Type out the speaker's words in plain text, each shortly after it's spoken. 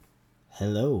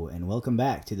Hello, and welcome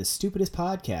back to the Stupidest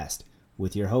Podcast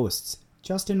with your hosts,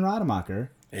 Justin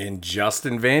Rademacher. And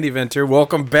Justin Vandeventer.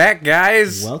 Welcome back,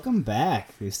 guys. Welcome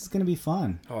back. This is going to be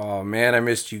fun. Oh, man, I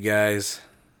missed you guys.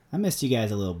 I missed you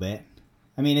guys a little bit.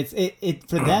 I mean, it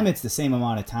for them, it's the same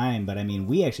amount of time, but I mean,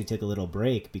 we actually took a little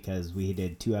break because we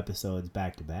did 2 episodes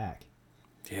back to back.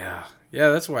 Yeah,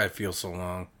 that's why it feels so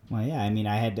long. Well, yeah, I mean,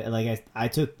 I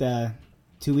took the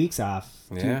 2 weeks off.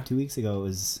 Yeah. 2 weeks ago, it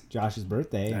was Josh's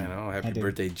birthday. I know. Happy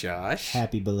birthday, Josh.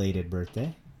 Happy belated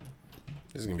birthday.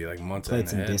 This is going to be like months Played ahead.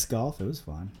 some disc golf. It was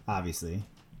fun, obviously.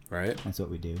 Right? That's what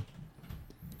we do.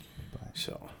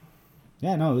 So,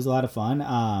 yeah, no, it was a lot of fun. What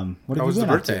how have you was the been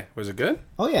up birthday? to? Was it good?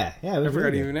 Oh, yeah. It was I forgot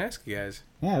really to good. even ask you guys.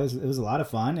 Yeah, it was a lot of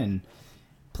fun and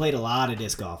played a lot of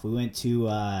disc golf. We went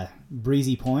to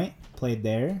Breezy Point, played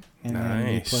there, and then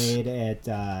we Nice. played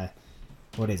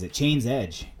at Chains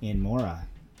Edge in Mora.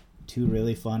 2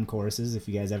 really fun courses. If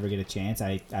you guys ever get a chance,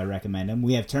 I recommend them.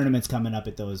 We have tournaments coming up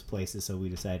at those places, so we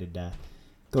decided to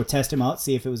go test them out,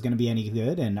 see if it was going to be any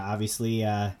good, and obviously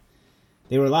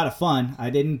they were a lot of fun. I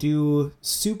didn't do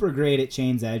super great at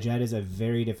Chains Edge. That is a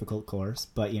very difficult course,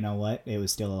 but you know what? It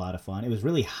was still a lot of fun. It was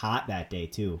really hot that day,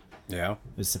 too. Yeah. It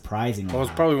was surprisingly Well, it was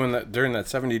hot. probably during that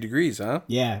 70 degrees, huh?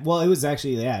 Yeah, well, it was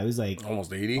actually, it was like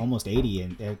Almost 80. almost 80,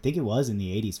 and I think it was in the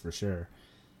 80s for sure.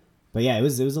 But yeah, it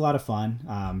was a lot of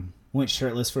fun. Went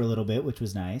shirtless for a little bit, which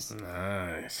was nice.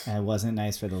 Nice. And it wasn't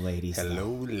nice for the ladies. though. Hello,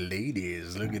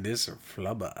 ladies. Look at this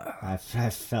flubber. I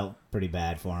felt pretty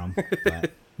bad for them,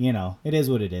 but you know, it is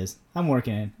what it is. I'm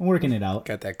working it out.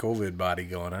 Got that COVID body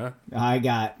going, huh? I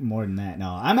got more than that. No,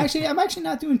 I'm actually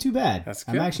not doing too bad. That's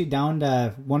I'm good. actually down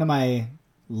to one of my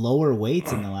lower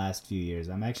weights in the last few years.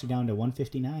 I'm actually down to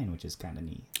 159, which is kind of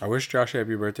neat. I wish Josh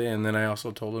happy birthday, and then I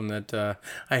also told him that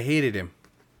I hated him.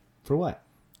 For what?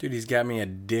 Dude, he's got me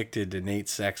addicted to Nate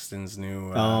Sexton's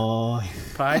new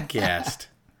podcast.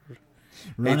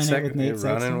 Running it with Nate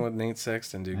Sexton. Running with Nate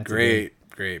Sexton, dude. That's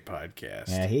Great podcast.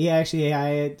 Yeah, he actually.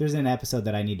 There's an episode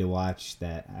that I need to watch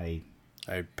that I.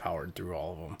 I powered through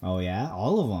all of them. Oh yeah,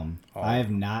 all of them. All I of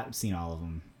have not seen all of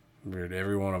them. Read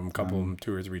every one of them, couple of them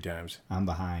 2 or 3 times. I'm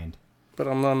behind. But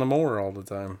I'm on the mower all the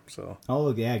time, so.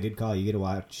 Oh yeah, good call. You get to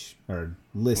watch or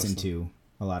listen to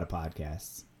a lot of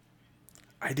podcasts.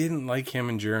 I didn't like him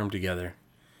and Jerem together,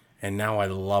 and now I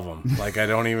love them. Like, I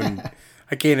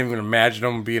can't even imagine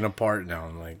them being apart now.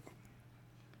 I'm like,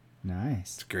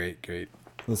 Nice. it's great.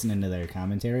 Listening to their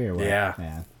commentary or what?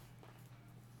 Yeah.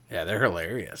 Yeah, they're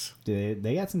hilarious.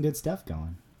 They got some good stuff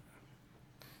going.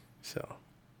 So,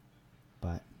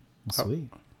 But sweet.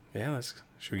 yeah,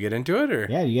 should we get into it, or?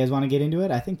 Yeah, you guys want to get into it?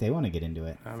 I think they want to get into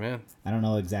it. Oh, man. I don't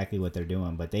know exactly what they're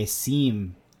doing, but they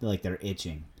seem like they're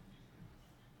itching.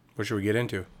 What should we get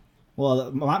into?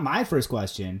 Well, my first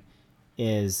question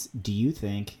is, do you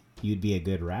think you'd be a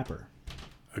good rapper?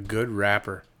 A good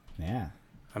rapper. Yeah.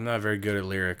 I'm not very good at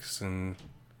lyrics, and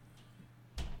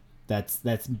That's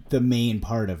the main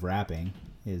part of rapping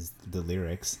is the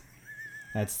lyrics.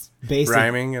 That's basic.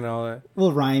 rhyming and all that.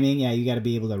 Well, rhyming, yeah, you got to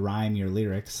be able to rhyme your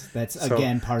lyrics. That's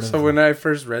again part of So when I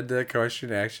first read that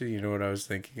question, actually, you know what I was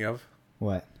thinking of?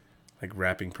 what? Like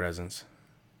rapping presents.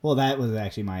 Well, that was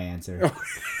actually my answer.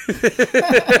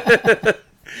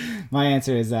 My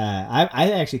answer is I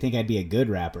actually think I'd be a good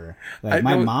rapper. Like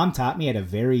my mom taught me at a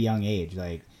very young age.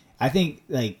 Like I think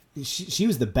like she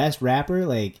was the best rapper.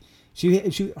 Like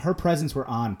her presents were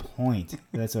on point.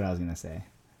 That's what I was gonna say.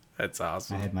 That's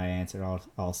awesome. I had my answer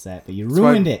all set, but you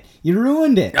ruined it. You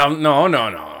ruined it.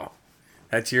 No.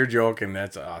 That's your joke, and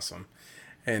that's awesome.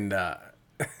 And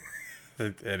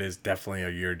it is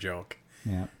definitely your joke.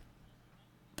 Yeah.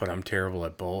 But I'm terrible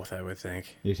at both, I would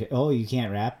think. You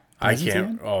can't rap? I presents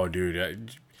can't. even? Oh,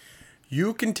 dude.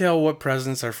 You can tell what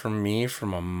presents are from me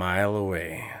from a mile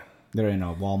away. They're in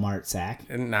a Walmart sack.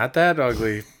 And not that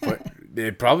ugly, but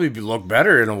they'd probably look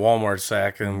better in a Walmart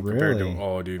sack than compared Really? to,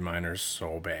 oh, dude, mine are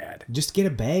so bad. Just get a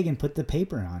bag and put the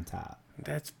paper on top.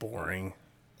 That's boring.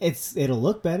 It'll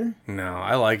look better. No,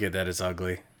 I like it that it's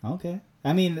ugly. Okay.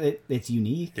 I mean, it's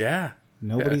unique. Yeah.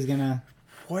 Nobody's gonna.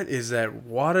 What is that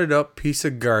wadded up piece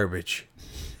of garbage?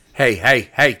 Hey,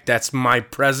 that's my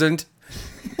present.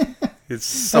 It's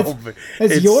so bad.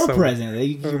 That's your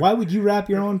present. Why would you wrap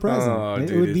your own present? Oh, it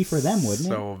dude, would be it's for them, wouldn't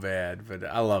so bad, but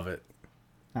I love it.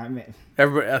 it? I mean,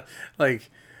 Everybody,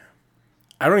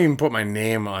 I don't even put my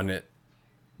name on it.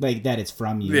 like that it's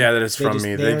from you. Yeah, that it's from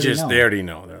me. They know. already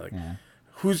know. They're like, Yeah.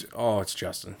 who's? Oh, it's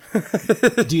Justin.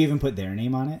 Do you even put their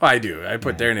name on it? I do. I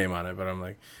put their name on it, but I'm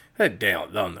like, hey, they'll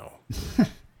know.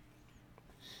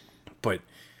 But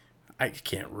I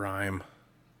can't rhyme.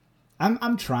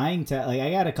 I'm trying to, like, I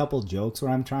got a couple jokes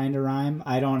where I'm trying to rhyme.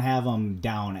 I don't have them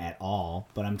down at all,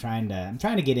 but I'm trying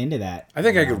to get into that. I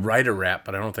think I could write a rap,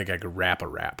 but I don't think I could rap a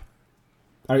rap.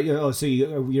 So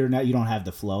you're not, you don't have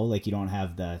the flow, like you don't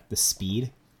have the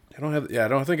speed. I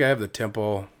don't think I have the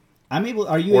tempo. Are you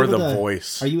or able the to,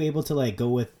 voice? Are you able to like go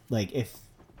with, like, if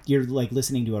you're like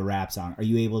listening to a rap song, are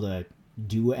you able to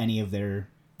do any of their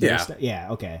Yeah.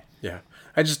 Yeah, okay. Yeah.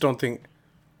 I just don't think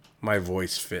my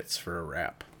voice fits for a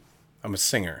rap. I'm a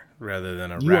singer rather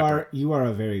than a rapper. You are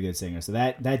a very good singer, so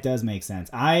that does make sense.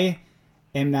 I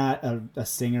am not a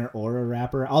singer or a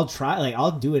rapper. I'll try, like,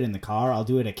 I'll do it in the car, I'll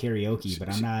do it at karaoke, but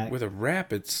I'm not. With a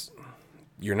rap,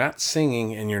 you're not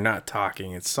singing and you're not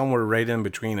talking. It's somewhere right in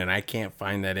between, and I can't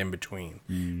find that in between.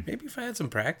 Maybe if I had some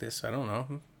practice, I don't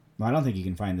know. Well, I don't think you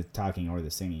can find the talking or the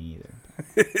singing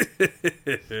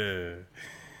either.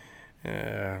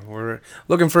 Yeah, we're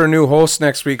looking for a new host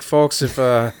next week, folks. If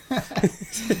I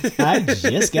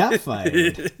just got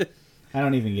fired. I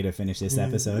don't even get to finish this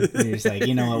episode. You're just like,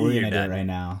 you know what, we're gonna do it right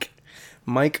now.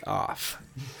 Mic off.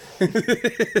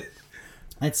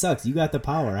 That sucks. You got the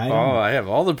power. I don't. Oh, I have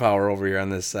all the power over here on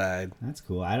this side. That's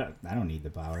cool. I don't need the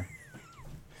power.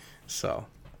 So,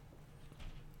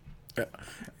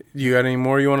 you got any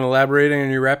more you want to elaborate on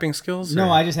your rapping skills? No,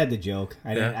 or? I just had the joke.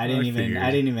 I didn't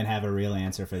figured. even have a real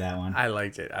answer for that one. I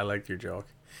liked it. I liked your joke.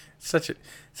 Such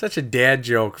a dad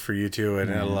joke for you too,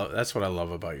 and that's what I love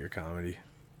about your comedy.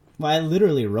 Well, I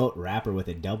literally wrote rapper with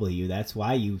a W. That's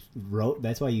why you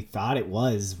thought it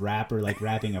was rapper, like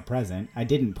wrapping a present. I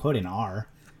didn't put an R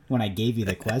when I gave you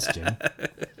the question.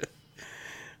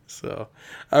 So,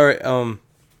 all right,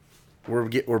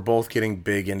 we're both getting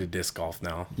big into disc golf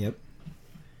now. Yep.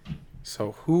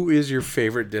 So, who is your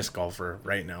favorite disc golfer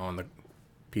right now on the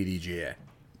PDGA?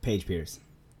 Paige Pierce.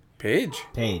 Paige.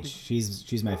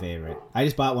 She's my favorite. I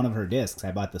just bought one of her discs.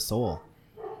 I bought the Soul.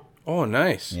 Oh,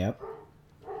 nice. Yep.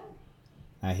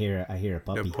 I hear a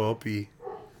puppy. A puppy.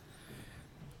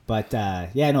 But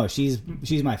yeah, no, she's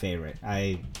my favorite.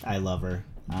 I love her.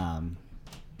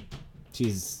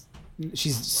 She's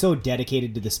so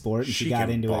dedicated to the sport, and she got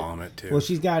into it too. Well,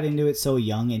 she's got into it so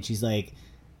young, and she's like,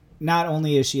 not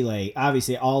only is she like,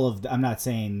 obviously I'm not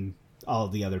saying all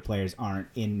of the other players aren't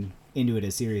into it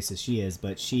as serious as she is,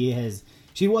 but she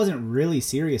wasn't really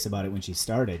serious about it when she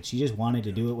started. She just wanted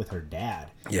to do it with her dad.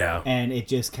 Yeah. And it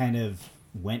just kind of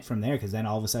went from there, because then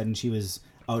all of a sudden she was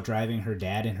out driving her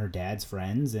dad and her dad's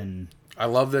friends. And I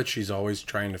love that she's always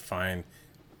trying to find,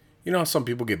 you know, some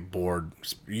people get bored.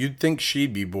 You'd think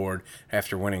she'd be bored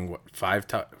after winning, what,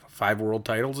 five world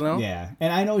titles now? Yeah.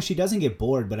 And I know she doesn't get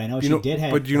bored, but I know she did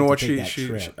have. But you know what? She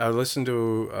trip. I listened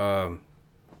to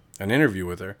an interview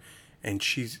with her, and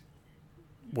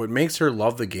what makes her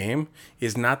love the game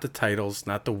is not the titles,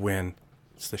 not the win,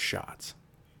 it's the shots.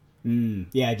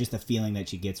 Yeah, just the feeling that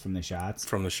she gets from the shots.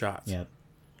 Yep.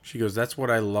 She goes, that's what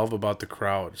I love about the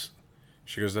crowds.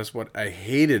 She goes, that's what I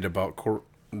hated about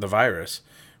the virus,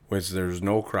 was there's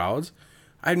no crowds.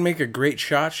 I'd make a great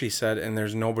shot, she said, and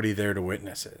there's nobody there to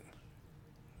witness it.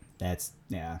 That's,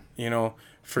 yeah. You know,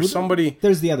 for somebody...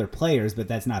 There's the other players, but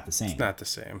that's not the same. It's not the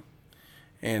same.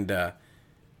 And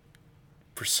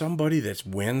for somebody that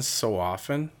wins so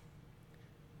often,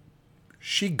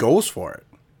 she goes for it.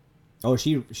 Oh,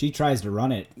 she tries to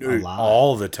run it a lot,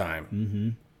 all the time. Mm-hmm.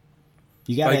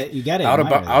 You gotta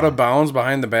out of bounds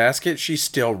behind the basket. She's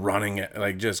still running it,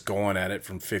 like just going at it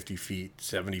from 50 feet,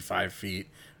 75 feet.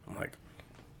 I'm like,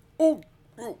 oh,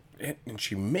 and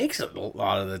she makes it a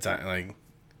lot of the time. Like,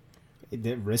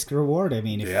 the risk reward. I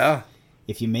mean,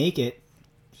 if you make it,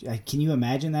 can you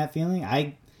imagine that feeling?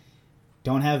 I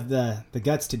don't have the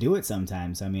guts to do it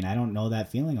sometimes. I mean, I don't know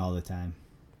that feeling all the time.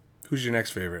 Who's your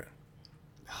next favorite?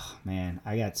 Oh, man,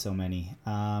 I got so many.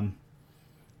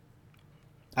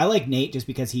 I like Nate just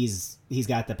because he's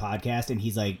got the podcast and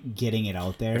he's like getting it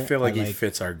out there. I feel like he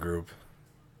fits our group.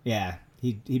 Yeah,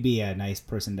 he'd be a nice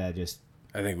person to just.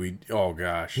 I think oh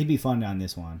gosh, he'd be fun on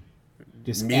this one.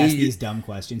 Just ask these dumb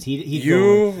questions. He'd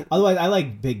go. Otherwise, I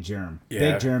like Big Germ.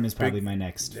 Yeah, Big Germ is probably my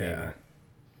next favorite.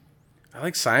 I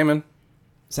like Simon.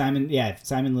 Simon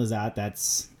Lizotte.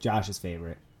 That's Josh's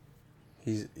favorite.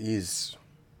 He's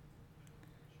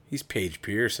Paige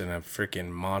Pierce in a freaking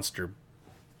monster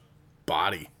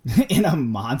body. In a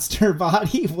monster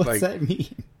body? What's that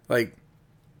mean? Like,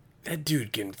 that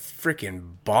dude can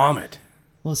freaking bomb it.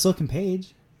 Well, so can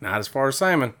Paige. Not as far as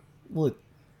Simon. Well,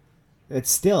 it's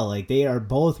still, like, they are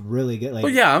both really good. Like,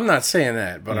 well, yeah, I'm not saying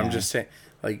that, but I'm just saying,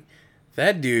 like,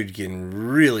 that dude can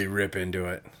really rip into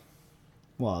it.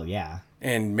 Well, yeah.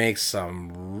 And make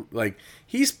some, like,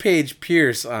 he's Paige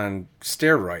Pierce on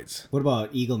steroids. What about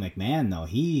Eagle McMahon, though?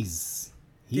 He's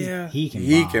He can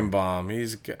He bomb. can bomb.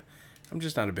 I'm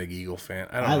just not a big Eagle fan.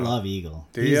 I know. love Eagle.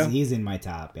 Do you? He's in my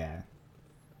top, yeah.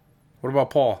 What about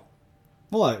Paul?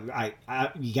 Well,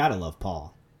 you gotta love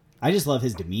Paul. I just love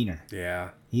his demeanor. Yeah.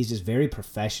 He's just very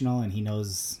professional, and he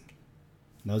knows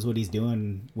what he's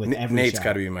doing with every Nate's shot.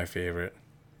 got to be my favorite.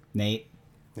 Nate.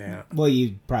 Yeah. Well,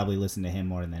 you probably listen to him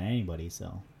more than anybody,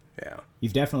 so Yeah.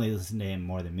 you've definitely listened to him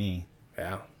more than me.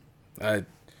 Yeah.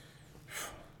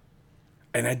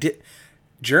 I did.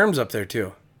 Germ's up there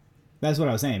too. That's what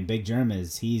I was saying. Big Germ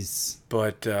he's.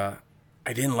 But I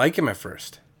didn't like him at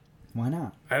first. Why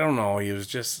not? I don't know. He was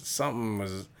just something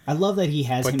was. I love that he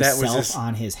has But that was himself just-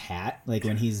 on his hat, like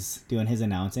when he's doing his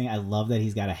announcing. I love that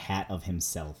he's got a hat of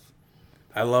himself.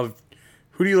 I love.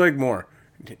 Who do you like more,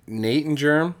 Nate and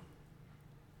Germ,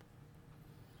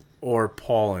 or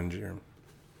Paul and Germ?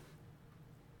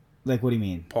 Like, what do you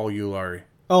mean? Paul Ulari.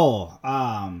 Oh,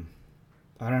 I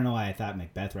don't know why I thought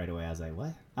Macbeth right away. I was like,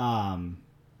 what?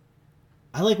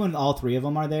 I like when all three of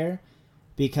them are there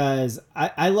because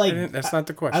I like. That's not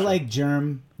the question. I like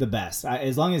Germ the best.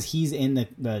 As long as he's in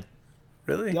the.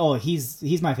 Really? Oh,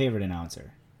 he's my favorite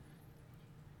announcer.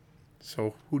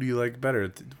 So who do you like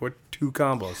better? What two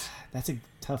combos? That's a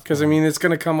tough. Because I one. mean, it's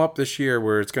going to come up this year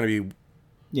where it's going to be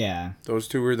Yeah. those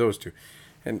two or those two,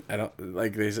 and I don't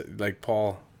like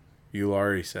Paul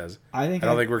Ulari says. I I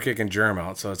don't think we're kicking Germ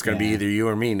out, so it's going to be Yeah. either you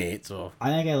or me, Nate. So I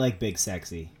think I like Big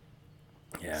Sexy.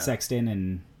 yeah,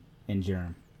 Sexton and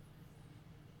Germ.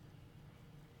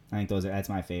 I think that's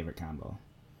my favorite combo.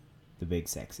 The Big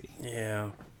Sexy. yeah.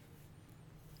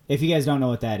 If you guys don't know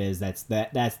what that is, that's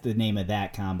the name of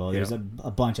that combo. There's Yep.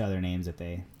 a bunch of other names that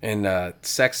they. And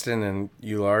Sexton and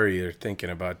Ulari are thinking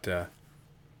about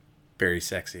Very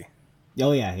Sexy.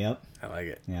 Oh yeah, yep, I like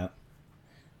it. yep.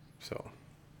 So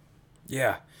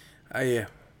yeah, I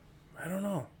don't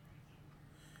know.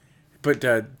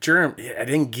 But Germ, I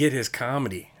didn't get his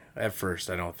comedy at first.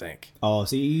 I don't think. Oh,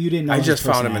 so you didn't know? I his just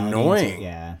found him personality annoying. until-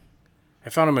 yeah. I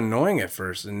found him annoying at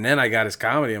first, and then I got his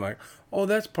comedy. I'm like, oh,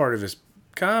 that's part of his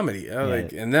comedy.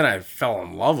 And then I fell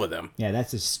in love with him. Yeah,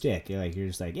 that's his stick. You're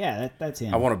just like, yeah, that's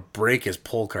him. I want to break his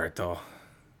pull cart though.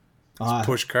 Uh,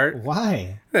 Push cart.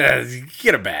 Why?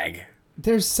 Get a bag.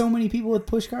 There's so many people with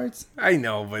push carts. I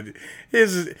know, but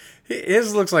his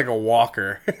looks like a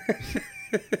walker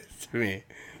to me.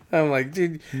 I'm like,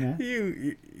 dude, Yeah.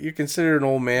 you consider an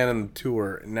old man on the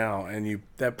tour now, and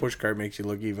that push cart makes you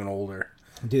look even older.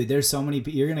 Dude, there's so many.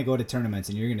 You're gonna go to tournaments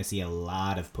and you're gonna see a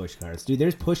lot of push carts. Dude,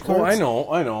 there's push carts.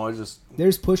 Oh, I know. I just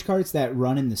There's push carts that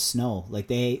run in the snow. Like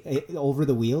over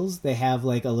the wheels, they have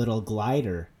like a little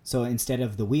glider. So instead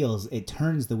of the wheels, it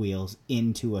turns the wheels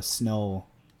into a snow.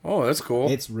 oh, that's cool.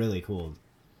 It's really cool.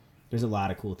 There's a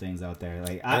lot of cool things out there.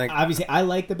 Like I think- obviously, I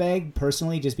like the bag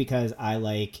personally, just because I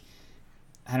like.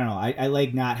 I don't know. I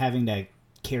like not having to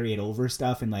carry it over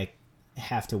stuff and like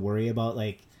have to worry about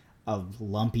like a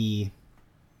lumpy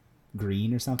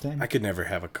green or something. I could never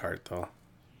have a cart though,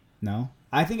 No,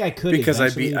 I think I could because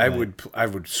eventually, I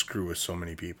but- would screw with so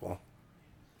many people.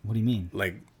 What do you mean?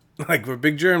 Like what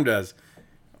Big Germ does.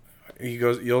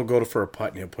 You'll go for a putt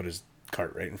and he'll put his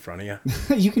cart right in front of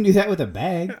you. You can do that with a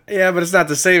bag. Yeah, but it's not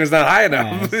the same. It's not high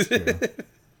Yeah, enough. that's true.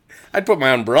 I'd put my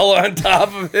umbrella on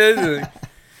top of it. And,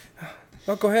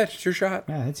 oh, go ahead. It's your shot.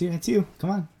 Yeah, that's you. That's you. Come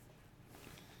on.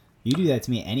 You do that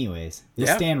to me anyways. You'll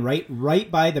Yeah. stand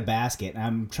right by the basket. And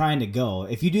I'm trying to go.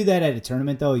 If you do that at a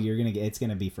tournament, though, it's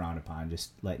gonna be frowned upon.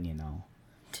 Just letting you know.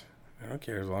 I don't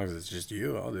care as long as it's just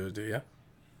you. I'll do it. Do you?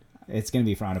 It's gonna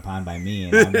be frowned upon by me,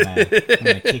 and I'm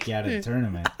gonna kick you out of the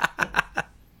tournament.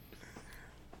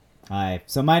 All right.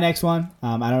 So my next one.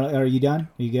 I don't know. Are you done?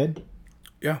 Are you good?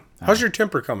 Yeah. How's your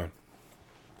temper coming?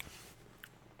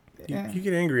 Yeah. You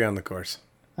get angry on the course.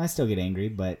 I still get angry,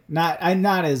 but I'm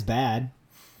not as bad.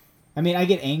 I mean, I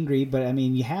get angry, but I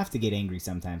mean, you have to get angry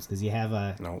sometimes because you have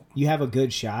a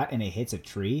good shot and it hits a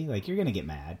tree. Like, you're gonna get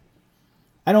mad.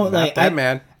 I don't Not that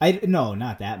mad. No,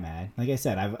 not that mad. Like I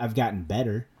said, I've gotten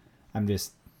better. I'm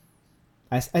just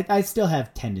I still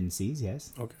have tendencies.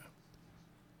 Yes, Okay.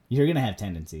 you're gonna have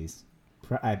tendencies.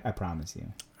 I promise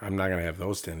you. I'm not gonna have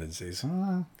those tendencies.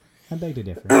 I beg to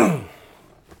differ.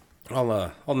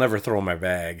 I'll never throw my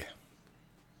bag.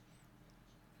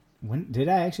 When did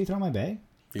I actually throw my bag?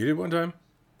 You did one time.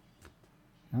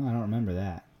 No, I don't remember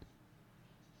that.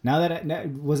 Now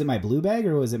was it my blue bag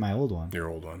or was it my old one? Your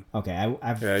old one. Okay,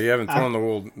 I've Yeah, you haven't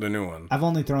thrown the new one. I've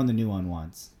only thrown the new one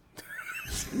once.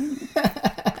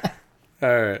 All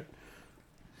right.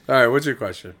 What's your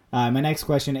question? My next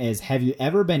question is: have you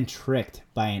ever been tricked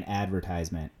by an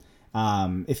advertisement?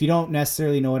 If you don't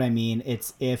necessarily know what I mean,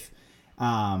 it's if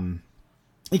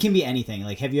It can be anything.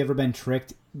 Like, have you ever been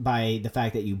tricked by the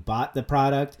fact that you bought the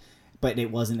product, but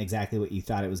it wasn't exactly what you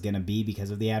thought it was going to be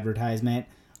because of the advertisement?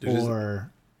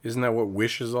 Or isn't that what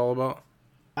Wish is all about?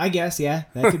 I guess, yeah.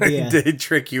 That could be They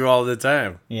trick you all the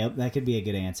time. Yep, that could be a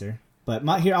good answer. But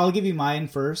here, I'll give you mine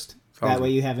first. That way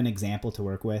you have an example to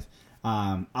work with.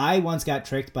 I once got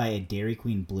tricked by a Dairy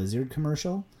Queen Blizzard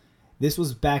commercial. This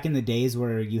was back in the days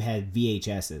where you had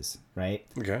VHSs, right?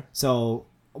 Okay. So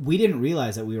we didn't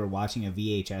realize that we were watching a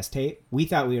VHS tape. We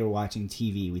thought we were watching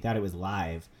TV. We thought it was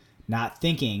live, not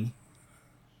thinking,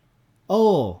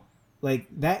 oh, like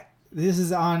that. This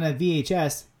is on a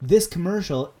VHS. This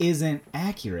commercial isn't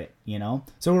accurate, you know?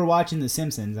 So we're watching The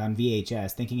Simpsons on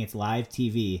VHS thinking it's live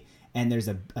TV, and there's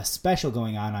a special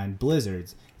going on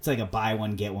Blizzards. It's like a buy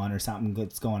one, get one or something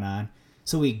that's going on.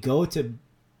 So we go to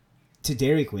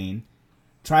Dairy Queen,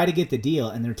 try to get the deal,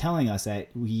 and they're telling us that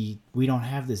we don't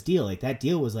have this deal. Like, that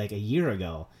deal was like a year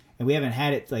ago, and we haven't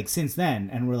had it like since then.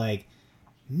 And we're like,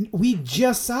 we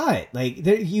just saw it. Like,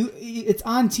 it's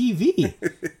on TV.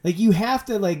 Like, you have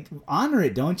to like honor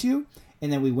it, don't you?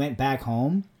 And then we went back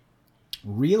home,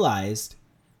 realized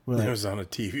we're like, it was on a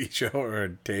TV show or a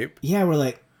tape. Yeah, we're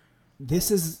like, this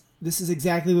is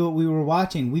exactly what we were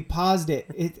watching. We paused it.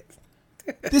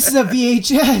 This is a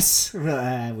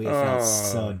VHS. We felt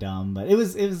so dumb, but it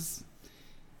was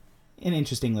an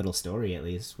interesting little story. At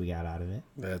least we got out of it.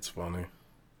 That's funny.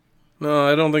 No,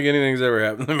 I don't think anything's ever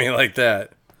happened to me like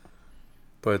that.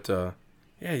 But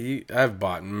yeah, I've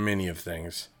bought many of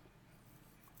things.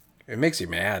 It makes you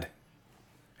mad.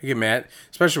 I get mad,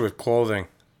 especially with clothing.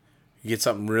 You get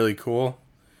something really cool,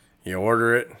 you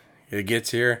order it, it gets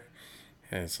here,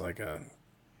 and it's like a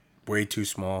way too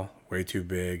small, way too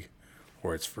big,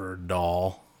 or it's for a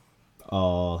doll.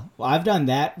 Oh, well, I've done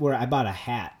that where I bought a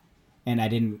hat and I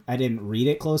didn't read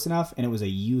it close enough, and it was a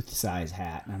youth size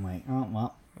hat, and I'm like, oh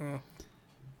well,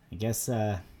 I guess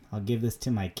I'll give this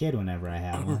to my kid whenever I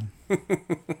have one.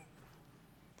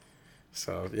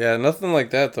 So yeah, nothing like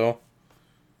that though.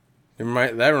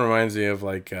 That reminds me of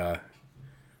like,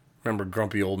 remember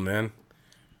Grumpy Old Man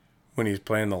when he's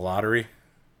playing the lottery?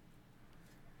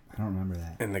 I don't remember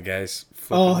that. And the guy's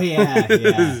flipping. Oh yeah,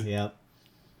 yep.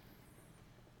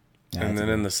 Yeah, and then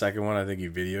in the second one, I think he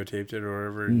videotaped it or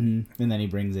whatever. Mm-hmm. And then he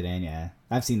brings it in, yeah.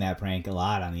 I've seen that prank a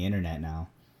lot on the internet now.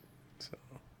 So,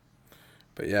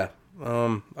 but yeah.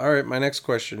 All right, my next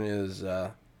question is,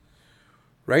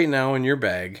 right now in your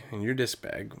disc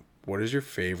bag, what is your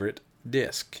favorite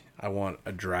disc? I want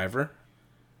a driver,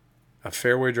 a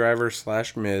fairway driver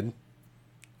 / mid,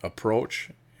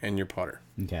 approach, and your putter.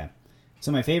 Okay.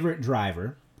 So my favorite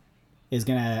driver is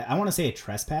I want to say a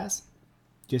Trespass,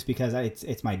 just because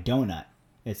it's my donut.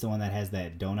 It's the one that has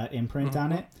that donut imprint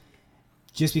on it.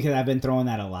 Just because I've been throwing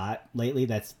that a lot lately.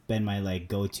 That's been my like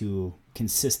go-to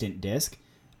consistent disc,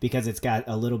 because it's got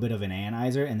a little bit of an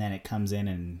anionizer, and then it comes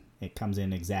in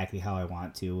exactly how I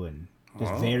want to, and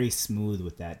just very smooth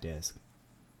with that disc.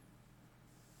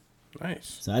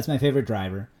 Nice. So that's my favorite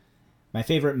driver. My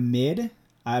favorite mid,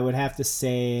 I would have to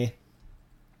say,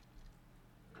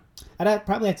 I'd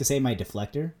probably have to say my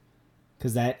deflector,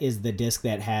 because that is the disc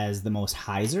that has the most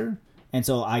hyzer, and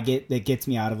so that gets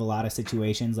me out of a lot of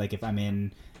situations. Like if I'm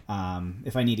in,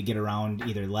 if I need to get around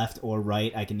either left or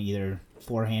right, I can either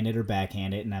forehand it or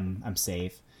backhand it, and I'm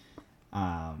safe.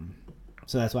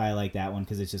 So that's why I like that one,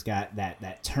 because it's just got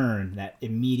that turn, that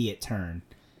immediate turn,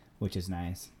 which is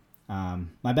nice.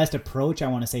 My best approach, I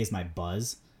want to say, is my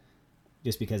Buzz,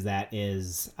 just because that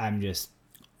is,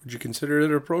 Would you consider it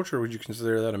an approach, or would you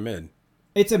consider that a mid?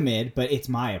 It's a mid, but it's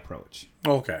my approach.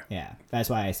 Okay. Yeah, that's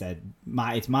why I said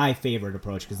it's my favorite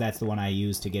approach, because that's the one I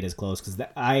use to get as close. Because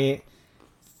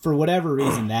for whatever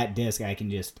reason, that disc I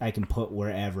can put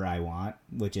wherever I want,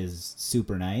 which is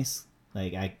super nice.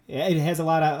 Like it has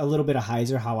a little bit of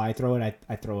hyzer. How I throw it,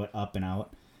 I throw it up and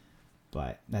out,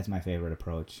 but that's my favorite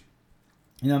approach.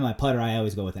 And then my putter, I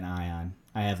always go with an ion.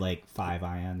 I have like 5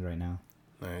 ions right now.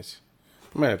 Nice.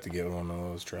 I might have to get one of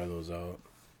those, try those out.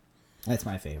 That's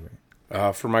my favorite.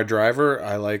 For my driver,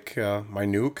 I like my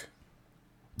Nuke.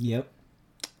 Yep.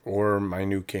 Or my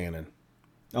new Canon.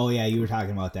 Oh yeah, you were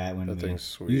talking about that when thing's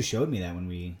sweet. You showed me that when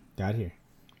we got here.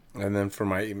 And then for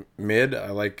my mid,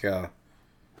 I like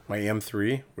my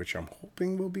M3, which I'm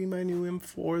hoping will be my new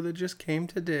M4 that just came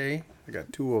today. I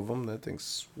got 2 of them. That thing's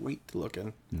sweet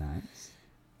looking. Nice.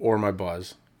 Or my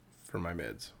Buzz for my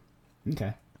mids.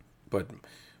 Okay. But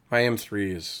my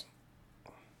M3 is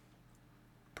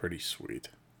pretty sweet.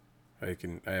 I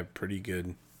have pretty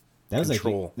good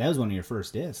control. That was one of your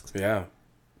first discs. Yeah.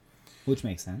 Which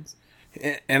makes sense.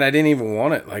 And I didn't even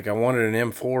want it. Like I wanted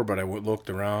an M4, but I looked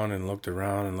around and looked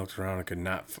around and looked around. I could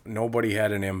not. Nobody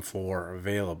had an M4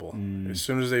 available. As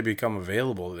soon as they become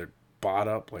available, they're bought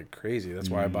up like crazy. That's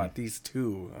why I bought these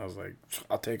two. I was like,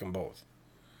 I'll take them both.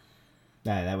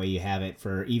 That way you have it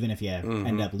for even if you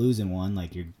end up losing one,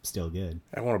 like you're still good.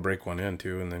 I want to break one in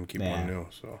too, and then keep one new.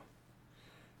 So,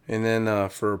 and then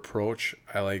for approach,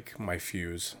 I like my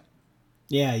Fuse.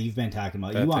 Yeah, you've been talking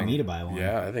about. You want me to buy one?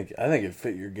 Yeah, I think it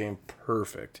fit your game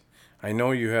perfect. I know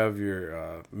you have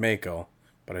your Mako,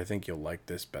 but I think you'll like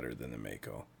this better than the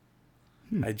Mako.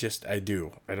 I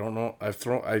do. I don't know. I've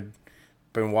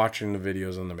been watching the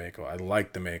videos on the Mako. I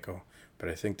like the Mako, but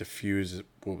I think the Fuse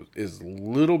is a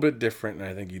little bit different, and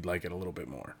I think you'd like it a little bit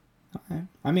more. Okay.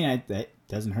 I mean, it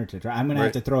doesn't hurt to try. I'm gonna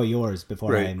have to throw yours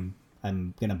before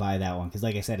I'm gonna buy that one because,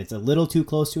 like I said, it's a little too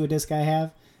close to a disc I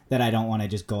have that I don't want to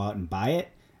just go out and buy it.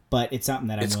 But it's something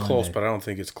that I'm. It's close, but I don't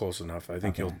think it's close enough. I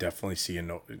think you'll definitely see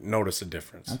notice a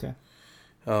difference. Okay.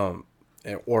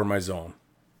 Or my Zone.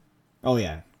 Oh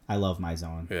yeah. I love my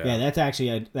Zone. Yeah, that's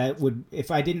actually that would if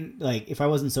I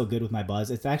wasn't so good with my Buzz,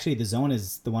 it's actually the Zone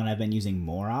is the one I've been using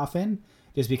more often,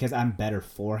 just because I'm better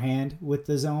forehand with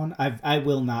the Zone. I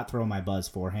will not throw my Buzz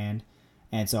forehand,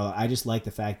 and so I just like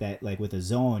the fact that like with a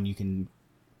Zone you can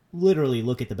literally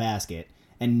look at the basket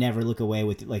and never look away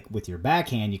with your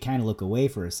backhand. You kind of look away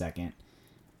for a second.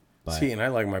 But, see, and I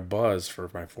like my Buzz for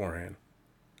my forehand.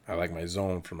 I like my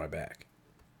Zone for my back.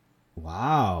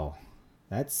 Wow,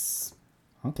 that's.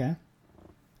 Okay.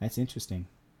 That's interesting.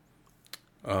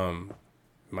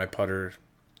 My putter.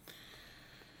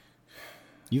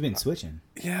 You've been switching.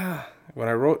 Yeah. When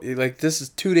I wrote, like, this is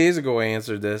 2 days ago I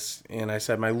answered this, and I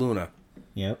said my Luna.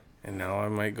 Yep. And now I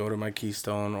might go to my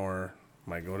Keystone or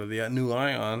might go to the new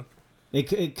Ion.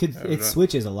 It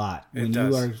switches a lot. When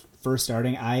does. you are first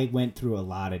starting, I went through a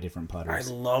lot of different putters.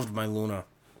 I loved my Luna.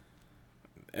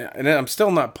 And I'm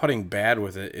still not putting bad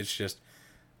with it. It's just,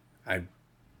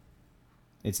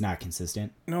 It's not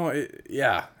consistent. No,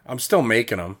 I'm still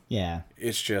making them. Yeah.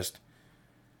 It's just,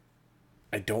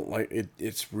 I don't like it.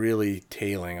 It's really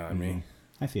tailing on me.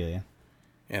 I feel you.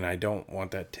 And I don't want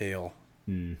that tail.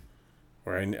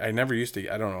 Or I never used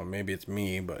to. I don't know. Maybe it's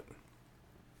me, but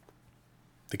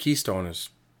the Keystone is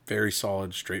very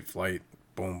solid, straight flight.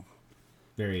 Boom.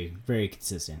 Very, very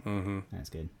consistent. That's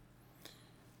good.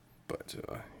 But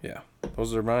yeah,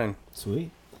 those are mine. Sweet.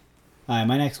 My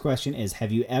next question is,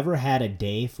 have you ever had a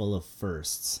day full of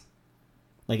firsts?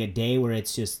 Like a day where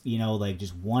it's just, like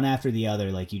just one after the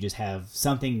other, like you just have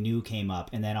something new came up,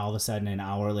 and then all of a sudden an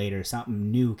hour later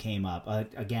something new came up.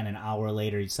 Again, an hour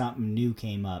later something new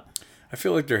came up. I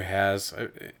feel like there has,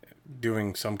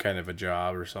 doing some kind of a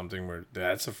job or something where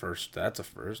that's a first.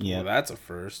 Yep. Well, that's a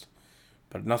first.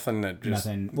 But nothing that just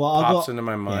pops into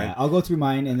my mind. Yeah, I'll go through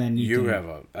mine, and then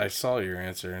I saw your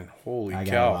answer, and holy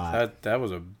cow, that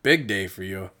was a big day for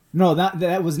you. No,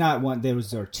 that was not one. There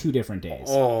are 2 different days.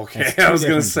 Oh, okay. I was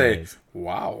gonna say, days.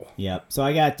 Wow. Yep. So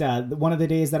I got one of the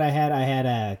days that I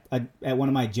had at one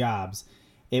of my jobs.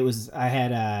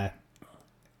 I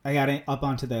got up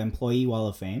onto the Employee Wall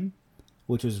of Fame,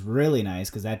 which was really nice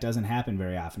because that doesn't happen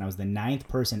very often. I was the 9th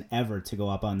person ever to go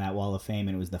up on that Wall of Fame,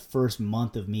 and it was the first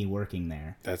month of me working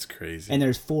there. That's crazy. And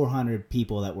there's 400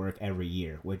 people that work every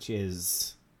year, which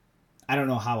is, I don't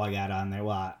know how I got on there.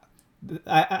 Well,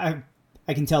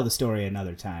 I can tell the story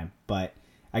another time, but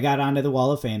I got onto the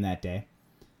Wall of Fame that day.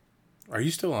 Are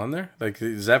you still on there? Like,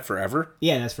 is that forever?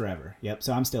 Yeah, that's forever. Yep.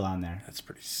 So I'm still on there. That's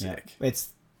pretty sick. Yep. It's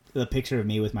the picture of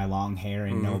me with my long hair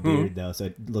and no beard, though, so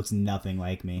it looks nothing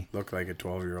like me. Look like a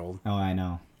 12-year-old. Oh, I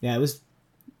know. Yeah, I was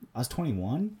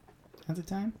 21 at the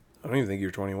time. I don't even think you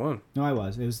were 21. No, I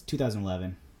was. It was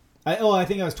 2011. I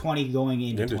think I was 20 going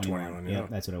into 21. Yeah,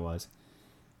 that's what it was.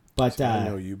 But so I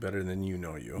know you better than you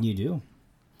know you. You do.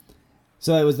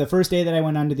 So it was the first day that I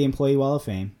went onto the Employee Wall of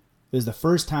Fame. It was the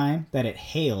first time that it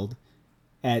hailed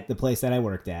at the place that I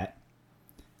worked at.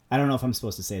 I don't know if I'm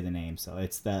supposed to say the name, so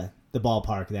it's the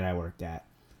ballpark that I worked at.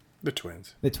 The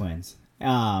Twins. The Twins.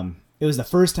 It was the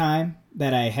first time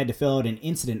that I had to fill out an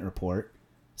incident report.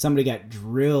 Somebody got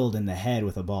drilled in the head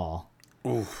with a ball.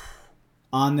 Oof.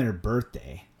 On their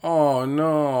birthday. Oh,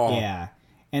 no. Yeah.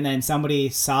 And then somebody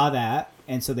saw that,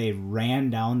 and so they ran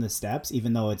down the steps,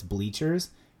 even though it's bleachers,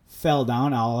 fell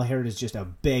down. All I heard is just a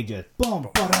big, boom,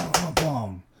 boom, boom,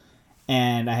 boom.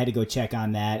 And I had to go check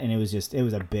on that, and it was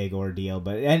a big ordeal.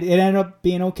 But it ended up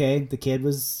being okay. The kid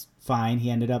was fine. He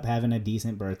ended up having a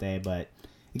decent birthday, but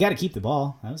you got to keep the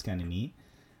ball. That was kind of neat.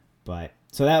 But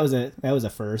so that was a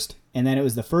first. And then it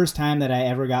was the first time that I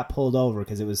ever got pulled over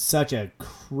because it was such a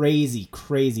crazy,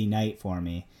 crazy night for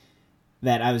me.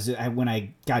 that when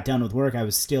I got done with work, I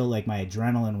was still like my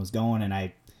adrenaline was going, and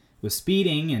I was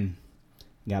speeding and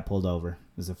got pulled over.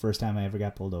 It was the first time I ever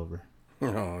got pulled over.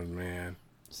 Oh man.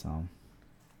 So,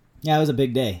 yeah, it was a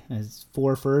big day. It's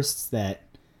 4 firsts that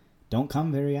don't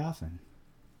come very often.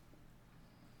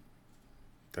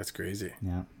 That's crazy.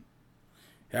 Yeah.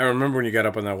 Yeah, I remember when you got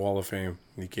up on that wall of fame.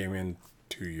 You came in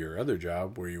to your other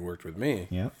job where you worked with me.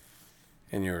 Yep.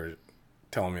 And you were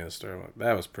telling me the story.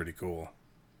 That was pretty cool.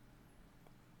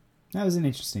 That was an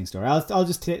interesting story. I'll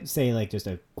just say like just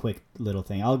a quick little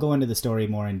thing. I'll go into the story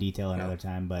more in detail another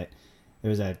time, but there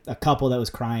was a couple that was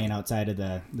crying outside of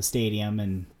the stadium,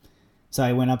 and so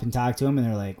I went up and talked to them, and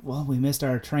they're like, well, we missed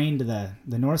our train to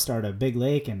the North Star to Big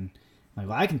Lake, and I'm like,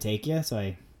 well, I can take you. So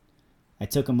I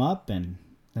took them up, and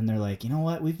then they're like, you know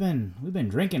what, we've been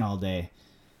drinking all day.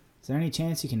 Is there any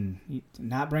chance you can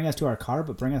not bring us to our car,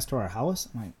 but bring us to our house?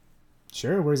 I'm like,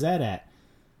 sure, where's that at?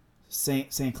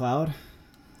 St. Cloud?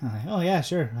 I'm like, oh, yeah,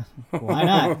 sure. Why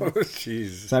not?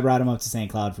 Jeez. So I brought him up to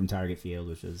St. Cloud from Target Field,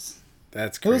 which was...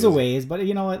 That's crazy. It was a ways, but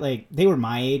you know what? Like, they were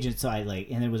my age, and so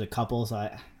and there was a couple, so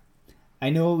I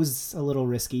know it was a little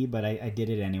risky, but I did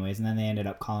it anyways. And then they ended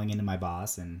up calling into my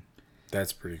boss, and...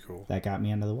 That's pretty cool. That got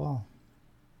me under the wall.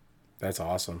 That's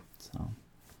awesome. So...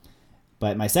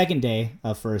 But my second day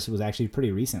of first was actually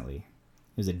pretty recently.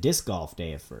 It was a disc golf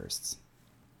day of firsts.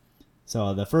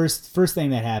 So the first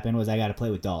thing that happened was I got to play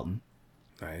with Dalton.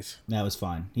 Nice. That was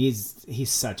fun. He's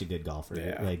such a good golfer,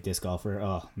 Yeah. like disc golfer.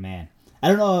 Oh man, I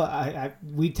don't know.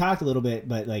 We talked a little bit,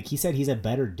 but like he said, he's a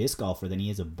better disc golfer than he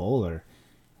is a bowler,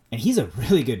 and he's a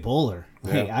really good bowler.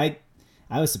 Yeah. Like,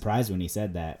 I was surprised when he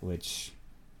said that, which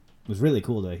was really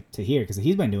cool to hear because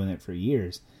he's been doing it for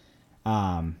years.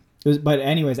 But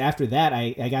anyways, after that,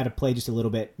 I got to play just a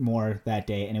little bit more that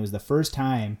day, and it was the first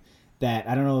time that,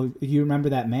 I don't know, you remember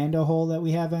that Mando hole that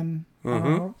we have in?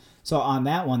 Mm-hmm. So on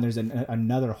that one, there's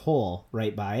another hole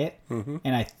right by it,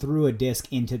 and I threw a disc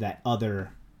into that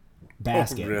other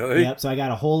basket. Oh, really? Yep. So I got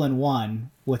a hole in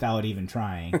one without even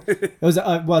trying. It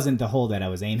wasn't the hole that I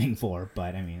was aiming for,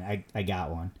 but I mean, I got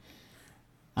one.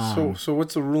 So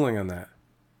what's the ruling on that?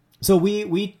 So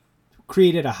we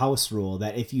created a house rule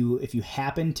that if you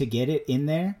happen to get it in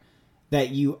there, that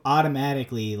you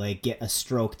automatically like get a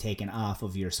stroke taken off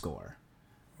of your score.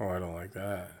 Oh, I don't like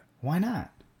that. Why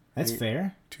not? That's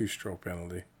fair. 2-stroke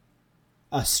penalty.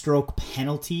 A stroke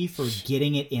penalty for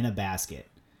getting it in a basket.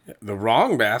 The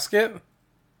wrong basket?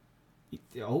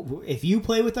 Oh, if you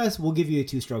play with us, we'll give you a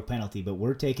 2-stroke penalty, but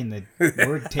we're taking the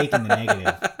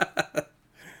negative.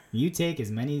 You take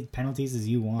as many penalties as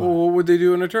you want. Well, what would they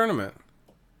do in a tournament?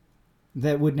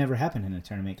 That would never happen in a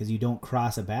tournament because you don't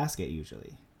cross a basket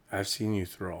usually. I've seen you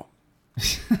throw.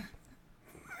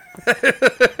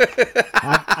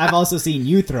 I've also seen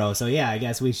you throw, so yeah, I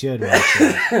guess we should.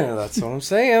 That's what I'm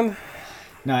saying.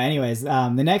 No, anyways, the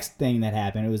next thing that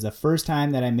happened, it was the first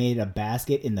time that I made a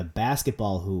basket in the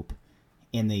basketball hoop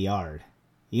in the yard.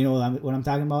 You know what I'm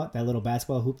talking about? That little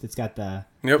basketball hoop that's got the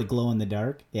glow in the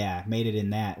dark? Yeah, made it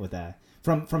in that with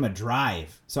from a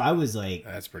drive. So I was like...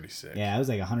 That's pretty sick. Yeah, I was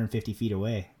like 150 feet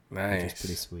away. Nice. Which is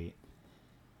pretty sweet.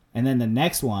 And then the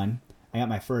next one, I got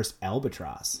my first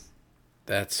albatross.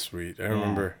 That's sweet. I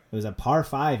remember. It was a par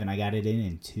 5, and I got it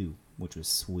in 2, which was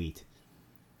sweet.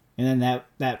 And then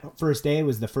that first day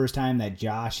was the first time that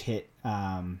Josh hit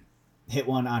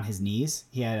one on his knees.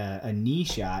 He had a knee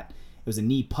shot. It was a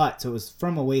knee putt, so it was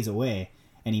from a ways away,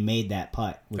 and he made that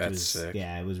putt, which was sick.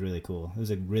 Yeah, it was really cool. It was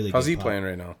a really How's good he putt. playing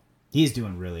right now? He's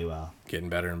doing really well. Getting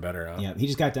better and better, huh? Yeah, he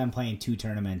just got done playing 2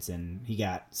 tournaments, and he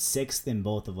got 6th in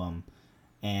both of them,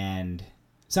 and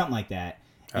something like that.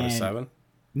 Out of 7?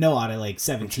 No, out of like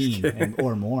 17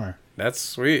 or more. That's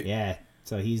sweet. Yeah,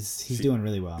 so he's doing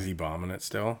really well. Is he bombing it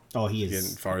still? Oh, he is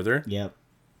getting farther. Yep.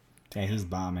 Yeah, he's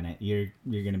bombing it.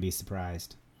 You're gonna be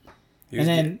surprised.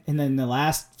 And then the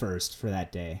last first for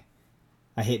that day,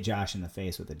 I hit Josh in the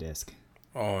face with a disc.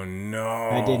 Oh no!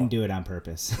 I didn't do it on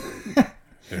purpose.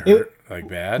 It hurt, like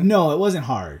bad? No, it wasn't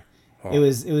hard. Oh. It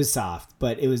was soft,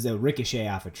 but it was a ricochet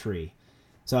off a tree.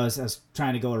 So I was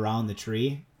trying to go around the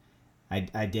tree.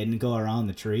 I didn't go around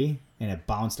the tree, and it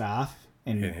bounced off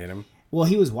and hit him. Well,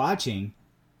 he was watching,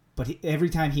 but every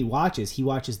time he watches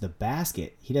the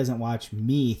basket. He doesn't watch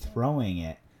me throwing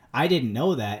it. I didn't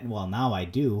know that. Well, now I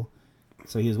do.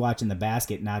 So he was watching the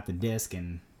basket, not the disc,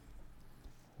 and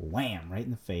wham, right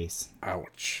in the face.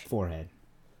 Ouch. Forehead.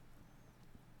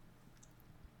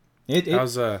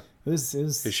 How's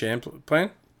Is Shan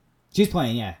playing? She's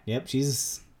playing, yeah. Yep,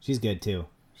 she's good too.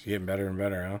 She's getting better and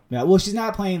better, huh? Yeah, well, she's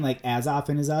not playing like as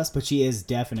often as us, but she is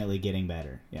definitely getting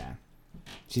better. Yeah,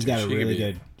 she's got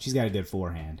a good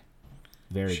forehand.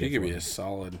 Very good. She could be forehand. a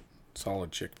solid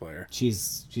Solid chick player.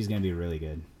 She's gonna be really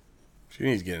good. She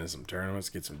needs to get into some tournaments,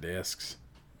 get some discs.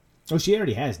 Oh, she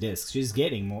already has discs. She's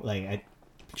getting more like.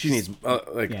 She needs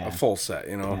Yeah. a full set,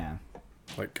 you know, Yeah.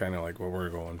 like kind of like where we're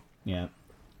going. Yeah.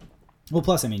 Well,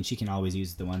 plus, I mean, she can always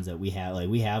use the ones that we have. Like,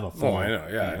 we have a full. Oh, I know.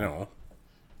 Yeah, I know.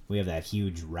 We have that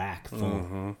huge rack full.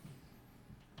 Mm-hmm.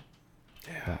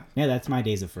 Yeah. But, yeah, that's my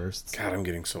days of firsts. God, I'm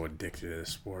getting so addicted to this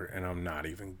sport, and I'm not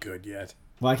even good yet.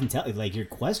 Well, I can tell, like, your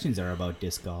questions are about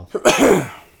disc golf.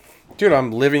 Dude,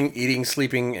 I'm living, eating,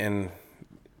 sleeping, and...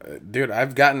 dude,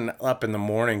 I've gotten up in the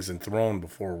mornings and thrown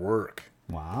before work.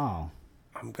 Wow.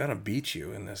 I'm going to beat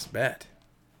you in this bet.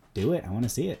 Do it. I want to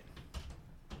see it.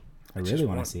 I really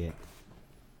want to see it.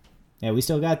 Yeah, we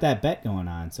still got that bet going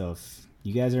on, so if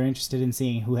you guys are interested in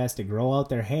seeing who has to grow out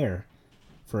their hair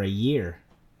for a year,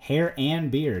 hair and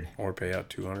beard, Or pay out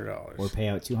 $200. or pay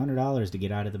out $200 to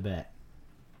get out of the bet.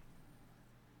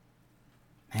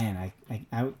 Man,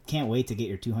 I can't wait to get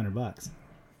your $200.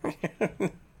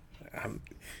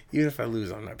 Even if I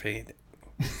lose, I'm not paying it.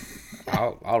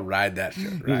 I'll ride that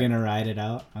shit. You're going to ride it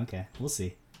out? Okay, we'll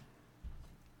see.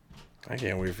 I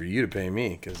can't wait for you to pay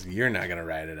me because you're not going to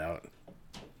ride it out.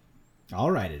 I'll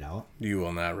ride it out. You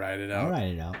will not ride it out. I'll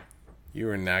ride it out. You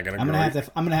are not going to. I'm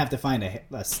gonna have to find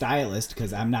a stylist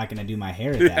because I'm not gonna do my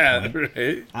hair at that point.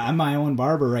 Right? I'm my own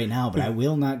barber right now, but I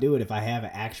will not do it if I have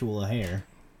actual hair.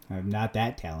 I'm not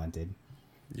that talented.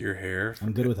 Your hair.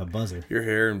 I'm good with a buzzer. Your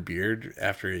hair and beard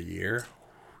after a year,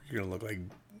 you're going to look like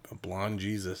a blonde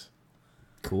Jesus.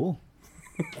 Cool.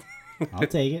 I'll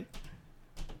take it.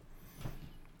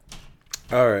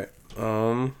 All right.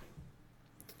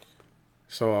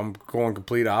 So I'm going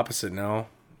complete opposite now.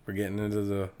 We're getting into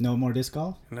the... No more disc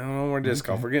golf? No more disc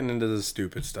golf. We're getting into the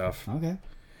stupid stuff. Okay.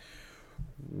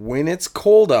 When it's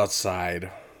cold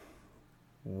outside,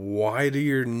 why do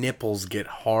your nipples get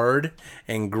hard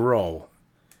and grow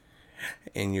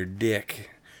and your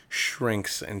dick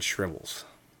shrinks and shrivels?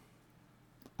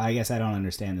 I guess I don't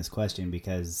understand this question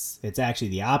because it's actually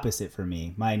the opposite for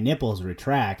me. My nipples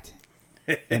retract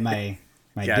and my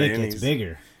dick gets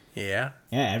bigger. Yeah?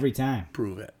 Yeah, every time.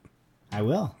 Prove it. I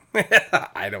will.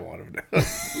 I don't want to know.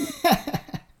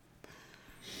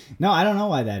 No, I don't know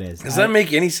why that is. Does that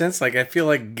make any sense? Like, I feel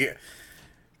like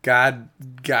God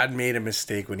made a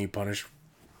mistake when he punished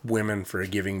women for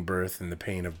giving birth and the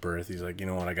pain of birth. He's like, you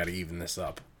know what? I got to even this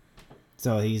up.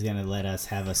 So he's going to let us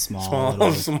have a small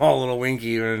little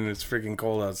winky when it's freaking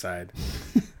cold outside.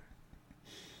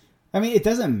 I mean, it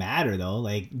doesn't matter, though.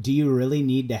 Like, do you really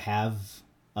need to have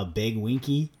a big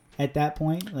winky at that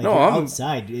point? Like, no,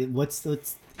 outside,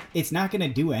 it's not going to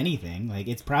do anything. Like,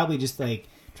 it's probably just, like,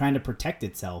 trying to protect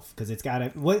itself because it's got to...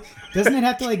 What doesn't it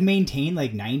have to, like, maintain,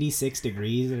 like, 96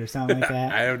 degrees or something like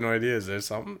that? I have no idea. Is there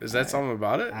something? Is that something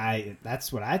about it?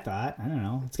 That's what I thought. I don't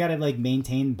know. It's got to, like,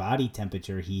 maintain body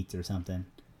temperature heat or something.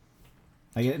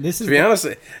 Like, this is... To be honest,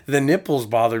 the nipples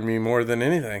bothered me more than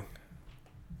anything.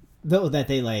 Though that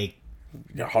they, like...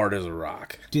 Hard as a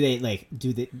rock. Dude,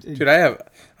 I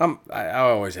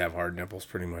always have hard nipples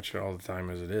pretty much all the time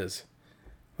as it is.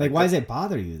 Like, why does it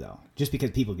bother you, though? Just because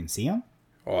people can see them?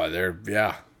 Oh,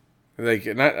 yeah. Like,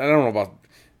 I don't know about...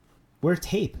 Wear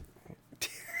tape.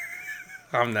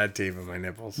 I'm not taping my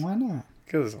nipples. Why not?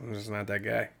 Because I'm just not that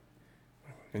guy.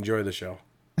 Enjoy the show.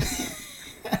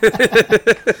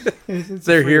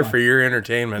 They're here for your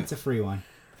entertainment. It's a free one.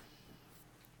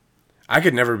 I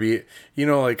could never be... You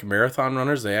know, like marathon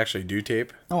runners, they actually do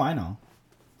tape. Oh, I know.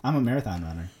 I'm a marathon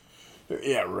runner.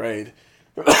 Yeah, right.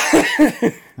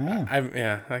 I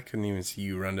am. I couldn't even see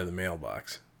you run to the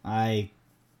mailbox.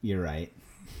 You're right.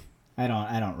 I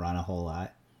don't run a whole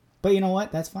lot. But you know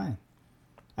what? That's fine.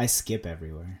 I skip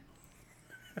everywhere.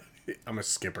 I'm a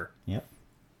skipper. Yep.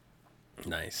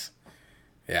 Nice.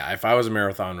 Yeah, if I was a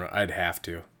marathon runner, I'd have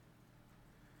to.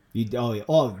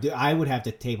 I would have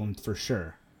to tape them for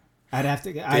sure. I'd have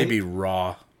to... They'd be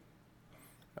raw.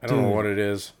 I don't know what it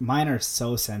is. Mine are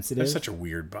so sensitive. They're such a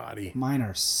weird body. Mine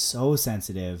are so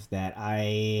sensitive that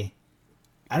I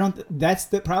don't... That's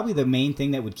probably the main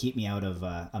thing that would keep me out of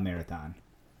a marathon.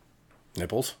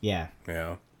 Nipples? Yeah.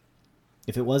 Yeah.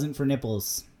 If it wasn't for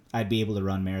nipples, I'd be able to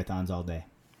run marathons all day.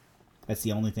 That's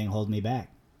the only thing holding me back.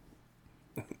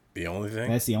 The only thing?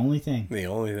 That's the only thing. The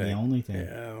only thing. The only thing.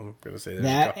 Yeah, I'm going to say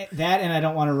that and I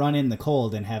don't want to run in the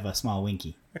cold and have a small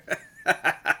winky.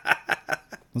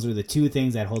 Those are the two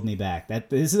things that hold me back.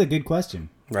 This is a good question.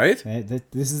 Right?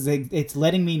 It's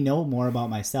letting me know more about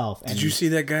myself. Did you see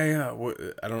that guy?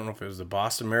 I don't know if it was the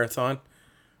Boston Marathon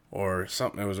or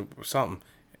something. It was something.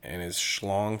 And his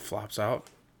schlong flops out.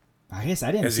 I guess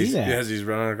I didn't see that. As he's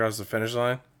running across the finish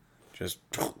line. Did Just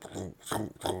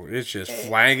it's just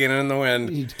flagging in the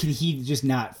wind. Can he just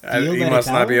not feel that? He must it's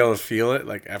not out? be able to feel it.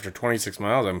 Like after 26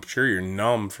 miles, I'm sure you're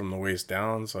numb from the waist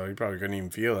down, so you probably couldn't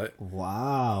even feel it.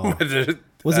 Wow. It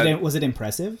Was it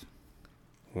impressive?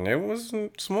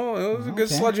 wasn't small. It was a good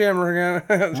Okay. sledgehammer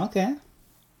again. Okay.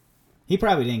 He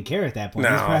probably didn't care at that point.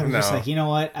 No, He's probably just no. like, you know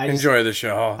what? Enjoy the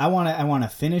show. I want to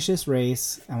finish this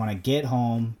race. I want to get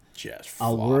home. Just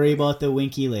I'll flop. worry about the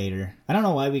winky later. I don't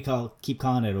know why we keep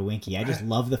calling it a winky. I just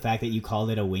love the fact that you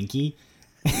called it a winky,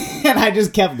 and I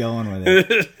just kept going with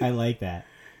it. I like that.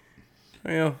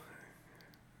 Well,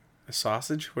 a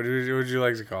sausage? What would you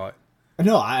like to call it?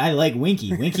 No, I like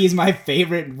winky. Winky is my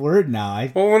favorite word now.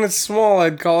 Well, when it's small,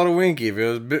 I'd call it a winky. If it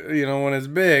was, when it's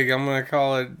big, I'm gonna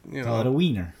call it, call it a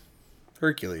wiener.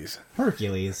 Hercules.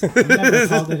 Hercules. I've never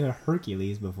called it a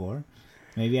Hercules before.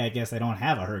 Maybe I guess I don't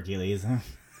have a Hercules.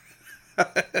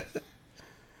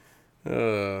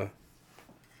 So.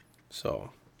 All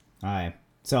right.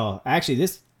 So actually,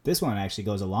 this one actually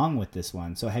goes along with this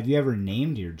one. So have you ever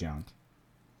named your junk?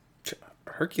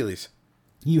 Hercules.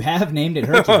 You have named it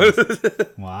Hercules.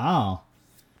 Wow.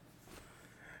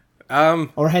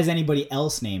 Or has anybody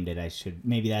else named it?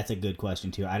 Maybe that's a good question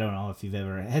too. I don't know if you've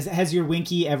ever has your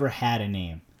Winky ever had a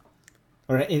name,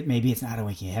 or maybe it's not a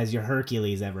Winky. Has your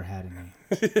Hercules ever had a name?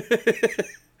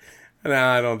 No,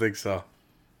 I don't think so.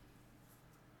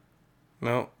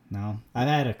 No. No, I've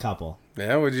had a couple.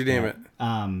 Yeah, what'd you name it?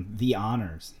 The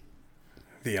Honors.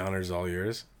 The honor's all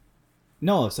yours.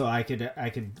 No, so I could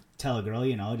tell a girl,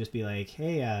 just be like,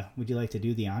 hey, would you like to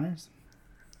do the honors?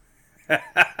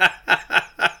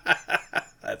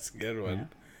 That's a good one. Yeah.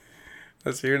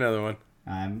 Let's hear another one.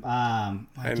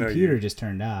 My computer just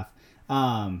turned off.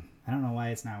 I don't know why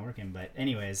it's not working, but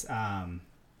anyways, Uh-oh,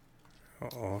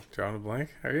 drawing a blank?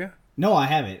 Are you? no, I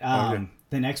have it. Okay.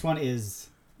 The next one is,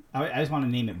 I just want to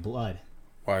name it Blood.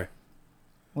 Why?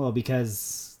 Well,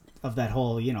 because of that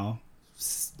whole,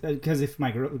 because if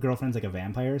my girlfriend's like a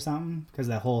vampire or something, because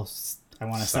that whole I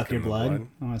want to suck your blood.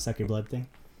 I want to suck your blood thing.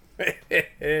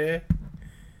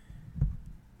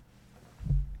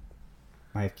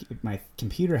 My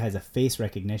computer has a face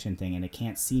recognition thing, and it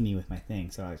can't see me with my thing.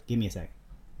 So give me a sec.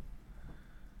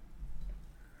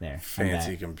 There. I'm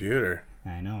Fancy back. computer.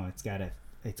 I know it's got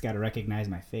to recognize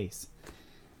my face.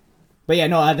 But yeah,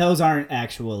 no, those aren't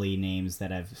actually names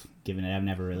that I've given it. I've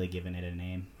never really given it a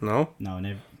name. No? No,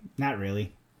 never, not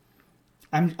really.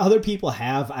 Other people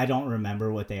have. I don't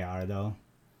remember what they are though.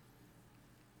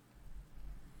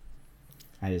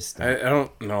 I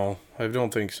don't know. I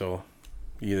don't think so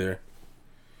either.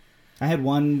 I had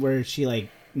one where she like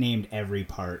named every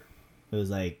part. It was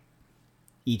like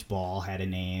each ball had a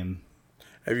name.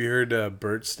 Have you heard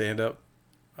Bert stand up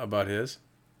about his?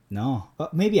 No,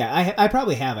 maybe I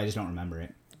probably have. I just don't remember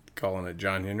it. Calling it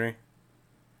John Henry?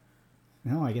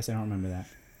 No, I guess I don't remember that.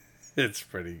 It's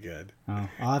pretty good. Oh,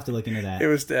 I'll have to look into that. It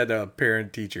was at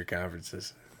parent-teacher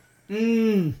conferences.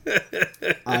 I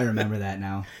remember that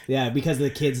now. Yeah, because the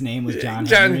kid's name was John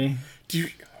Henry.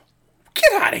 Get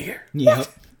out of here. Yep.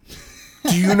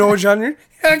 Do you know John Henry?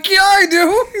 Heck yeah, I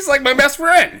do. He's like my best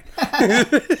friend.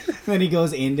 Then he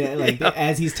goes into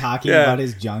as he's talking about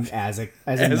his junk as a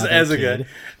kid.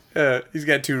 guy. He's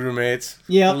got 2 roommates.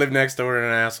 Yeah, Live next door to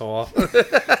an asshole.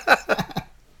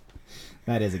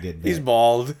 That is a good bit. He's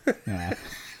bald. Yeah.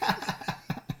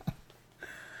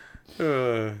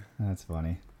 That's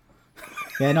funny.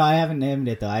 Yeah, no, I haven't named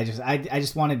it though. I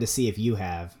just wanted to see if you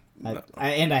have.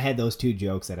 And I had those 2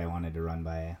 jokes that I wanted to run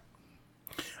by you.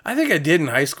 I think I did in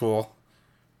high school,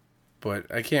 but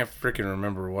I can't freaking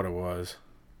remember what it was.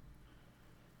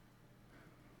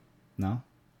 No?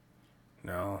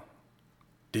 No.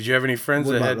 Did you have any friends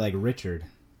What that about had... like Richard?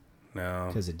 No.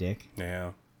 Because of Dick?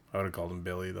 Yeah. I would have called him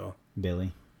Billy, though.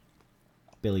 Billy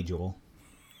Joel.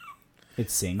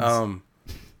 It sings.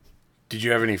 Did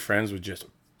you have any friends with just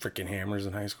freaking hammers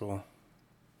in high school?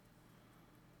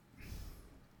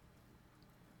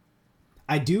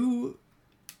 I do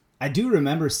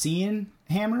remember seeing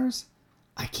hammers.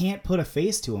 I can't put a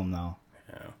face to them though.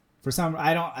 Yeah. For some,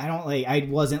 I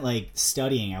wasn't like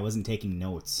studying. I wasn't taking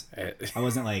notes. I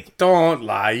wasn't like, Don't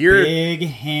lie. You're big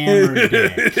hammer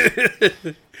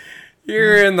dick.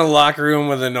 You're in the locker room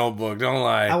with a notebook. Don't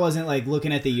lie. I wasn't like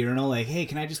looking at the urinal like, hey,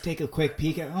 can I just take a quick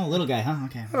peek at, oh, little guy, huh?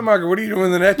 Okay. Hey, Margaret, what are you doing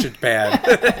with an etch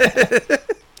pad?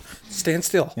 Stand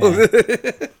still. Yeah.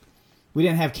 We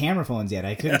didn't have camera phones yet.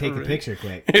 I couldn't take a picture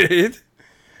quick.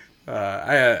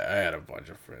 I had a bunch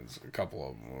of friends. A couple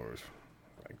of them were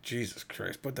like, Jesus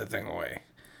Christ, put that thing away.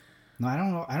 No, I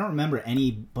don't know. I don't remember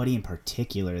anybody in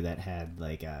particular that had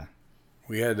like a.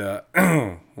 We had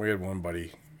one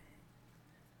buddy.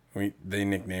 They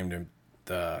nicknamed him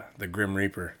the Grim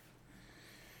Reaper.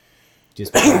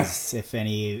 Just because if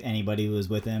anybody was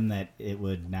with him, that it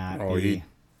would not be. He'd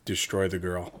destroy the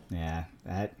girl. Yeah,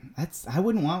 that's I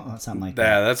wouldn't want something like that.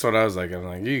 Yeah, that's what I was like. I'm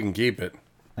like, you can keep it.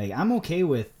 Like, I'm okay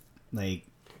with, like...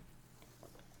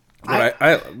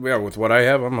 with what I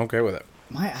have, I'm okay with it.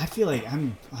 I feel like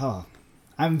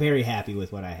I'm very happy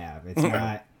with what I have.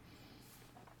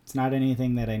 It's not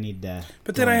anything that I need to...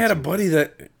 But then I had a buddy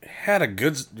that had a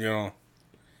good,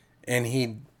 and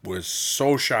he was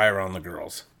so shy around the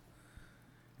girls.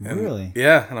 And, really?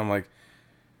 Yeah, and I'm like...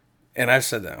 And I've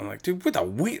said that. I'm like, dude, with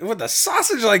a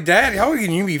sausage like that, how can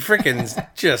you be freaking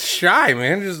just shy,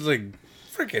 man? Just like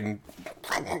freaking...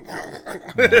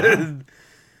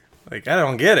 Like, I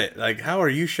don't get it. Like, how are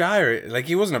you shy? Like,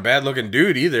 he wasn't a bad-looking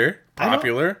dude either.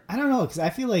 Popular. I don't know, because I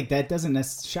feel like that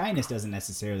shyness doesn't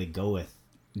necessarily go with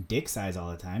dick size all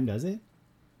the time, does it?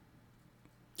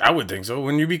 I would think so.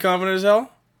 Wouldn't you be confident as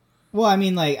hell? Well, I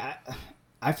mean, like,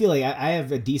 I feel like I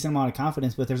have a decent amount of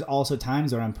confidence, but there's also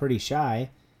times where I'm pretty shy.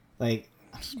 Like,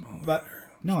 but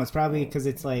no, it's probably because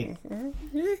it's like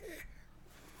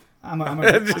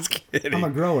Just kidding. I'm a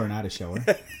grower, not a shower.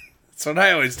 That's what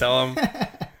I always tell him.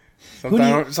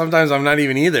 Sometimes I'm not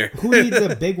even either. Who needs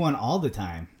a big one all the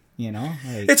time?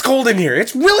 Like, it's cold in here.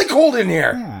 It's really cold in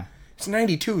here. Yeah. It's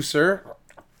 92, sir.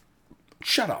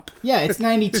 Shut up. Yeah, it's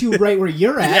 92 right where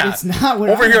you're at. Yeah. It's not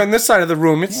where over here on this side of the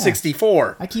room. It's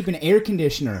 64. I keep an air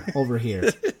conditioner over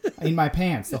here in my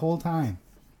pants the whole time.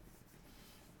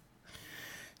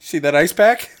 See that ice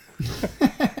pack?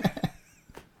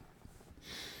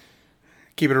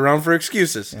 Keep it around for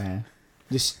excuses. Yeah.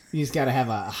 You just got to have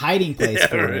a hiding place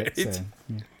for right. it.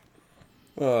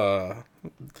 So,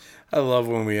 I love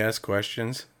when we ask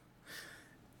questions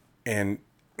and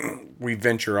we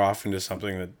venture off into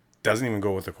something that doesn't even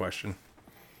go with the question.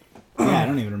 Yeah, I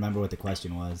don't even remember what the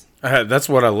question was. That's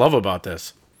what I love about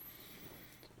this.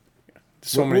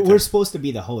 We're supposed to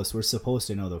be the host. We're supposed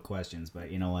to know the questions,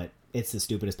 but you know what? It's the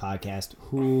stupidest podcast.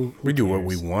 Who we do cares? What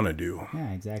we want to do.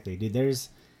 Yeah, exactly. Dude, there's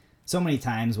so many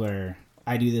times where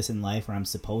I do this in life where I'm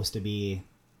supposed to be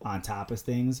on top of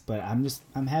things, but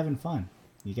I'm having fun.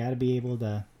 You got to be able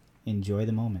to enjoy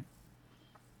the moment.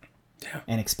 Yeah.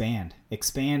 And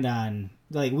expand on,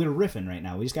 like, we're riffing right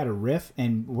now. We just got to riff,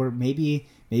 and maybe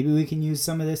we can use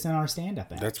some of this in our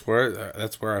stand-up act. That's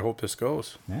where I hope this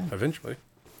goes. Yeah. Eventually.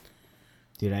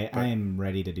 Dude, I am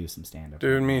ready to do some stand-up.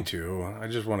 Dude, me too. I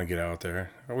just want to get out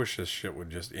there. I wish this shit would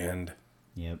just end.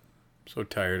 Yep. I'm so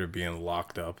tired of being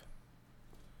locked up.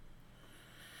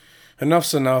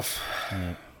 Enough's enough.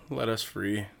 Yep. Let us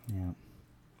free. Yeah.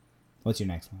 What's your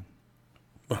next one?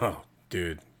 Oh,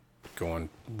 dude. Going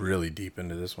really deep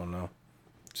into this one now.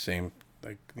 Same,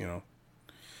 like,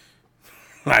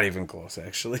 not even close,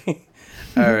 actually.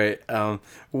 All right.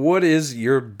 What is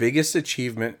your biggest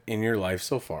achievement in your life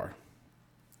so far?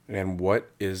 And what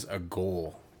is a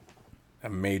goal?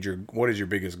 What is your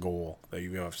biggest goal that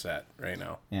you have set right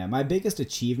now? Yeah, my biggest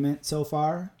achievement so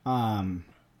far,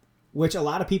 which a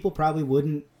lot of people probably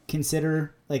wouldn't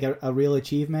consider like a real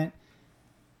achievement,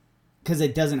 because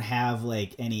it doesn't have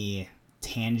like any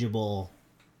tangible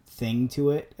thing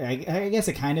to it. I guess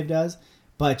it kind of does,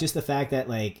 but just the fact that,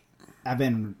 like, I've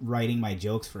been writing my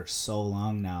jokes for so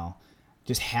long now,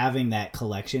 just having that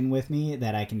collection with me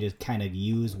that I can just kind of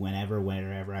use wherever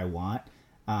I want.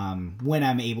 When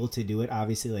I'm able to do it,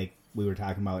 obviously, like we were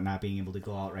talking about not being able to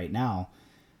go out right now,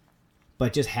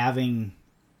 but just having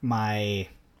my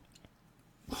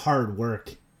hard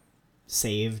work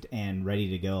saved and ready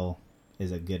to go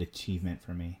is a good achievement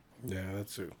for me. Yeah,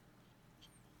 that's it.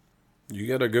 You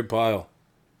got a good pile.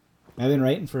 I've been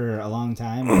writing for a long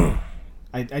time.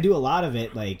 I do a lot of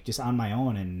it, like, just on my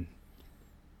own and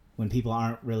when people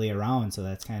aren't really around. So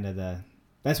that's kind of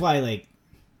that's why, like,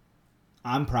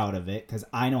 I'm proud of it, because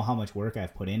I know how much work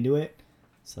I've put into it.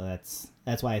 So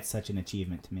that's why it's such an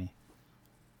achievement to me.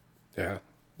 Yeah,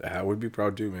 I would be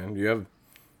proud too, man. You have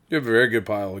a very good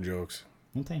pile of jokes.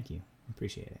 Well, thank you. I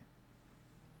appreciate it.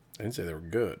 I didn't say they were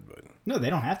good, but... No, they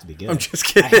don't have to be good. I'm just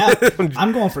kidding.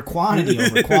 I'm going for quantity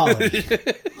over quality.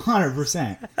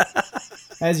 100%.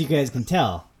 As you guys can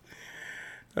tell.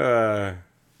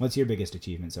 What's your biggest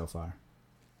achievement so far?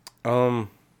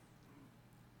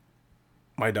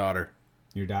 My daughter.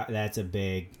 That's a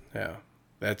big... Yeah.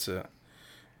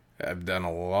 I've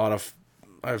done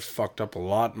I've fucked up a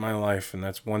lot in my life, and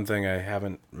that's one thing I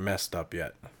haven't messed up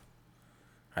yet.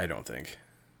 I don't think.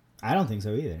 I don't think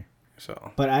so either.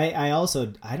 So, but I also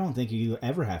don't think you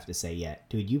ever have to say yet,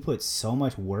 dude. You put so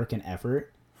much work and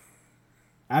effort.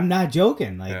 I'm not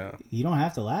joking. Like, You don't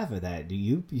have to laugh at that.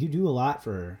 You do a lot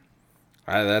for.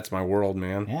 That's my world,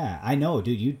 man. Yeah, I know,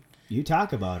 dude. You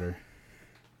talk about her.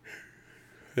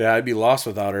 Yeah, I'd be lost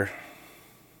without her.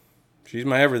 She's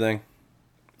my everything.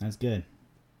 That's good.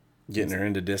 Getting her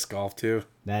into disc golf too.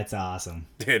 That's awesome.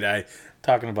 Dude,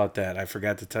 talking about that, I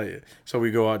forgot to tell you. So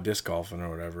we go out disc golfing or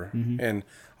whatever, and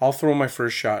I'll throw my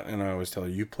first shot, and I always tell her,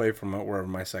 you play from wherever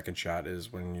my second shot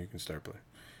is when you can start playing.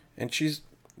 And she's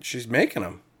making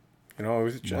them. Wow.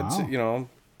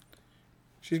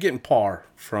 She's getting par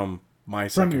from my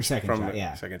second, your second shot, my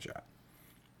yeah. second shot.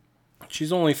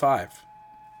 She's only 5.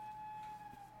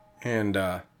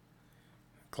 And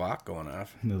clock going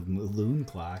off. Loon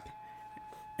clock.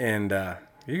 And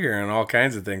you're hearing all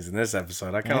kinds of things in this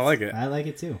episode. I kind of like it. I like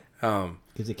it too.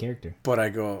 Gives it character.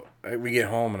 But we get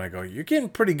home and I go, you're getting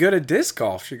pretty good at disc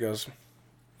golf. She goes,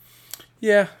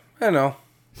 yeah, I know.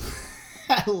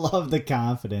 I love the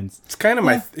confidence. It's kind of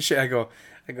my. I go.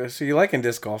 So you liking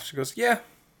disc golf? She goes, yeah,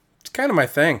 it's kind of my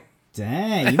thing.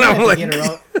 Dang, you might have to get her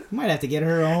own. You might have to get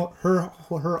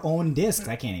her own discs.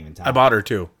 I can't even talk. I bought her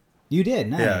 2. You did,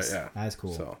 nice. Yeah. That's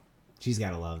cool. So she's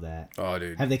gotta love that. Oh,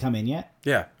 dude. Have they come in yet?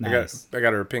 Yeah, Nice. I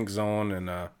got her a pink zone and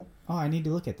Oh, I need to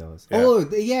look at those. Yeah. Oh,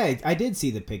 yeah, I did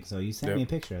see the pic. So you sent me a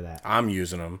picture of that. I'm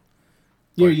using them.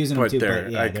 You're using them too,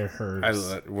 but yeah, they're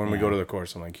hers. When we go to the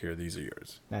course, I'm like, here, these are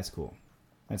yours. That's cool.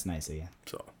 That's nice of you.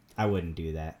 So I wouldn't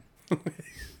do that.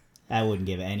 I wouldn't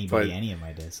give anybody any of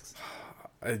my discs.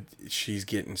 She's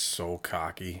getting so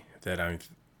cocky that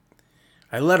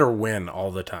I let her win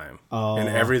all the time. Oh. And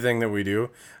everything that we do,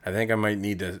 I think I might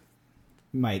need to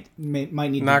might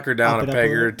need knock to her down up a it up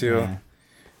peg or little. two. Yeah.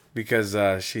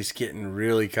 Because she's getting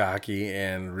really cocky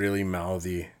and really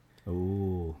mouthy.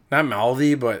 Ooh. Not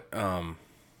mouthy, but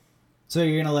So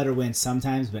you're gonna let her win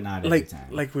sometimes, but not every time.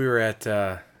 like we were at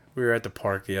the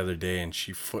park the other day, and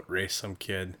she foot raced some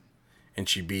kid, and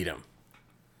she beat him.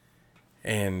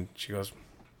 And she goes,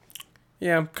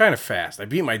 "Yeah, I'm kind of fast. I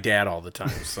beat my dad all the time,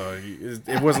 so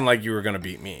it wasn't like you were gonna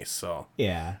beat me." So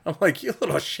Yeah. I'm like, "You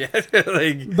little shit!"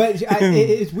 Like, But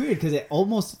it's weird because it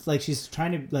almost like she's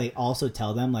trying to like also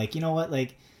tell them like, you know what,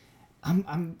 like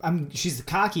I'm she's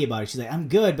cocky about it. She's like, I'm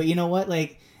good, but you know what,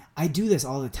 like I do this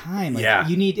all the time. Like, Yeah.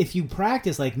 you need, if you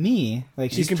practice like me,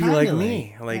 like she's can be trying like to,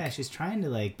 me. Like, yeah, she's trying to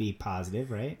like be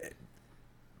positive, right?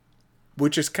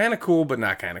 which is kind of cool, but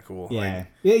not kind of cool. Yeah,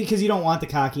 yeah, because you don't want the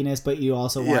cockiness, but you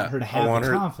also want her to have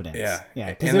the confidence. Yeah, yeah.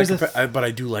 And Because but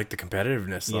I do like the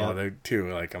competitiveness though Yep.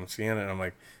 too. Like I'm seeing it, and I'm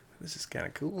like, this is kind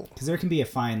of cool. Because there can be a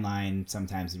fine line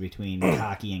sometimes between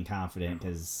cocky and confident,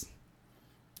 because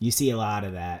you see a lot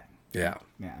of that. Yeah.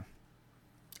 Yeah.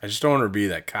 I just don't want her to be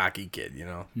that cocky kid, you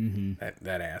know, Mm-hmm.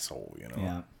 that asshole, you know.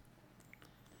 Yeah.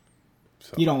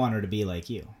 So, You don't want her to be like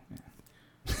you.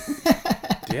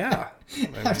 yeah.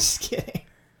 I'm just kidding.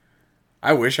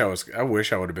 I wish I would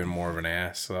have been more of an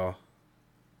ass. So.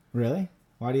 Really?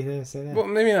 Why do you say that? Well,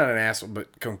 maybe not an asshole,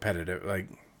 but competitive. Like.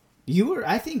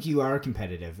 I think you are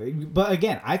competitive, but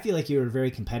again, I feel like you're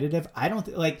very competitive. I don't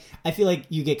I feel like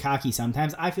you get cocky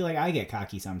sometimes. I feel like I get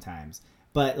cocky sometimes,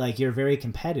 but like you're very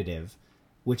competitive,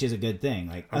 which is a good thing.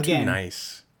 Like I'm again, too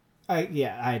nice.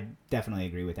 I definitely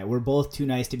agree with that. We're both too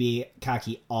nice to be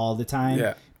cocky all the time.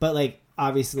 Yeah. But like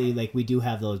obviously, like we do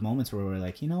have those moments where we're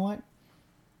like, you know what,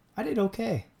 I did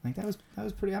okay. Like that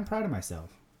was pretty. I'm proud of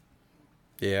myself.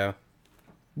 Yeah.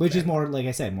 Which is more, like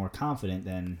I said, more confident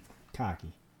than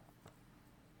cocky.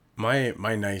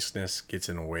 My niceness gets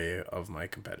in the way of my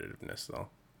competitiveness, though.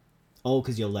 Oh,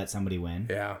 because you'll let somebody win?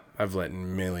 Yeah, I've let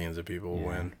millions of people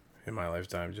win in my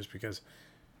lifetime just because.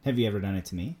 Have you ever done it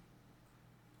to me?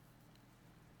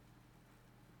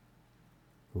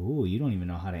 Ooh, you don't even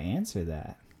know how to answer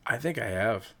that. I think I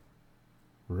have.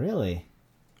 Really?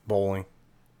 Bowling.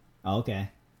 Oh, okay.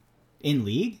 In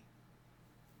league?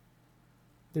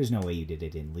 There's no way you did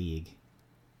it in league.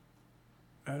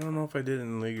 I don't know if I did it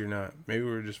in league or not. Maybe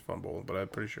we were just fun bowling, but I'm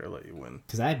pretty sure I let you win.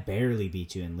 Because I barely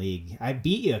beat you in league. I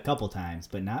beat you a couple times,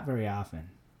 but not very often.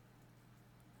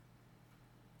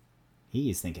 He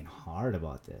is thinking hard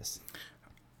about this.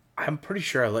 I'm pretty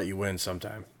sure I let you win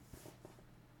sometime.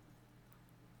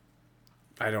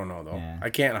 I don't know though. Yeah. I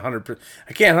can't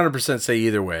 100% say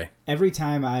either way. Every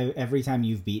time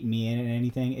you've beaten me in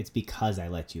anything, it's because I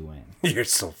let you win. You're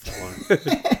so full.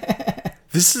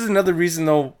 This is another reason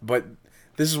though, but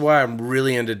this is why I'm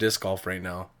really into disc golf right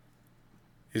now.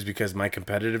 Is because my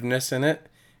competitiveness in it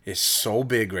is so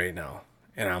big right now,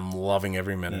 and I'm loving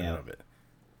every minute of it.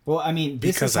 Well, I mean,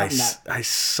 this because is something I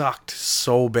sucked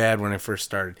so bad when I first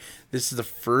started. This is the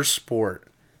first sport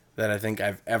that I think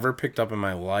I've ever picked up in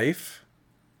my life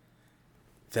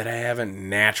that I haven't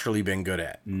naturally been good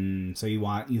at. So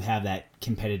you have that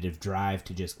competitive drive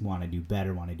to just want to do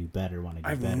better,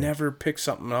 I've never picked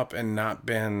something up and not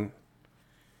been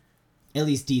at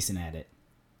least decent at it.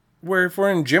 where if we're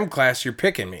in gym class, you're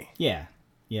picking me. Yeah.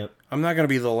 Yep. I'm not going to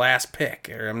be the last pick,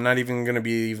 or I'm not even going to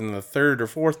be even the third or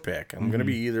fourth pick. I'm going to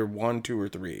be either 1, 2, or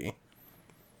 3.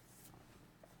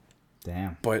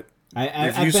 Damn. But I've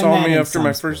if you been saw that me in after some my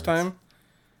first sports. time,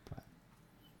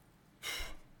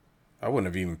 I wouldn't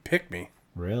have even picked me.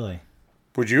 Really?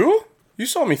 Would you? You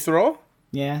saw me throw.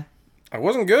 Yeah. I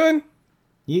wasn't good.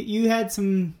 You had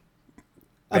some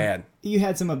Bad. you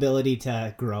had some ability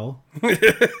to grow.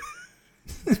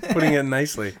 Putting it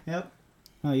nicely. Yep.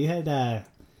 No, you had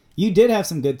you did have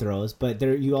some good throws, but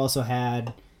there you also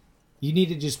had you need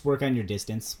to just work on your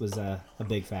distance was a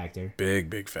big factor.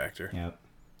 Big factor. Yep.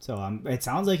 So it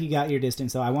sounds like you got your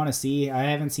distance. So I want to see. I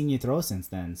haven't seen you throw since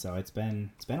then. So it's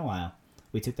been a while.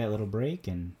 We took that little break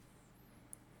and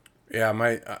Yeah,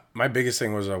 my biggest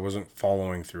thing was I wasn't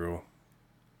following through.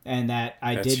 that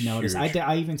I That's did notice. huge.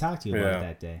 I even talked to you about Yeah. it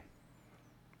that day.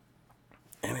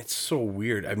 And it's so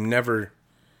weird.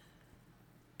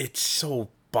 It's so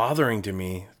bothering to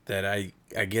me that I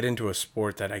get into a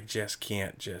sport that I just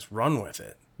can't just run with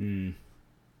it.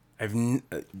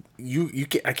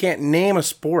 I can't name a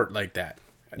sport like that.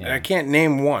 Yeah. I can't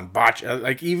name one.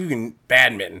 Like even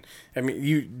badminton. I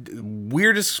mean,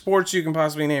 weirdest sports you can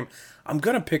possibly name. I'm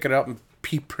gonna pick it up and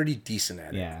be pretty decent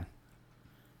at it. Yeah.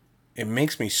 It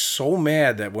makes me so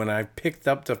mad that when I picked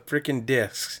up the freaking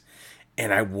discs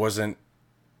and I wasn't.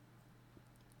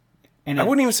 And I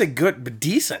wouldn't even say good, but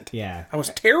decent. Yeah. I was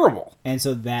terrible. And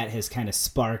so that has kind of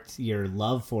sparked your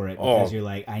love for it because you're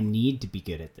like, I need to be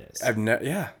good at this.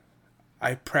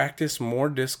 I practice more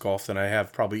disc golf than I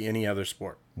have probably any other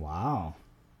sport. Wow.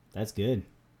 That's good.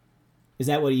 Is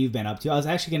that what you've been up to? I was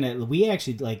actually we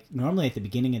actually, like, normally at the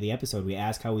beginning of the episode, we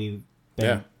ask how we've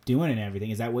been doing and everything.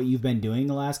 Is that what you've been doing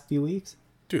the last few weeks?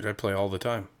 Dude, I play all the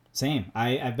time. Same.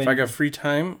 I've been. If I got free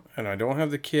time and I don't have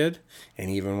the kid, and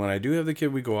even when I do have the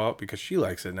kid, we go out because she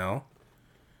likes it now.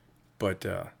 But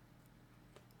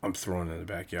I'm throwing in the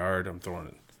backyard.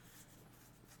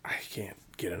 I can't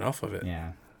get enough of it.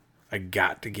 Yeah. I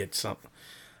got to get something.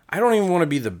 I don't even want to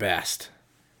be the best.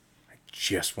 I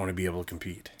just want to be able to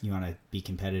compete. You want to be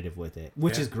competitive with it,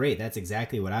 which Yeah. is great. That's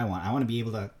exactly what I want. I want to be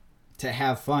able to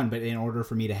have fun, but in order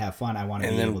for me to have fun, I want to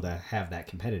be able to have that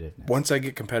competitiveness. Once I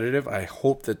get competitive, I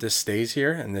hope that this stays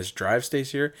here and this drive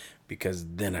stays here, because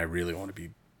then I really want to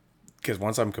be. Because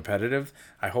once I'm competitive,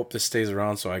 I hope this stays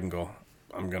around so I can go,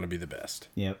 I'm going to be the best.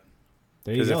 Yep.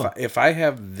 There you Because go. if I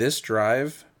have this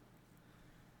drive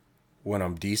when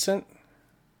I'm decent,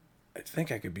 I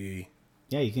think I could be.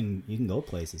 Yeah, you can go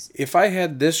places. If I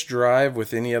had this drive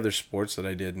with any other sports that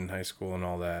I did in high school and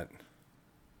all that,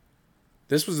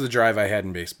 this was the drive I had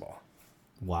in baseball.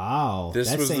 Wow. This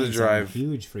That's was the saying something drive.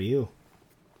 huge for you.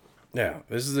 Yeah,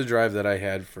 this is the drive that I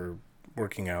had for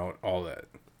working out, all that.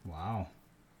 Wow.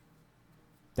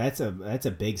 That's a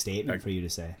big statement for you to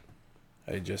say.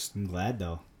 I'm glad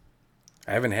though.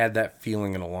 I haven't had that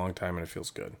feeling in a long time, and it feels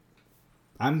good.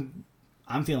 I'm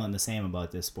feeling the same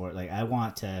about this sport. Like like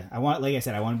I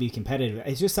said, I want to be competitive.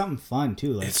 It's just something fun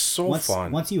too. Like It's so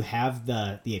fun. Once you have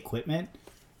the equipment,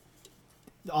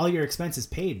 all your expenses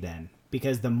paid then,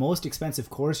 because the most expensive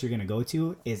course you're going to go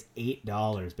to is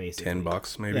 $8 basically.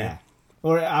 $10 maybe. Yeah.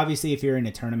 Or obviously if you're in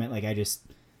a tournament, like I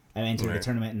entered a Right.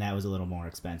 tournament and that was a little more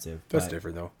expensive. That's but,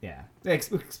 different though. Yeah.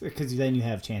 Because then you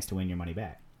have a chance to win your money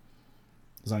back.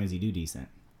 As long as you do decent.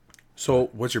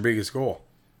 So, what's your biggest goal?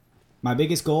 My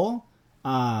biggest goal,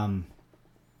 I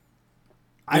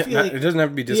feel like it doesn't have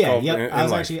to be disc golf. yeah. In I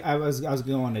was life. actually I was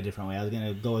going a different way. I was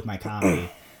gonna go with my comedy.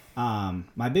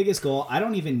 My biggest goal, I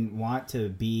don't even want to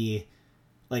be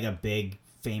like a big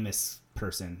famous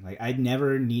person. Like I'd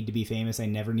never need to be famous. I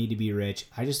never need to be rich.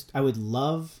 I would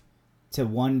love to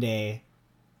one day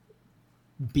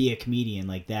be a comedian.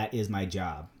 Like that is my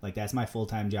job. Like that's my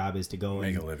full-time job, is to go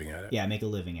Make a living at it. Yeah, make a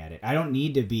living at it. I don't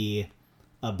need to be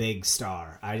a big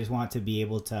star. I just want to be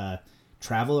able to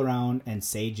travel around and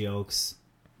say jokes,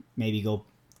 maybe go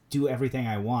do everything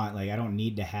I want. Like I don't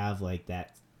need to have like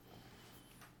that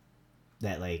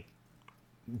like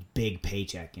big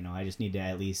paycheck, you know. I just need to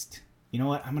at least, you know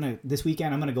what, this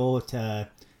weekend I'm gonna go to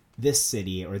this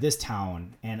city or this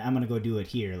town and I'm gonna go do it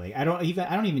here. Like I don't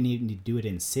even need to do it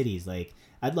in cities. Like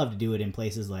I'd love to do it in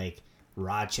places like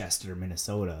Rochester,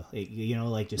 Minnesota. Like, you know,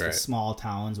 like just the Right. small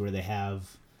towns where they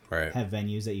have Right.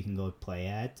 venues that you can go play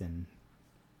at. And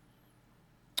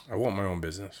I want my own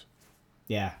business.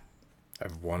 yeah,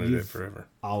 I've wanted it forever.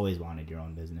 always wanted your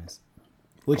own business,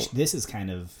 which this is kind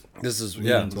of This is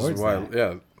leaning This is towards why. that.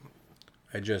 Yeah.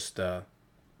 I just I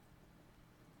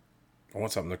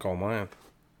want something to call mine.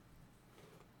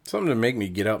 Something to make me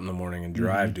get up in the morning and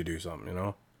drive to do something. You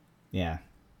know. yeah.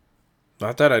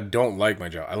 Not that I don't like my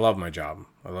job. I love my job.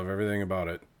 I love everything about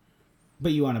it.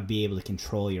 But you want to be able to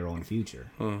control your own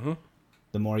future. Mm-hmm.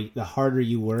 The harder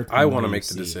you work, I want to make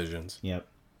the decisions. Yep.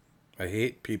 I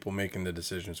hate people making the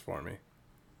decisions for me.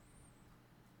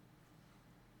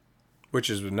 Which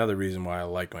is another reason why I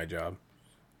like my job.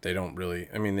 They don't really...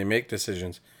 I mean, they make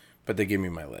decisions, but they give me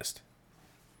my list.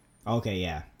 Okay,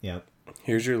 yeah. Yep.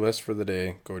 Here's your list for the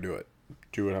day. Go do it.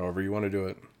 Do it however you want to do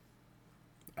it.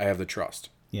 I have the trust.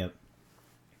 Yep.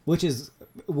 Which is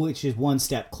one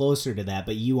step closer to that,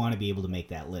 but you want to be able to make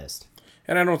that list.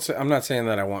 And I'm not saying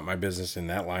that I want my business in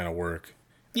that line of work.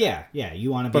 Yeah,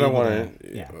 you want to be but able I want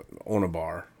to own a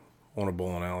bar, own a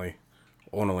bowling alley,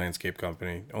 own a landscape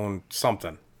company, own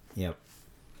something. Yep.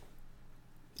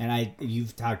 And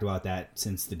you've talked about that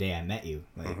since the day I met you.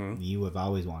 Like you have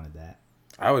always wanted that.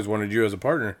 I always wanted you as a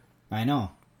partner. I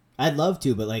know. I'd love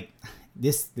to, but like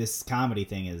this comedy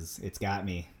thing it's got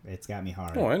me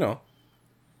hard. Oh, I know.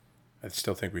 I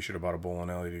still think we should have bought a bowling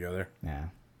alley together. Yeah.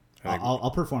 I'll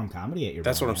perform comedy at your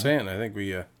That's what I'm alley. saying. I think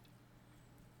we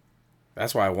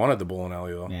that's why I wanted the bowling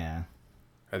alley though. Yeah.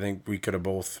 I think we could have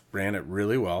both ran it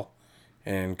really well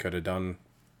and could have done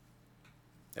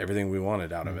everything we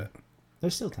wanted out of it.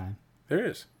 There's still time. There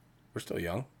is. We're still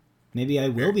young. Maybe I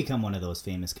will become one of those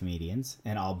famous comedians,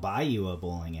 and I'll buy you a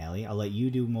bowling alley. I'll let you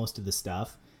do most of the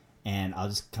stuff, and I'll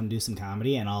just come do some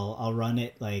comedy, and I'll run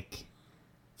it like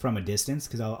from a distance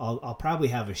because I'll probably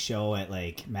have a show at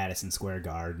like Madison Square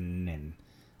Garden and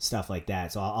stuff like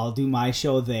that. So I'll do my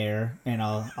show there, and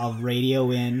I'll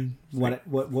radio in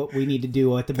what we need to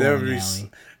do at the bowling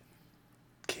alley.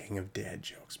 King of dad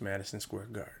jokes, Madison Square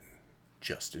Garden,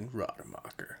 Justin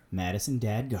Rodemacher. Madison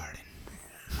Dad Garden.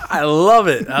 I love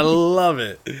it. I love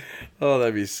it. Oh,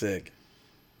 that'd be sick.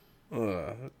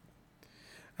 All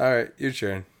right, your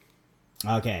turn.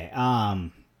 Okay.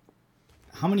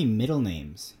 How many middle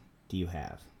names do you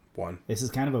have? One. This is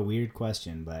kind of a weird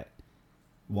question, but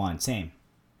one. Same.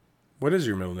 What is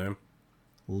your middle name?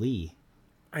 Lee.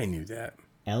 I knew that.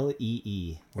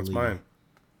 Lee. What's Lee. mine?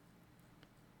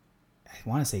 I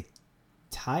want to say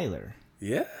Tyler.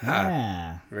 Yeah.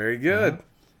 Yeah. Very good.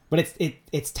 But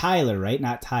it's Tyler, right?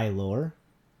 Not Tylor.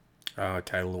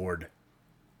 Ty Lord.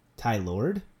 Ty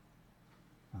Lord?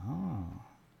 Oh.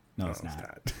 No, it's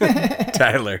not.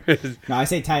 Tyler. No, I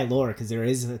say Tylor because there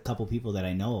is a couple people that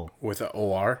I know. With an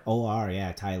O-R? O-R,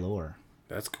 yeah, Tylor.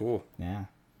 That's cool. Yeah.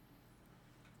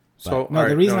 So no,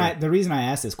 the reason I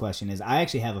asked this question is I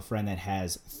actually have a friend that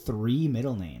has 3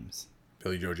 middle names.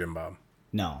 Billy Joe Jim Bob.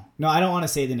 No, I don't want to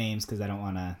say the names because I don't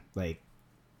want to like.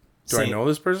 Do I know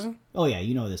this person? Oh yeah,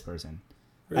 you know this person.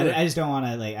 Really? I just don't want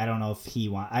to like. I don't know if he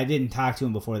want. I didn't talk to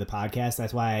him before the podcast.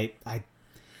 That's why I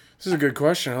This is a good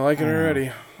question. I like it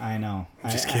already. I know.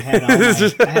 Just I kidding.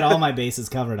 I had all my bases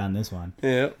covered on this one.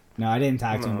 Yeah. No, I didn't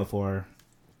talk to him before.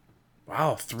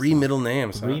 Wow, 3 middle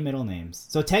names. 3 middle names.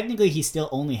 So technically, he still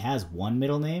only has 1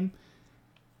 middle name.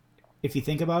 If you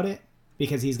think about it,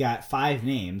 because he's got 5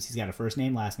 names. He's got a first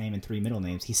name, last name, and 3 middle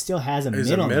names. He still has a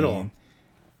middle name.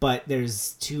 But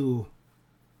there's 2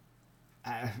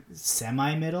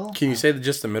 semi-middle. Can you say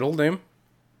just the middle name?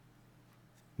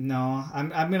 No, I'm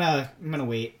gonna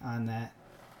wait on that.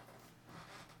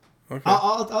 Okay.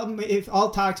 I'll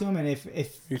talk to him, and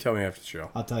if You tell me after the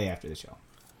show. I'll tell you after the show.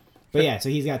 But yeah, so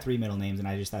he's got 3 middle names, and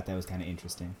I just thought that was kind of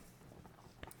interesting.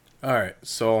 All right,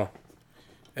 so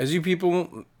as you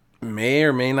people may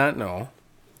or may not know,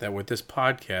 that with this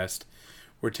podcast,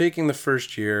 we're taking the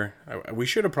first year. We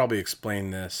should have probably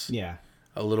explained this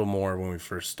a little more when we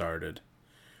first started.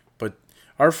 But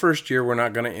our first year, we're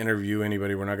not going to interview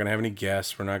anybody. We're not going to have any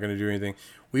guests. We're not going to do anything.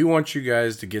 We want you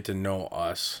guys to get to know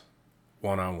us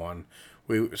one-on-one.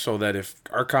 So that if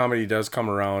our comedy does come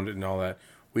around and all that,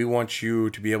 we want you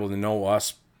to be able to know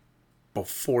us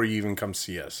before you even come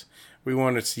see us. We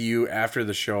want to see you after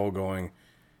the show going,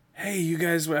 hey, you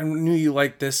guys, I knew you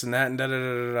liked this and that and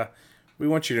da-da-da-da-da. We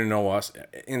want you to know us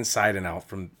inside and out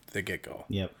from the get-go.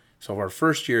 Yep. So our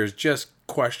first year is just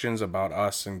questions about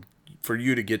us and for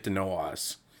you to get to know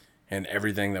us and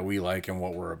everything that we like and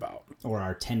what we're about. Or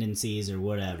our tendencies or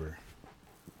whatever.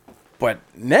 But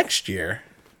next year,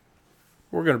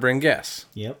 we're going to bring guests.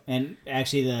 Yep. And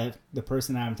actually, the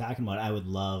person that I'm talking about, I would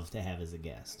love to have as a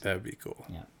guest. That would be cool.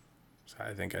 Yeah. So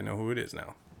I think I know who it is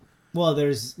now. Well,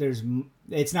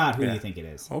 it's not who you think it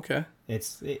is. Okay.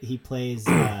 He plays.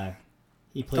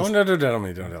 Don't tell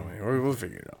me. We'll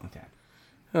figure it out.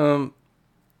 Okay.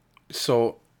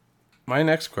 So, my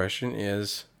next question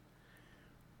is,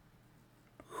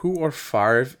 who are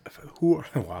Favre? Who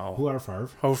are Favre?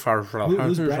 Who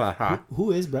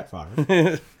is Brett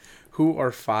Favre? Who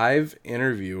are 5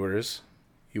 interviewers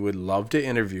you would love to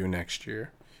interview next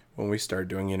year? when we start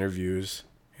doing interviews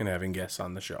and having guests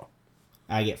on the show?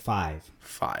 I get 5.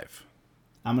 5.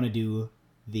 I'm going to do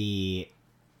the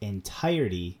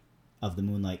entirety of the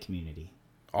Moonlight community.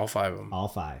 All 5 of them. All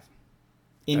 5.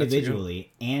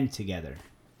 Individually and together.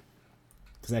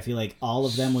 Because I feel like all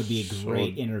of them would be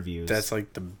great interviews. That's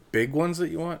like the big ones that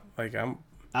you want? Like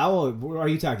Oh, are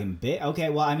you talking big? Okay,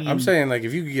 well, I mean... I'm saying, like,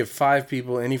 if you could get 5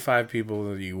 people, any 5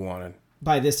 people that you wanted.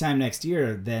 By this time next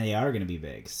year, then they are going to be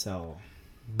big, so...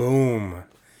 Boom.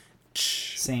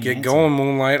 Get answer. going,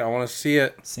 Moonlight. I want to see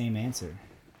it. Same answer.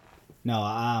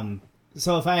 No,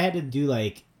 so if I had to do,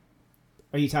 like...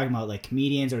 Are you talking about, like,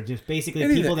 comedians or just basically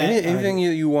people that... Anything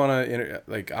you want to...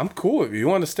 Like, I'm cool. If you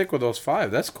want to stick with those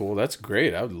 5, that's cool. That's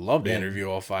great. I would love to interview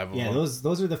all 5 of them. Yeah,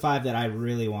 those are the 5 that I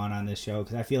really want on this show,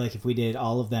 because I feel like if we did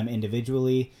all of them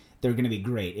individually, they're going to be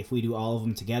great. If we do all of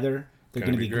them together, they're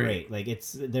going to be great. Like,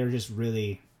 they're just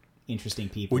really interesting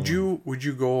people. Would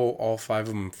you go all 5 of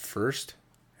them first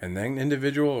and then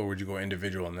individual, or would you go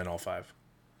individual and then all 5?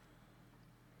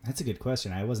 That's a good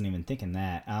question. I wasn't even thinking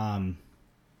that.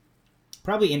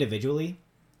 Probably individually.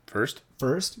 First,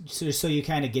 so you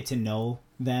kind of get to know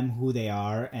them, who they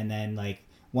are, and then, like,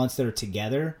 once they're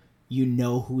together, you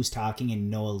know who's talking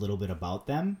and know a little bit about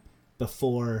them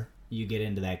before you get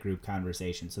into that group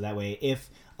conversation. So that way, if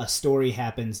a story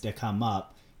happens to come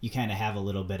up, you kind of have a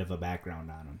little bit of a background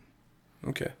on them.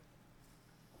 Okay.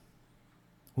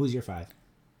 Who's your 5?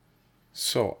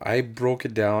 So I broke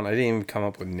it down. I didn't even come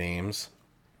up with names,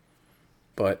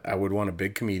 but I would want a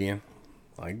big comedian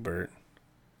like Bert.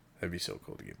 That'd be so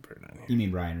cool to get Bert on here. You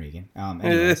mean Brian Regan?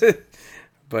 Anyways.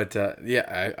 But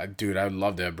yeah, dude, I would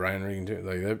love to have Brian Regan too.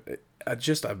 Like,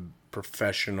 just a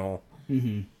professional.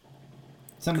 Mm-hmm.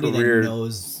 Somebody career, that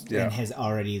knows and has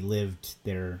already lived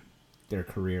their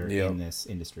career in this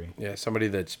industry. Yeah, somebody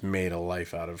that's made a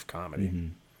life out of comedy. Mm-hmm.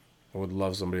 I would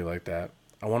love somebody like that.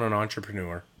 I want an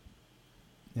entrepreneur.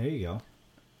 There you go.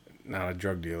 Not a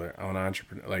drug dealer. I want an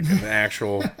entrepreneur, like an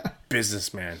actual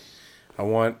businessman. I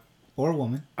want... Or a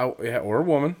woman. Or a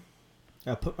woman.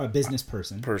 A business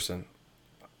person.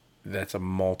 That's a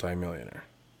multi-millionaire.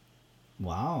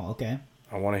 Wow, okay.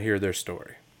 I want to hear their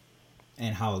story.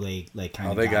 And how they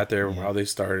got there, how they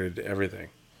started, everything.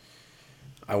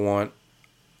 I want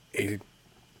a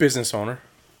business owner,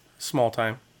 small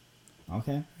time.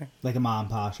 Okay. Like a mom and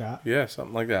pop shop. Yeah,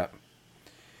 something like that.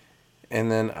 And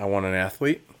then I want an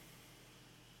athlete.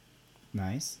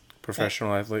 Nice.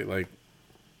 Professional athlete, like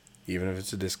even if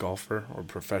it's a disc golfer or a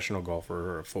professional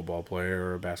golfer or a football player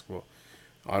or a basketball,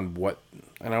 and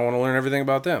I want to learn everything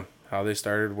about them, how they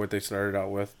started, what they started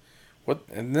out with,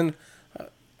 and then,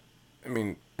 I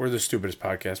mean, we're the stupidest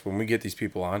podcast. When we get these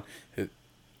people on,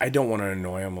 I don't want to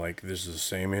annoy them. Like, this is the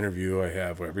same interview I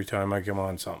have every time I come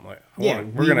on. Something like,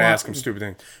 we're going to ask them stupid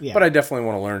things, but I definitely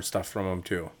want to learn stuff from them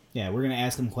too. Yeah, we're gonna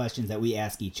ask them questions that we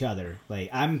ask each other. Like,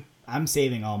 I'm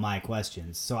saving all my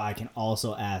questions so I can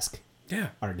also ask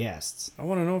our guests. I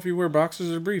want to know if you wear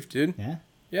boxers or brief, dude. Yeah.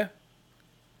 Yeah.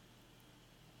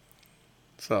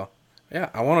 So, yeah,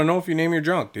 I want to know if you name your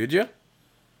drunk, did you?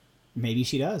 Maybe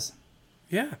she does.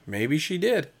 Yeah, maybe she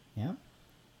did. Yeah.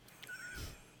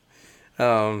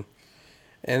 And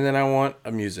then I want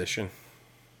a musician.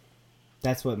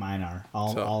 That's what mine are.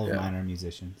 All of mine are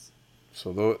musicians.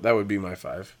 So that would be my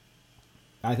 5.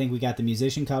 I think we got the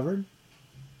musician covered.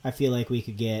 I feel like we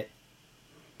could get...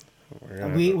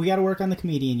 We got to work on the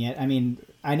comedian yet. I mean,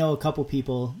 I know a couple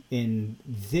people in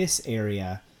this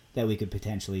area that we could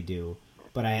potentially do,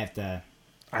 but I have to...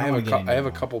 I have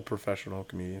a couple professional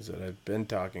comedians that I've been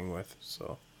talking with,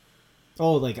 so...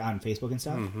 Oh, like on Facebook and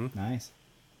stuff? Mm-hmm. Nice.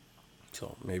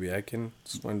 So maybe I can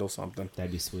swindle something.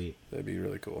 That'd be sweet. That'd be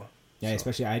really cool. Yeah,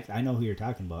 especially I know who you're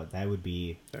talking about. That'd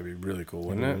be really cool,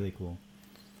 wouldn't it? Really cool.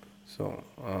 So,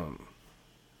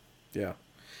 yeah.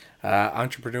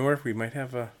 Entrepreneur, we might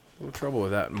have a little trouble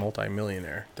with that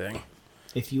multi-millionaire thing.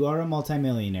 If you are a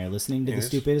multimillionaire listening to the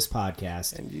Stupidest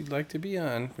Podcast, and you'd like to be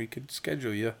on, we could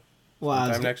schedule you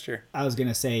sometime next year. I was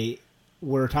gonna say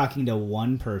we're talking to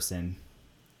one person.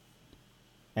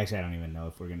 Actually, I don't even know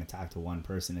if we're gonna talk to one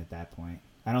person at that point.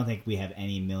 I don't think we have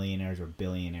any millionaires or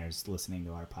billionaires listening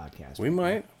to our podcast. We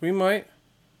might.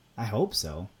 I hope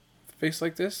so. Face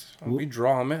like this, we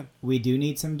draw them in. We do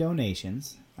need some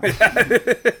donations.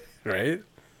 Right?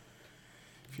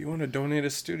 If you want to donate a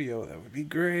studio, that would be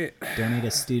great. Donate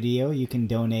a studio. You can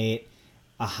donate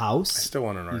a house. I still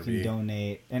want an RV. You can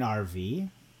donate an RV.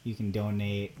 You can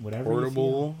donate whatever.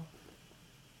 Portable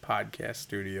podcast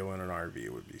studio and an RV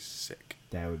would be sick.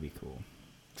 That would be cool.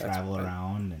 Travel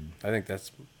around and I think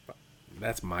that's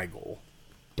my goal.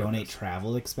 Donate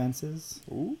travel expenses.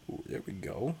 Ooh, there we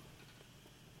go.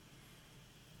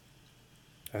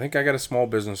 I think I got a small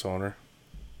business owner,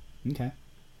 Okay.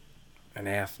 an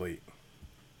athlete.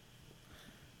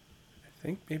 I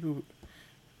think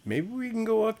maybe we can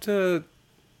go up to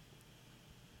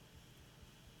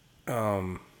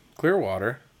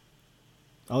Clearwater.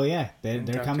 Oh yeah, they're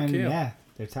Dr. coming. Kale. Yeah,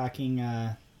 they're talking.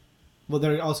 Well,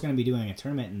 they're also going to be doing a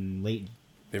tournament in late.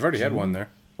 They've already had June? one there.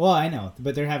 Well, I know,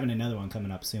 but they're having another one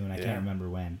coming up soon. I Yeah. can't remember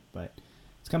when, but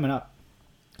it's coming up.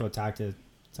 Go talk to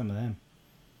some of them.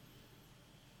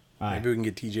 All right. Maybe we can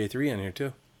get TJ3 in here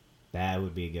too. That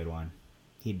would be a good one.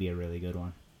 He'd be a really good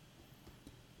one.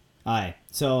 All right.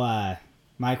 So,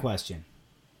 my question.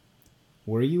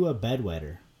 Were you a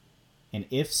bedwetter? And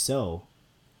if so,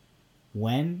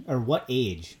 when or what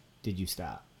age did you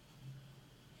stop?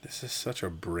 This is such a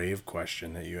brave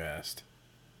question that you asked.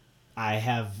 I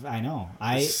know.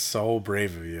 It's so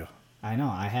brave of you. I know.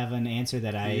 I have an answer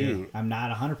that I'm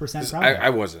not 100% proud I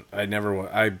of. wasn't. I never was.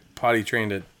 I potty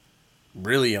trained it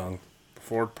really young,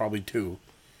 before probably 2,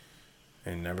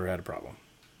 and never had a problem.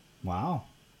 Wow.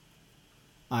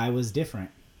 I was different.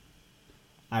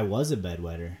 I was a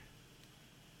bedwetter.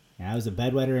 And I was a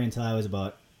bedwetter until I was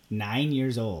about 9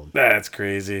 years old. That's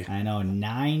crazy. I know,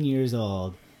 9 years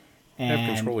old. And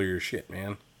Have control of your shit,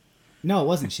 man. No, it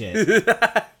wasn't shit.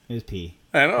 It was pee.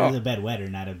 I I know. was a bedwetter,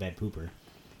 not a bed pooper.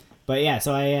 But yeah,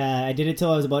 so I did it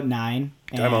till I was about 9.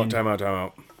 Time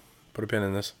out. Put a pin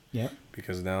in this. Yep.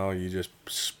 Because now you just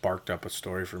sparked up a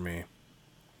story for me.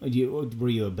 Were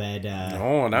you a bed?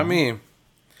 No, not me.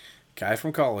 Guy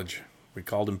from college. We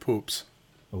called him Poops.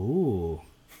 Ooh.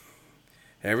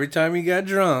 Every time he got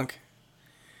drunk,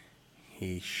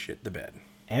 he shit the bed.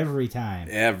 Every time.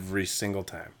 Every single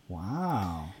time.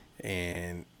 Wow.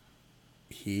 And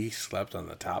he slept on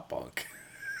the top bunk.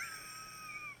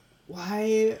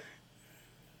 Why?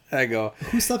 I go,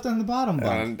 Who slept on the bottom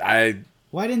bunk?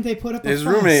 Why didn't they put up his a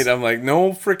fuss? roommate, I'm like,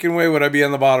 no freaking way would I be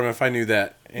on the bottom if I knew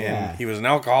that. And Yeah. he was an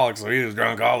alcoholic, so he was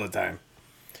drunk all the time.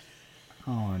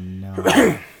 Oh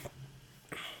no.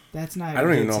 That's not. I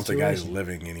don't a even good know if the guy's situation.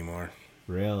 living anymore.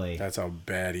 Really? That's how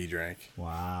bad he drank.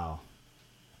 Wow.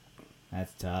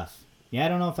 That's tough. Yeah, I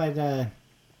don't know if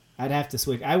I'd have to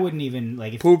switch. I wouldn't even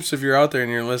like if. Poops, if you're out there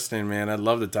and you're listening, man, I'd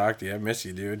love to talk to you. I miss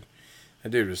you, dude. That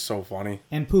dude was so funny.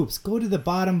 And Poops, go to the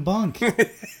bottom bunk.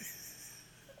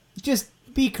 Just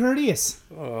be courteous.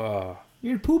 Oh.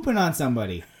 You're pooping on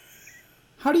somebody.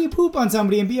 How do you poop on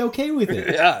somebody and be okay with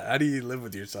it? Yeah, how do you live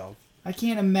with yourself? I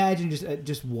can't imagine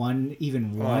just one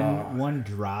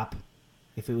drop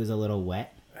if it was a little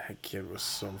wet. That kid was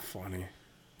so funny.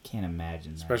 Can't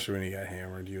imagine that. Especially when he got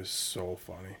hammered. He was so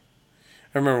funny.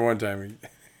 I remember one time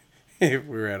we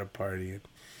were at a party and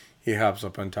he hops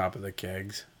up on top of the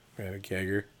kegs. We had a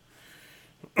kegger.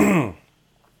 And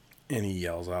he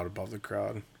yells out above the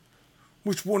crowd,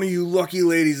 "Which one of you lucky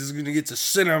ladies is going to get to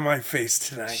sit on my face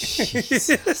tonight?"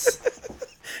 Jesus.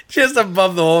 Just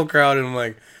above the whole crowd. And I'm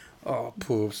like, oh,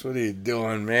 Poops, what are you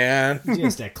doing, man?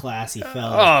 Just a classy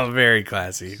fella. Oh, very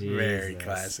classy. Very Jesus.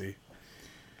 classy.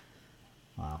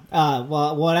 Wow.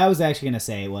 Well, what I was actually going to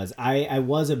say was I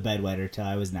was a bedwetter till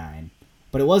I was 9,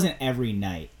 but it wasn't every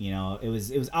night. You know, it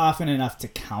was often enough to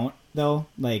count though.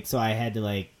 Like, so I had to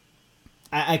like,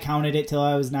 I counted it till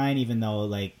I was 9, even though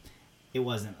like it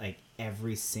wasn't like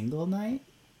every single night.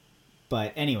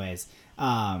 But anyways,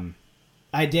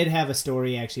 I did have a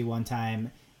story actually one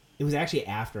time. It was actually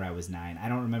after I was 9. I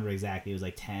don't remember exactly. It was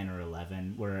like 10 or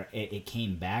 11 where it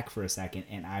came back for a second,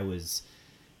 and I was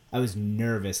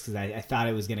nervous because I thought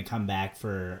it was going to come back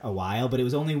for a while, but it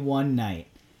was only one night.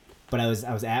 But I was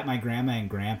at my grandma and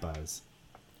grandpa's,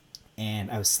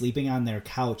 and I was sleeping on their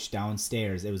couch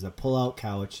downstairs. It was a pull-out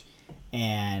couch,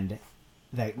 and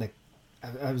I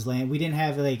was laying. We didn't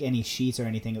have like any sheets or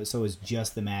anything, so it was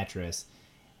just the mattress.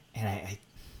 And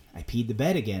I peed the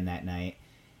bed again that night,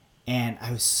 and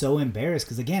I was so embarrassed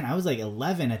because again I was like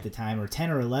 11 at the time, or 10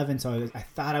 or 11, so I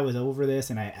thought I was over this,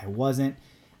 and I wasn't.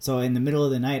 So in the middle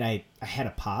of the night, I had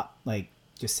a pop, like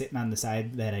just sitting on the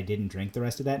side that I didn't drink the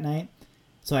rest of that night.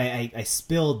 So I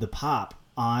spilled the pop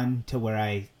on to where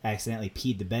I accidentally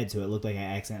peed the bed, so it looked like I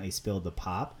accidentally spilled the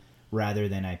pop rather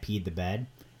than I peed the bed.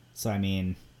 So I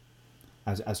mean,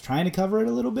 I was trying to cover it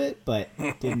a little bit, but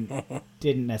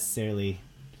didn't necessarily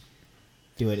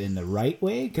do it in the right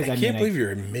way. Because I can't believe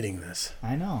you're admitting this.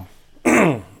 I know.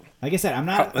 Like I said, I'm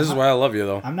not. This is why I love you,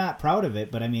 though. I'm not proud of it,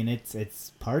 but I mean,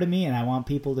 it's part of me, and I want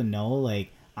people to know,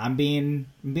 like, I'm being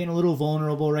a little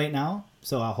vulnerable right now.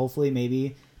 So hopefully,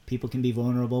 maybe people can be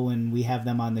vulnerable when we have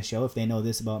them on the show if they know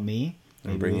this about me.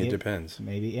 And bring you Depends.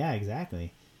 Maybe, yeah,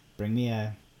 exactly. Bring me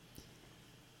an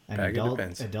adult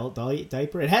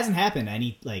diaper. It hasn't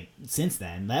happened since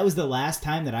then. That was the last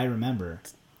time that I remember.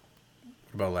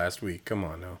 About last week. Come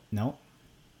on now. No.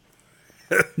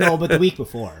 No, but the week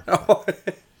before.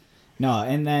 No,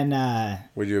 and then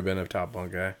Would you have been a top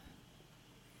bunk guy?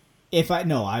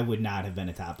 I would not have been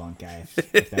a top bunk guy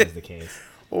if that was the case.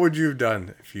 What would you have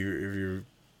done if your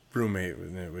roommate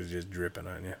was just dripping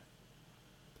on you?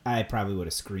 I probably would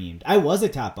have screamed. I was a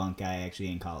top bunk guy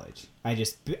actually in college. I'm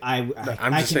just saying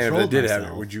if it did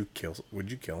happen, would you kill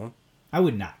him? I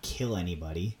would not kill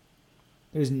anybody.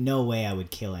 There's no way I would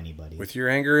kill anybody. With your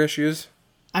anger issues?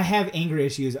 I have anger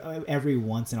issues every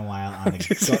once in a while on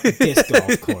the disc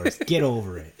golf course. Get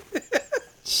over it.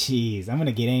 Jeez, I'm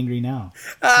gonna get angry now.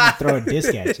 I'm gonna throw a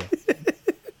disc at you.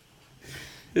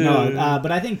 No,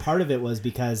 but I think part of it was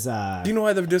because... Do you know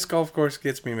why the disc golf course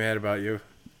gets me mad about you?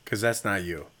 Because that's not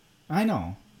you. I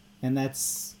know. And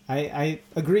that's... I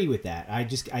agree with that. I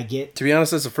get... To be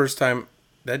honest, that's the first time...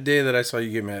 That day that I saw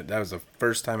you get mad, that was the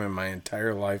first time in my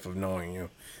entire life of knowing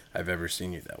you I've ever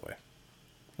seen you that way.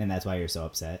 And that's why you're so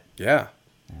upset? Yeah.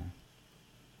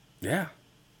 Yeah.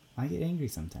 I get angry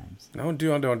sometimes. Don't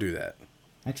do that.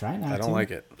 I try not to. I don't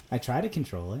like it. I try to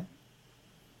control it.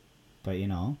 But,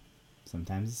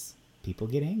 sometimes people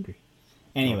get angry.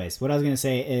 Anyways, what I was going to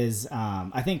say is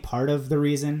I think part of the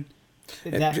reason...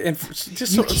 I'm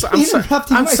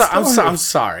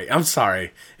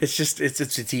sorry. It's just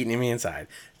it's eating me inside.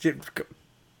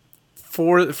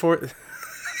 For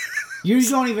you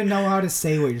don't even know how to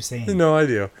say what you're saying. No, I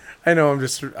do. I know.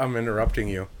 I'm interrupting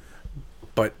you.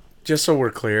 But just so we're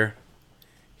clear,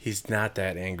 he's not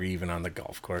that angry even on the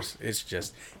golf course. It's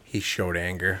just he showed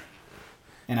anger.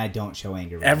 And I don't show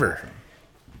anger ever. Often.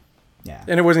 Yeah.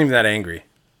 And it wasn't even that angry.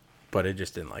 But it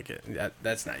just didn't like it.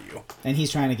 That's not you. And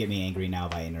he's trying to get me angry now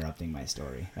by interrupting my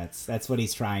story. That's what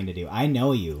he's trying to do. I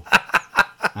know you.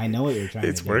 I know what you're trying to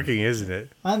do. It's working, isn't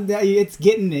it? It's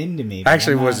getting into me. I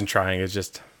actually wasn't trying. It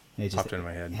just popped into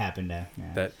my head. Happened to.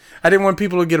 Yeah. That I didn't want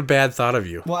people to get a bad thought of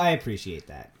you. Well, I appreciate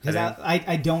that. Because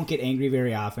I don't get angry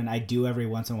very often. I do every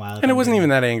once in a while. And it wasn't even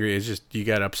that angry. It's just you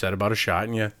got upset about a shot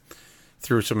and you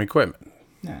threw some equipment.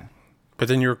 Yeah. But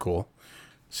then you were cool.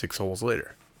 6 holes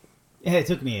later. Yeah, it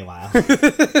took me a while.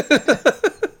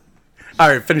 All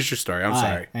right, finish your story. I'm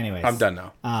sorry. Anyways. I'm done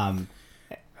now.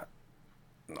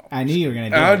 I knew you were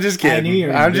going to do I'm just kidding. I knew you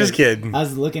were I'm just kidding. I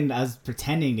was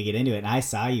pretending to get into it, and I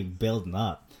saw you building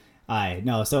up.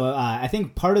 So I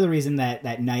think part of the reason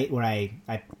that night where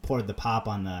I poured the pop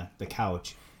on the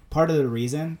couch, part of the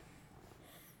reason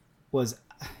was,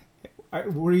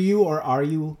 were you or are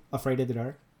you afraid of the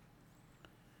dark?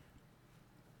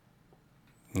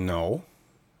 No.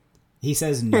 He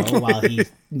says no while he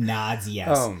nods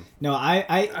yes. No,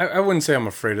 I wouldn't say I'm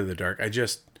afraid of the dark. I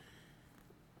just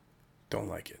don't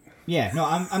like it. Yeah, no,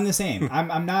 I'm the same.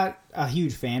 I'm not a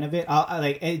huge fan of it.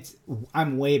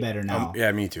 I'm way better now.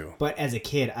 Yeah, me too. But as a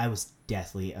kid, I was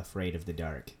deathly afraid of the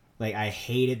dark. Like, I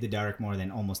hated the dark more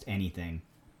than almost anything.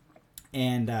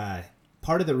 And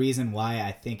part of the reason why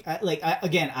I think,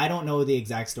 again, I don't know the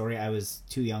exact story. I was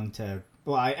too young to.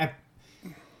 Well,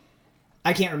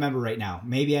 I can't remember right now.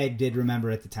 Maybe I did remember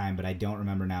at the time, but I don't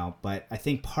remember now. But I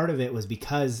think part of it was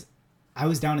because I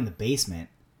was down in the basement,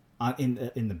 in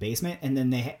the basement, and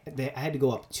then I had to go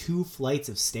up 2 flights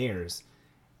of stairs,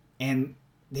 and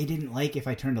they didn't like if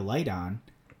I turned a light on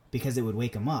because it would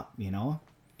wake them up,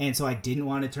 And so I didn't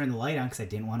want to turn the light on because I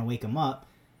didn't want to wake them up.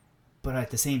 But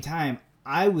at the same time,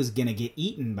 I was gonna get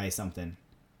eaten by something,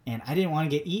 and I didn't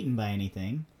want to get eaten by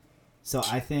anything. So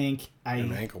I think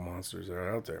Them ankle monsters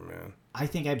are out there, man. I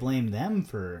think I blamed them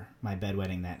for my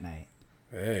bedwetting that night.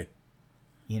 Hey.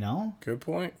 Good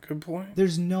point.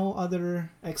 There's no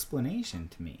other explanation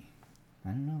to me. I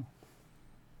don't know.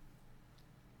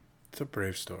 It's a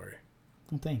brave story.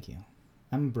 Well, thank you.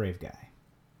 I'm a brave guy.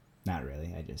 Not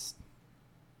really.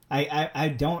 I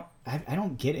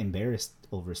don't get embarrassed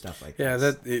over stuff like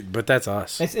this. Yeah, but that's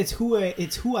us. It's who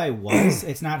I was.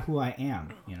 It's not who I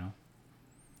am,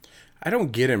 I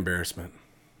don't get embarrassment.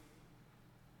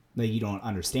 Like, you don't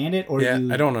understand it, or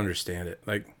I don't understand it.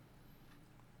 Like,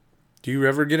 do you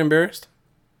ever get embarrassed?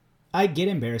 I get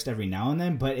embarrassed every now and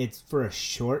then, but it's for a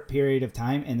short period of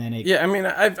time, and then it. Yeah, I mean,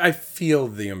 I feel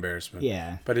the embarrassment.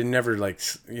 Yeah, but it never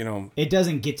It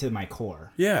doesn't get to my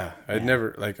core. Yeah, I'd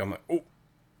never I'm like,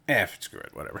 oh, screw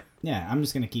it, whatever. Yeah, I'm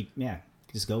just gonna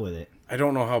just go with it. I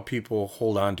don't know how people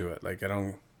hold on to it. Like, I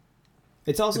don't.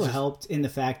 It's also helped in the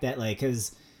fact that,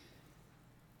 because.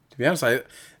 To be honest,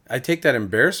 I take that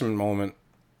embarrassment moment,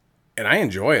 and I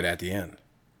enjoy it at the end.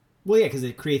 Well, yeah, because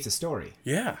it creates a story.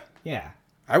 Yeah. Yeah.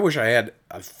 I wish I had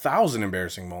 1,000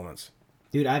 embarrassing moments.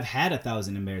 Dude, I've had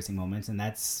 1,000 embarrassing moments, and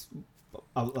that's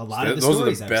a lot of the those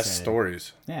stories are the I've best said.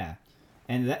 stories. Yeah.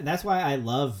 And that's why I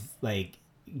love,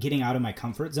 getting out of my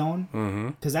comfort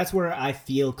zone, because that's where I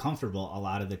feel comfortable a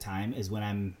lot of the time, is when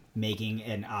I'm making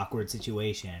an awkward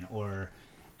situation, or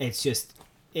it's just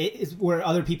it's where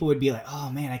other people would be like, oh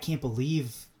man, I can't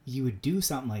believe you would do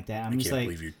something like that. I'm I just can't like,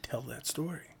 believe you tell that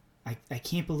story. I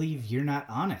can't believe you're not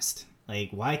honest. Like,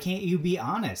 why can't you be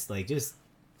honest? Like, just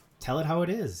tell it how it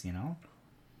is, you know?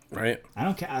 Right. I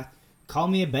don't care. Call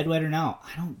me a bedwetter now.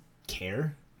 I don't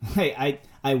care. Like,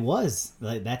 I was.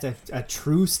 Like, that's a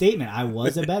true statement. I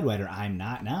was a bedwetter. I'm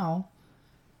not now.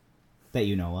 That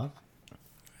you know of.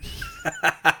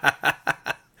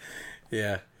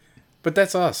 Yeah. But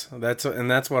that's us.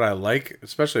 That's what I like,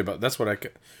 especially about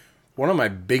one of my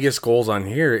biggest goals on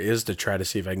here is to try to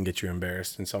see if I can get you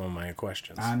embarrassed in some of my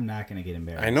questions. I'm not going to get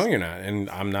embarrassed. I know you're not, and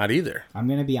I'm not either. I'm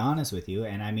going to be honest with you.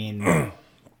 And I mean,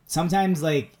 sometimes,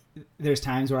 like, there's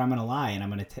times where I'm going to lie and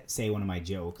I'm going to say one of my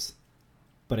jokes.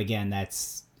 But again,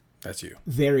 that's you.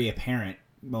 Very apparent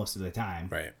most of the time.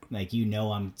 Right. Like, you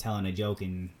know, I'm telling a joke,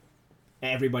 and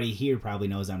everybody here probably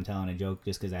knows I'm telling a joke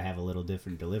just because I have a little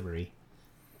different delivery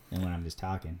than when I'm just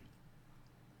talking.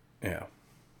 Yeah.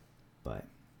 But...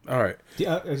 All right.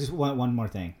 Just one more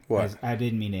thing. What? I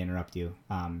didn't mean to interrupt you,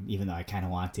 even though I kind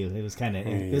of want to. It was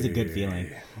a good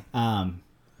feeling.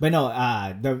 But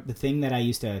no, the thing that I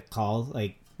used to call,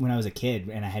 like, when I was a kid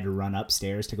and I had to run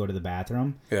upstairs to go to the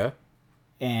bathroom. Yeah.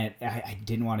 And I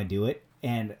didn't want to do it.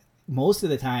 And most of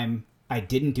the time, I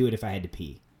didn't do it if I had to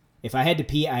pee. If I had to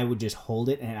pee, I would just hold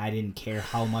it, and I didn't care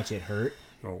how much it hurt.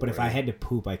 No but way. if I had to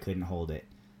poop, I couldn't hold it.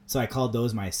 So I called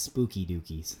those my spooky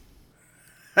dookies.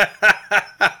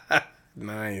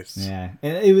 Nice. Yeah.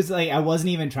 And it was like, I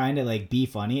wasn't even trying to, like, be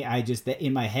funny. I just,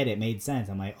 in my head, it made sense.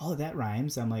 I'm like, oh, that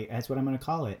rhymes. I'm like, that's what I'm going to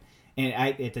call it. And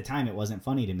at the time, it wasn't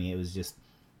funny to me. It was just,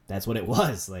 that's what it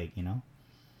was. Like, you know?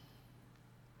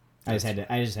 I just had to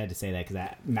say that because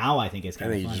now I think it's kind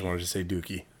of funny. You just wanted to say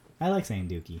dookie. I like saying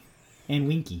dookie. And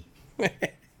winky.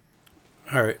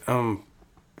 All right.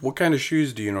 What kind of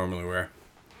shoes do you normally wear?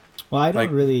 Well, I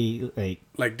don't really, like...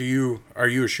 Like, are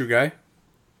you a shoe guy?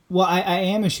 Well, I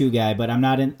am a shoe guy, but I'm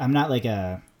not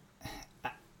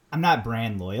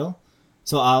brand loyal.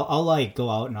 So I'll like go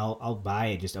out and I'll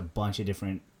buy just a bunch of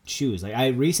different shoes. Like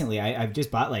I've just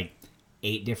bought like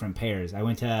 8 different pairs. I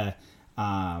went to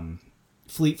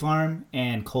Fleet Farm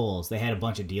and Kohl's. They had a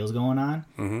bunch of deals going on,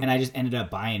 and I just ended up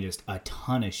buying just a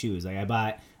ton of shoes. Like I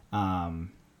bought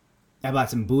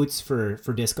some boots for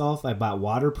disc golf. I bought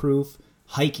waterproof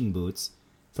hiking boots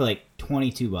for like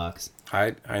 $22.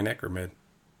 High neck or mid?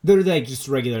 They're like just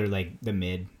regular, like the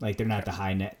mid. Like they're not the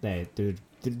high net. They're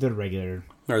regular.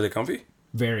 Are they comfy?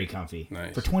 Very comfy.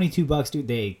 Nice. For $22,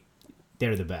 dude,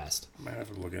 they're the best. Might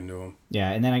have to look into them.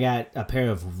 Yeah, and then I got a pair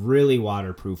of really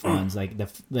waterproof ones. Like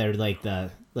they're like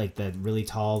the really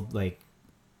tall like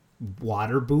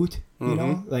water boot. You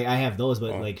know, like I have those,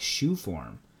 but like shoe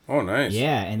form. Oh, nice.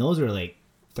 Yeah, and those are like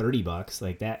 $30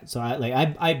 like that. So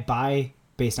I buy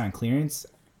based on clearance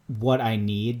what I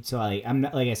need. So I'm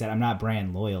not, like I said, I'm not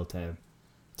brand loyal to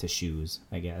shoes,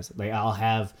 I guess. Like I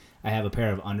have a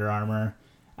pair of Under Armour,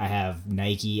 I have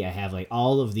Nike, I have like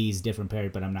all of these different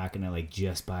pairs, but I'm not gonna like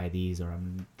just buy these, or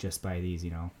I'm just buy these,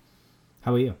 you know.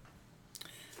 How about you?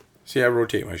 See, I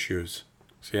rotate my shoes.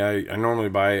 See, I normally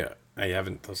buy, I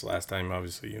haven't this last time,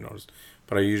 obviously, you noticed,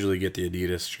 but I usually get the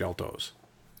Adidas Shell Toes.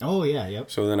 Oh yeah,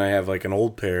 yep. So then I have like an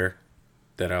old pair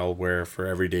that I'll wear for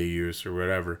everyday use or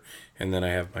whatever, and then I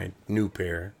have my new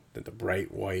pair, the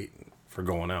bright white, for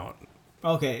going out.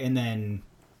 Okay, and then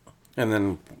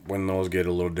when those get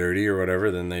a little dirty or whatever,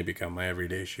 then they become my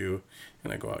everyday shoe,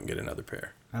 and I go out and get another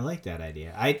pair. I like that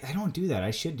idea. I don't do that.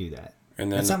 I should do that.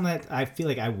 And then that's something that I feel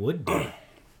like I would do.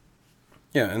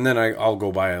 Yeah, and then I'll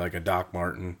go buy like a Doc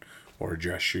Marten or a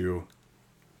dress shoe.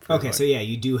 Okay, like, so yeah,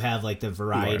 you do have like the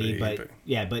variety, but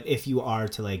if you are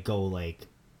to like go like,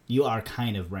 you are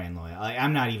kind of brand loyal. Like,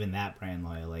 I'm not even that brand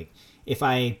loyal. Like if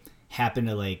I happen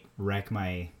to like wreck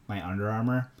my Under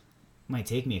Armour, it might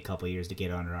take me a couple years to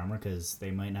get Under Armour because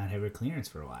they might not have a clearance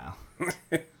for a while.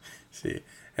 See,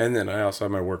 and then I also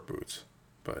have my work boots.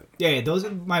 But yeah, those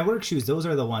are my work shoes. Those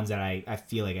are the ones that I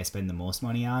feel like I spend the most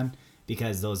money on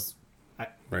because those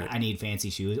I need fancy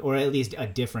shoes, or at least a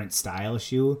different style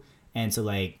shoe. And so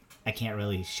like I can't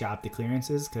really shop the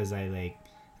clearances because I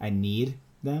need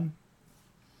them.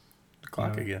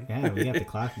 Clock again. Yeah, we got the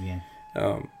clock again.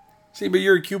 See, but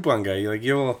you're a coupon guy. Dude,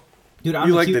 you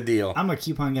like the deal. I'm a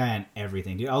coupon guy on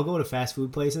everything, dude. I'll go to fast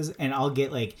food places and I'll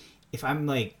get like, if I'm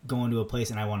like going to a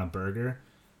place and I want a burger,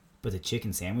 but the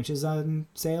chicken sandwich is on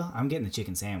sale, I'm getting the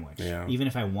chicken sandwich. Yeah. Even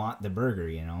if I want the burger,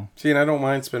 you know. See, and I don't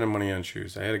mind spending money on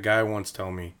shoes. I had a guy once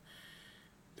tell me,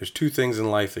 "There's 2 things in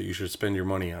life that you should spend your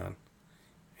money on,"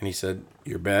 and he said,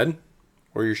 "Your bed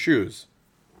or your shoes?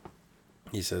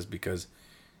 He says, because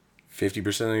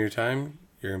 50% of your time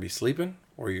you're going to be sleeping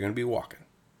or you're going to be walking.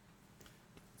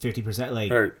 50%,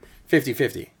 like... Or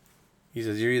 50-50. He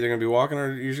says, you're either going to be walking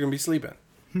or you're just going to be sleeping.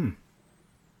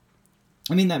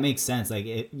 I mean, that makes sense. Like,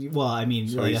 So like he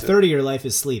a said- third of your life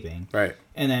is sleeping. Right.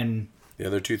 And then, The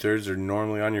other 2/3 are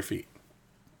normally on your feet.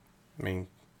 I mean,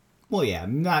 well, yeah,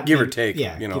 not... give or take,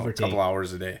 yeah, you know, give or a couple take.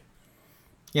 hours a day.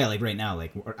 Yeah, like right now,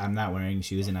 like, I'm not wearing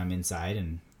shoes and I'm inside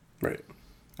and Right.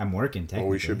 I'm working, technically.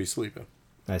 Well, we should be sleeping.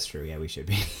 That's true, yeah, we should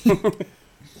be.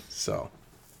 So.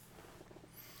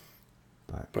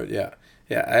 But But yeah,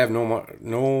 I have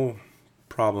no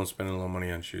problem spending a little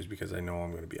money on shoes because I know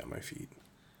I'm going to be on my feet.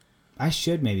 I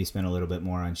should maybe spend a little bit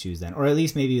more on shoes then. Or at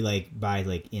least maybe, like, buy,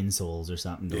 like, insoles or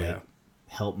something to, Yeah. like,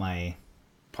 help my...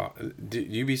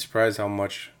 You'd be surprised how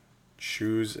much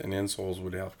shoes and insoles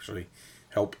would actually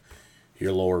help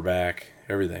your lower back,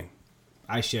 everything.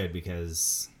 I should,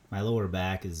 because my lower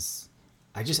back is...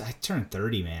 I turned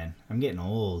 30, man. I'm getting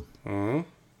old. Mm-hmm.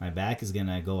 My back is going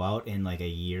to go out in, like, a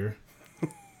year.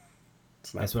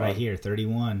 It's not That's what I fun. hear,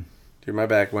 31. Dude, my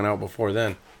back went out before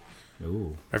then.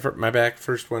 Ooh, My back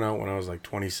first went out when I was like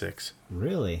 26.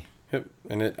 really? Yep.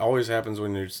 And it always happens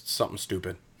when there's something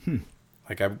stupid.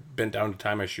 Like I bent down to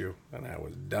tie my shoe and I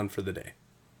was done for the day.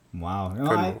 Wow. No,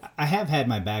 Couldn't move. I have had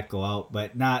my back go out,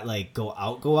 but not, like, go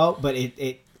out, but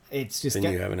it's just...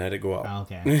 Then you haven't had it go out.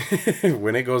 Oh, okay.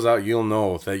 When it goes out, you'll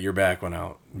know that your back went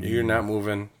out. You're not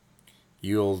moving.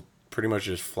 You'll pretty much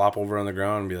just flop over on the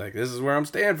ground and be like, this is where I'm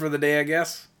staying for the day, I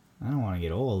guess. I don't want to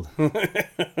get old.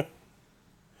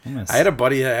 I had a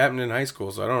buddy that happened in high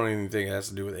school, so I don't even think it has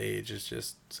to do with age. It's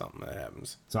just something that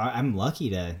happens. So I'm lucky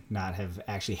to not have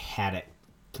actually had it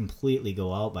completely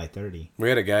go out by 30. We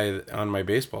had a guy on my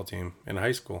baseball team in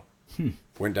high school.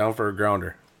 Went down for a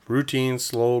grounder. Routine,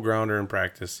 slow grounder in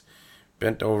practice.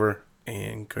 Bent over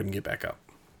and couldn't get back up.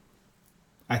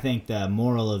 I think the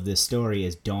moral of this story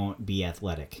is don't be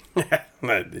athletic.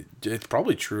 It's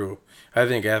probably true. I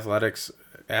think athletics...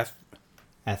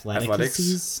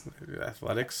 Athleticies?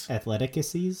 Athletics I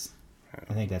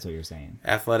think that's what you're saying.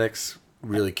 Athletics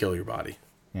really kill your body.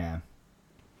 Yeah.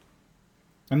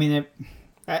 I mean,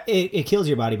 it kills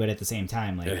your body, but at the same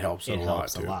time, like, It helps a lot,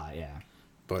 too. Yeah.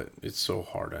 But it's so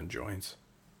hard on joints.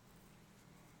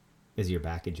 Is your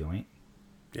back a joint?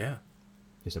 Yeah.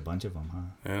 There's a bunch of them,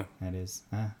 huh? Yeah. That is.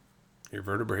 Your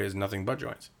vertebrae is nothing but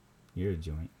joints. You're a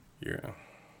joint. Yeah.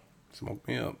 Smoke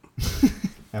me up.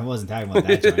 I wasn't talking about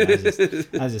that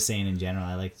joint. I was just saying in general.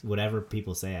 I like whatever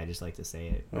people say. I just like to say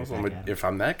it. Right back at 'em. If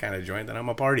I'm that kind of joint, then I'm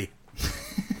a party.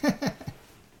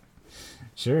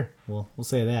 Sure. We'll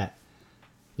say that.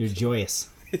 You're joyous.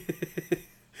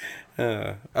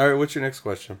 All right, what's your next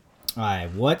question? All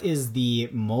right. What is the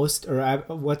most, or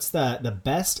what's the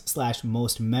best /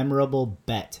 most memorable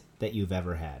bet that you've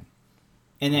ever had?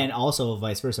 And then also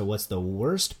vice versa. What's the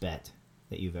worst bet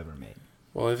that you've ever made?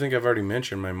 Well, I think I've already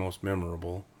mentioned my most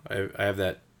memorable. I have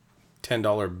that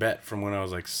 $10 bet from when I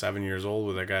was like 7 years old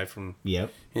with a guy from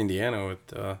Yep. Indiana with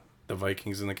the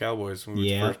Vikings and the Cowboys. We were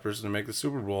Yeah. the first person to make the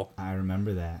Super Bowl. I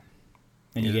remember that.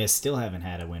 And you Yeah. guys still haven't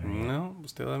had a winner yet. No,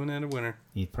 still haven't had a winner.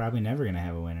 You're probably never going to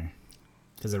have a winner.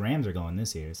 Because the Rams are going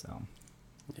this year, so.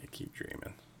 Yeah, keep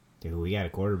dreaming. Dude, we got a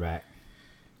quarterback.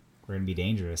 We're going to be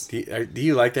dangerous. Do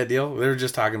you like that deal? We were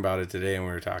just talking about it today, and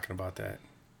we were talking about that.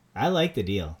 I like the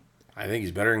deal. I think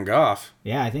he's better than Goff.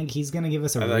 Yeah, I think he's going to give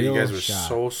us a I real thought you guys were shot.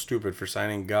 so stupid for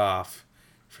signing Goff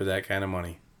for that kind of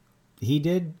money. He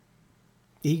did.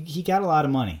 He got a lot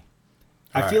of money.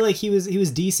 I All feel right. like he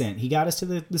was decent. He got us to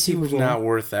the He Super was Bowl. not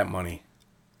worth that money.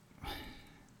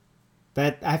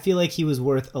 That I feel like he was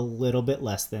worth a little bit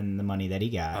less than the money that he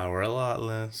got. Or a lot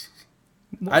less.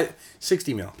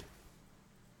 60 mil.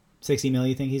 60 mil,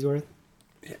 you think he's worth?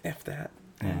 If that.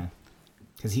 Yeah.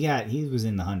 Because he was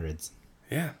in the hundreds.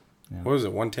 Yeah. Yeah. What was it,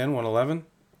 110, 111?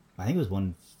 I think it was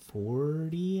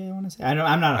 140, I want to say.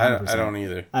 I'm not 100%. I don't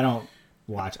either. I don't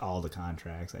watch all the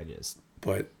contracts. I just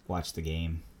But watch the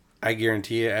game. I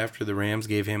guarantee you, after the Rams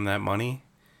gave him that money,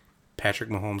 Patrick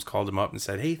Mahomes called him up and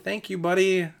said, "Hey, thank you,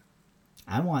 buddy.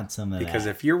 I want some of Because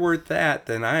that. if you're worth that,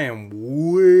 then I am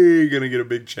way going to get a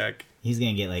big check." He's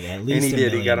going to get like at And least he $1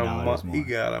 did. million more. He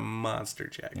got a monster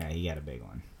check. Yeah, he got a big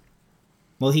one.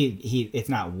 Well, he it's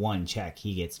not one check.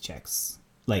 He gets checks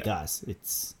like us.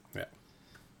 It's Yeah.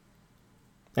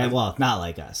 well, not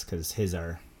like us because his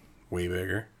are Way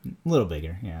bigger. a little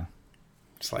bigger. Yeah,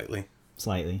 Slightly.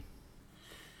 slightly.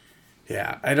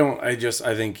 Yeah, I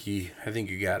think you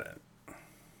got it.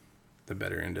 The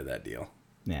better end of that deal.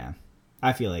 Yeah,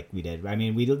 I feel like we did. I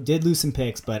mean, we did lose some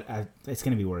picks, but it's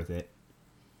gonna be worth it.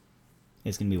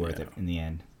 It's gonna be worth it in the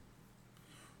end.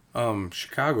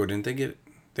 Chicago, didn't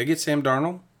they get Sam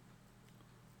Darnold?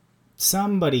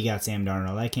 Somebody got Sam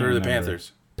Darnold. I can't Or the remember.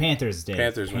 Panthers? Panthers did.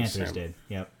 Panthers went Panthers Sam. did.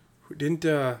 Yep.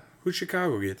 Who'd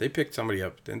Chicago get? They picked somebody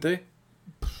up, didn't they?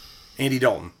 Andy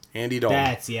Dalton. I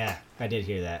did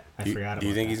hear that. I forgot about that. Do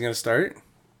you think he's going to start?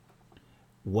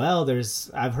 Well,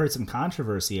 I've heard some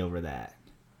controversy over that.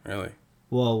 Really?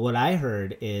 Well, what I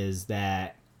heard is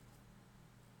that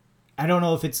I don't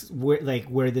know if it's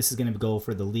where this is going to go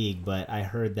for the league, but I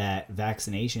heard that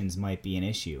vaccinations might be an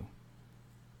issue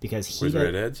because With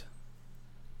redheads?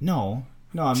 No,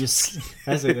 I'm just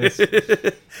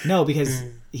no, because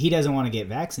he doesn't want to get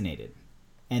vaccinated,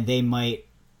 and they might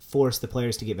force the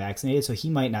players to get vaccinated, so he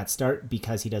might not start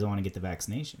because he doesn't want to get the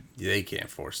vaccination. They can't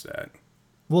force that.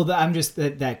 Well, I'm just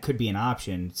that could be an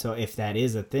option. So if that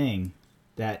is a thing,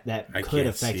 that could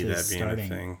affect his starting.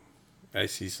 Thing. I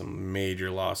see some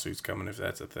major lawsuits coming if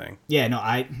that's a thing. Yeah, no,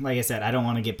 like I said, I don't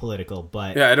want to get political,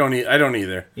 but yeah, I don't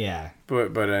either. Yeah,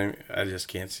 but I just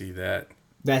can't see that.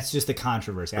 That's just the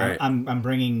controversy. Right. I'm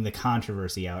bringing the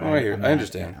controversy out. Oh, I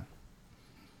understand. Yeah.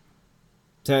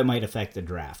 So it might affect the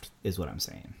draft, is what I'm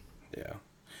saying. Yeah.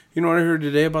 You know what I heard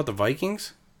today about the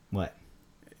Vikings? What?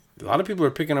 A lot of people are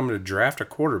picking them to draft a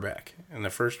quarterback in the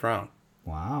first round.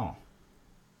 Wow.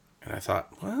 And I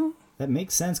thought, well, that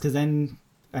makes sense because then,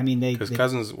 I mean, because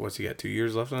Cousins, what's he got? 2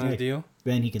 years left on his deal.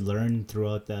 Then he can learn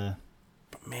throughout the.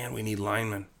 But man, we need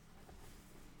linemen.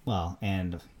 Well,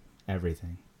 and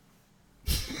everything.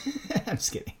 I'm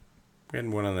just kidding. We had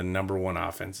one of the number one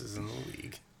offenses in the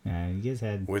league. Yeah, you guys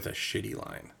had with a shitty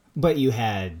line. But you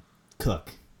had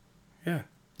Cook. Yeah.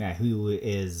 Yeah, who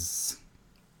is.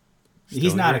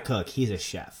 He's not a cook. He's a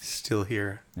chef. Still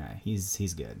here. Yeah,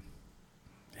 he's good.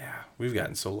 Yeah, we've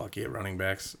gotten so lucky at running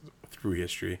backs through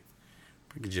history.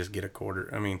 We could just get a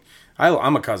quarter. I mean,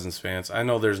 I'm a Cousins fan. So I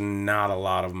know there's not a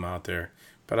lot of them out there,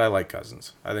 but I like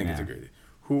Cousins. I think it's a great.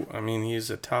 He's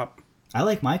a top. I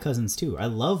like my Cousins too. I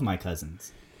love my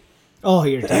Cousins. Oh,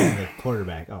 you're talking the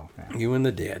quarterback. Oh, man. You and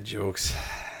the dad jokes.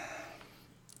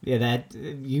 Yeah, that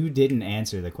you didn't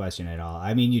answer the question at all.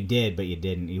 I mean, you did, but you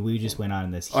didn't. We just went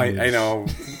on this huge... I know.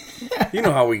 You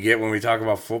know how we get when we talk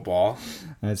about football.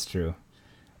 That's true.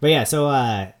 But yeah, so...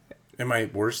 Am I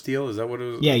worst deal? Is that what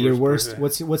it was? Yeah, your worst...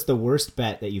 What's the worst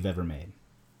bet that you've ever made?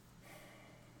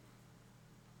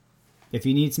 If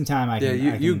you need some time, I can...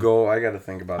 Yeah, you go. I got to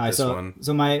think about this one.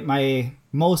 So my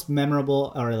most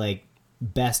memorable or like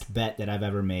best bet that I've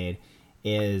ever made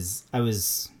is I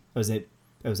was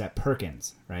at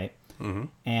Perkins, right? Mm-hmm.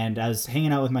 And I was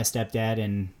hanging out with my stepdad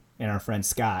and our friend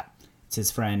Scott. It's his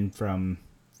friend from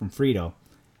Frito.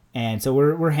 And so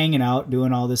we're hanging out,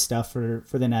 doing all this stuff for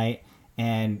the night.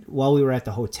 And while we were at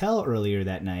the hotel earlier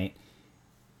that night,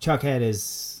 Chuck had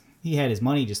his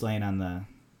money just laying on the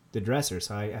dresser.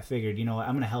 So I figured, you know what,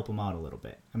 I'm gonna help him out a little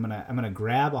bit. I'm gonna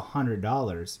grab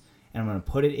 $100 and I'm gonna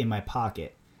put it in my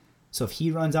pocket. So if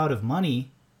he runs out of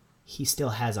money, he still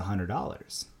has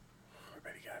 $100.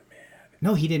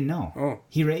 No, he didn't know. Oh.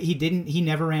 He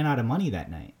never ran out of money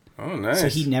that night. Oh, nice. So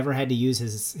he never had to use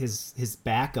his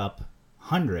backup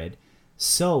 100.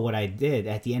 So what I did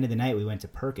at the end of the night, we went to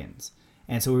Perkins.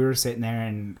 And so we were sitting there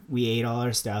and we ate all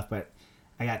our stuff, but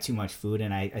I got too much food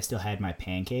and I still had my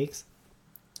pancakes.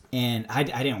 And I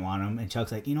didn't want them. And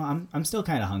Chuck's like, I'm still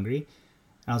kind of hungry.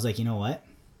 And I was like, you know what?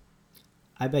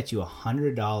 I bet you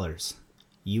 $100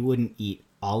 you wouldn't eat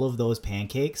all of those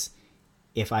pancakes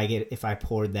if I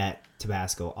poured that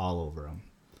Tabasco all over them.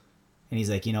 And he's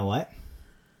like, you know what?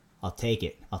 I'll take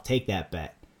it. I'll take that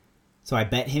bet. So I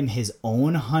bet him his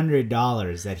own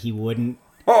 $100 that he wouldn't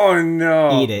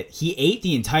eat it. He ate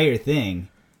the entire thing,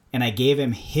 and I gave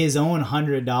him his own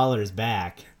 $100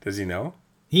 back. Does he know?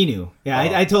 He knew. Yeah,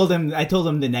 I told him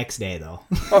the next day though.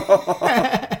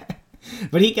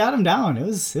 But he got him down. It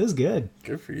was good.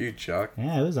 Good for you, Chuck.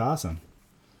 Yeah, it was awesome.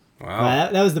 Wow.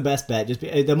 That was the best bet, just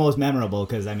the most memorable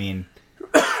because I mean,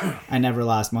 I never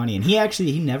lost money, and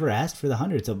he never asked for the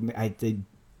 100, so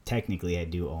technically I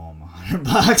do owe him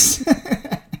 $100.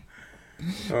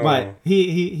 But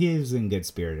he was in good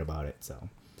spirit about it. So,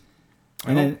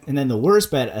 and then the worst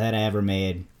bet that I ever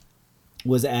made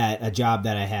was at a job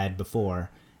that I had before,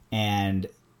 and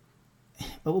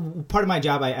part of my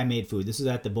job I made food. This was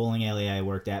at the bowling alley I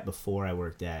worked at before I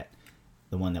worked at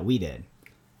the one that we did,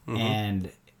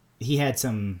 and he had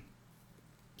some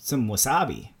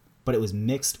wasabi, but it was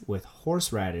mixed with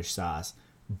horseradish sauce,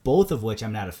 both of which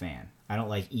I'm not a fan. I don't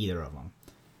like either of them.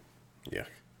 Yeah.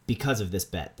 Because of this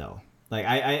bet, though. Like,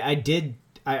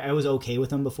 I was okay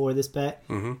with him before this bet,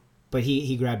 but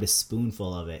he grabbed a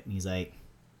spoonful of it, and he's like,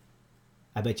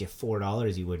 I bet you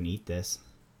 $4 you wouldn't eat this.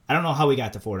 I don't know how we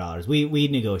got to $4. We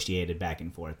negotiated back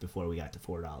and forth before we got to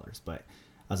 $4, but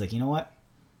I was like, you know what?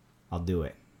 I'll do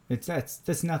it.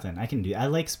 That's nothing. I can do. I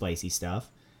like spicy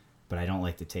stuff, but I don't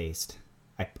like the taste.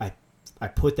 I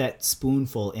put that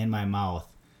spoonful in my mouth.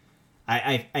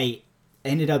 I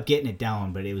ended up getting it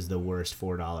down, but it was the worst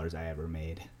 $4 I ever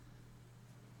made.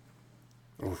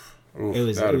 Oof, It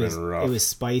was rough. it was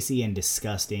spicy and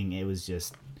disgusting. It was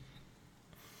just.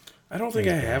 I don't think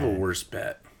I have a bad. worse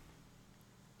bet.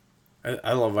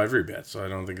 I love every bet, so I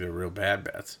don't think they're real bad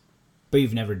bets. But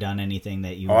you've never done anything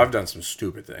that you. Oh, I've done some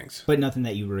stupid things. But nothing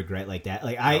that you regret like that.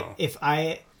 Like No. if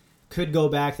I could go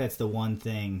back, that's the one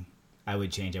thing I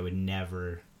would change. I would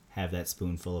never have that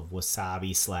spoonful of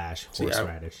wasabi / See,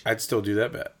 horseradish. I'd still do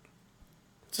that bet.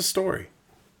 It's a story.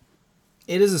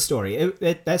 It is a story.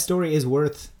 That story is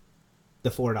worth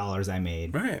the $4 I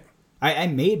made. Right. I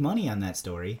made money on that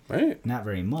story. Right. Not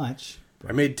very much.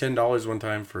 I made $10 one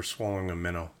time for swallowing a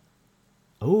minnow.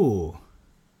 Oh,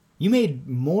 you made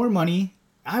more money.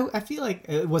 I feel like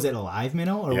was it a live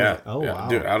minnow or Yeah. was it, oh yeah. wow.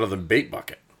 Dude, out of the bait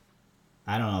bucket.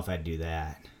 I don't know if I'd do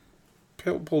that.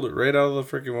 Pulled it right out of the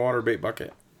freaking water bait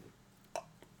bucket.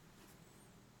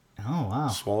 Oh wow.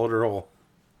 Swallowed her whole.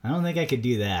 I don't think I could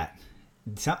do that.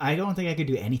 I don't think I could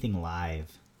do anything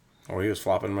live. Oh, he was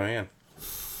flopping in my hand.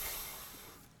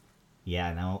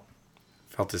 Yeah, no.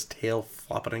 Felt his tail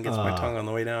flopping against my tongue on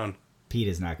the way down. Pete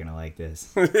is not gonna like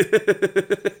this. They're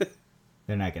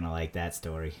not gonna like that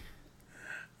story.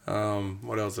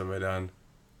 What else have I done?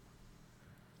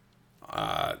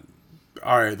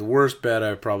 Alright, the worst bet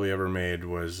I've probably ever made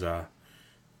was back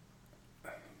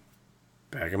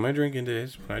in my drinking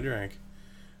days when I drank.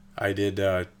 I did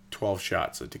 12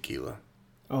 shots of tequila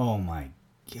Oh my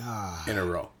god. in a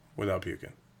row without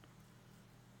puking.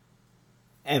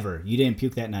 Ever. You didn't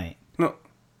puke that night. No.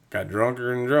 Got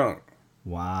drunker and drunk.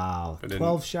 Wow. I didn't.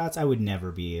 12 shots? I would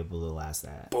never be able to last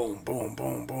that. Boom, boom,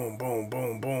 boom, boom, boom,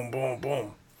 boom, boom, boom,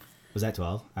 boom. Was that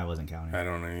 12? I wasn't counting. I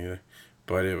don't know either.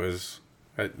 But it was...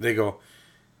 They go...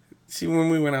 See, when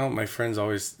we went out, my friends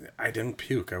always... I didn't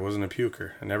puke. I wasn't a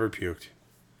puker. I never puked.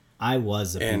 I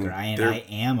was a And puker. I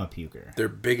am a puker. Their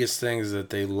biggest things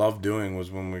that they loved doing was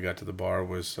when we got to the bar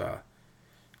was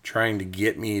trying to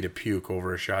get me to puke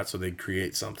over a shot so they'd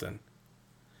create something.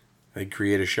 They'd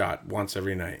create a shot once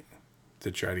every night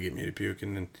to try to get me to puke.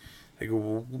 And then they go,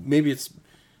 well, maybe it's...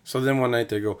 So then one night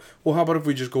they go, well, how about if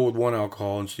we just go with one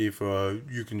alcohol and see if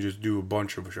you can just do a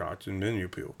bunch of shots and then you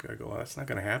puke? I go, well, that's not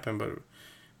going to happen. But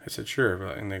I said, sure.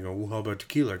 And they go, well, how about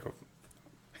tequila? I go,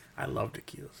 I love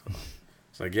tequila. So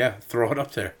it's like, yeah, throw it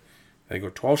up there. They go,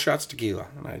 12 shots tequila.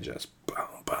 And I just, boom,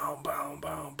 boom, boom,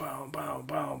 boom, boom, boom,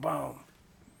 boom, boom.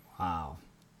 Wow.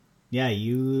 Yeah,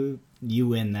 you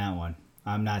win that one.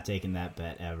 I'm not taking that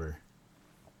bet ever.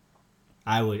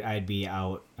 I'd be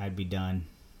out. I'd be done.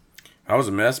 I was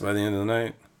a mess by the end of the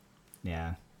night.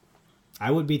 Yeah.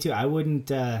 I would be too. I wouldn't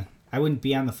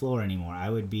be on the floor anymore. I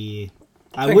would be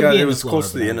Thank be God on it the was floor,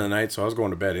 close to but the end of the night, so I was going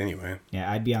to bed anyway. Yeah,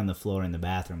 I'd be on the floor in the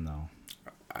bathroom though.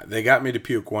 They got me to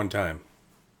puke one time.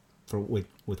 For with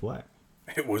what?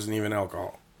 It wasn't even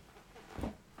alcohol.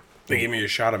 They gave me a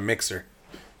shot of mixer.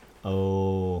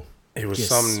 Oh. It was Just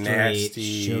some straight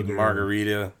nasty sugar.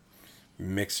 margarita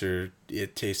mixer.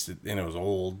 It tasted, and it was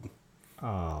old.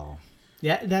 Oh.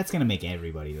 Yeah, that's gonna make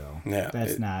everybody though. Yeah,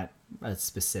 That's not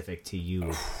specific to you.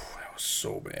 That was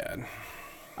so bad.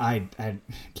 I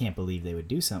can't believe they would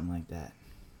do something like that.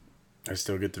 I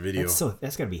still get the video.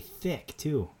 That's gotta be thick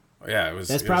too. Yeah, it was.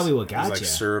 That's probably what It was got like you.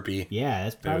 syrupy. Yeah,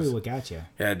 that's probably what got you.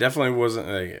 Yeah, it definitely wasn't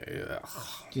like.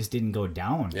 Just didn't go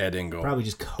down. Yeah, it didn't go. Probably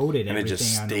just coated And it everything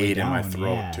just on the way stayed in my down,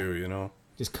 throat yeah. too. You know.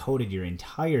 Just coated your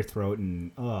entire throat,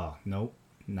 and oh nope,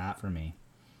 not for me.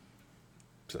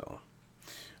 So,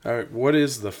 all right. What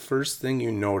is the first thing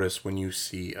you notice when you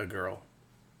see a girl?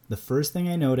 The first thing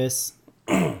I notice,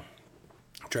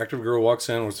 Attractive girl walks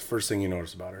in. What's the first thing you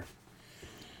notice about her?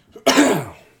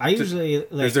 I usually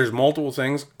like. There's multiple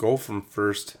things. Go from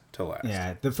first to last.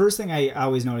 Yeah, the first thing I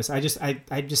always notice, I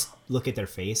just look at their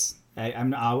face.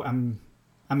 I'm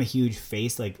a huge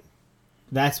face. Like,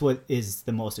 that's what is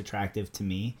the most attractive to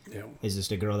me. Yeah. Is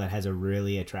just a girl that has a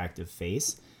really attractive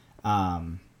face.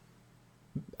 Eyes.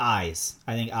 I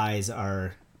think eyes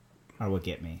are what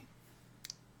get me.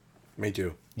 Me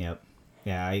too. Yep.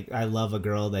 Yeah, I love a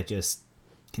girl that just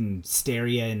can stare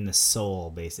you in the soul,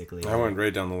 basically. I went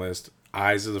right down the list.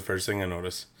 Eyes are the first thing I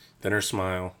notice. Then her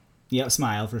smile. Yep,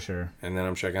 smile for sure. And then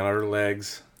I'm checking out her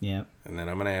legs. Yep. And then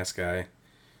I'm an ass guy.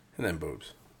 And then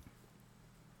boobs.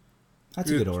 That's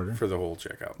a good order. For the whole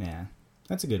checkout. Yeah.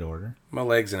 That's a good order. My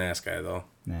legs and ass guy, though.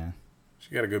 Yeah.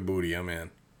 She got a good booty. I'm in.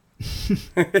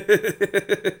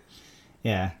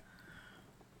 Yeah.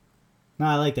 No,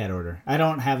 I like that order. I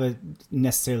don't have a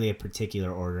necessarily a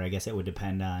particular order. I guess it would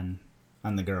depend on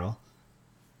the girl.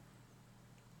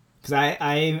 Because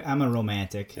I'm a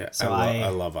romantic. Yeah, so I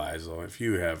love eyes though. If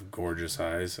you have gorgeous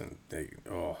eyes and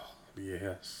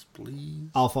yes, please.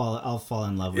 I'll fall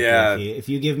in love with Yeah. you. If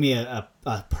you give me a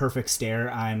perfect stare,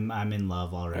 I'm in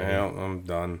love already. Yeah, I'm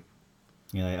done.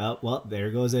 You're like, oh well,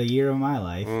 there goes a year of my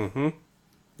life, Mm-hmm.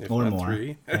 If or not more,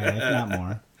 3. if not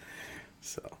more.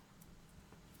 So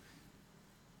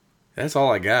that's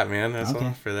all I got, man. That's Okay.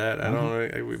 all for that. I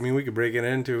don't. I mean, we could break it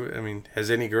into. I mean, have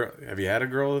you had a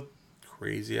girl with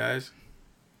crazy eyes?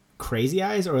 Crazy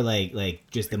eyes, or like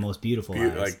just the most beautiful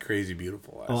eyes? Like crazy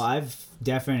beautiful eyes. Oh, I've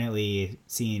definitely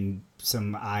seen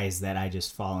some eyes that I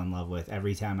just fall in love with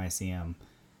every time I see them.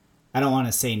 I don't want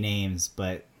to say names,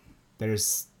 but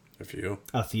there's a few.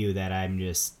 a few that I'm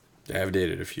just. I've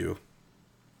dated a few.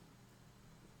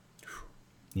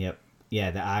 Yep.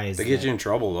 Yeah, the eyes. They get you in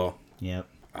trouble though. Yep.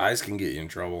 Eyes can get you in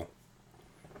trouble.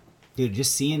 Dude,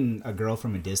 just seeing a girl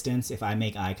from a distance, if I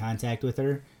make eye contact with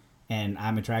her and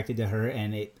I'm attracted to her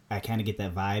and I kind of get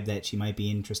that vibe that she might be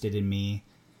interested in me,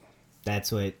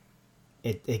 that's what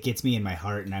it gets me in my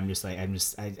heart, and I'm just like,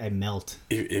 I melt.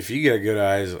 If you got good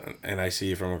eyes and I see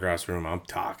you from across the room, I'm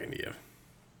talking to you.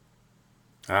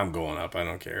 I'm going up. I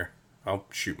don't care. I'll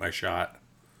shoot my shot.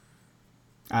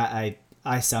 I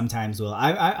sometimes will.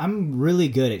 I'm really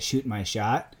good at shooting my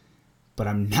shot, but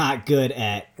I'm not good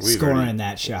at scoring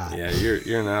that shot. Yeah,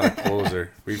 you're not a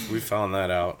closer. we found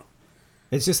that out.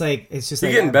 It's just like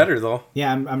You're getting better though.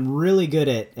 Yeah, I'm really good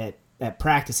at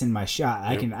practicing my shot.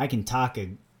 I can talk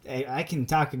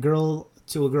a girl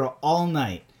to a girl all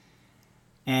night.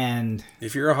 And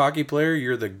if you're a hockey player,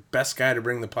 you're the best guy to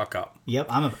bring the puck up. Yep,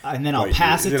 and then I'll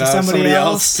pass it to somebody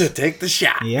else to take the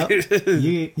shot. Yep,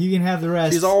 you can have the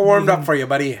rest. She's all warmed up for you,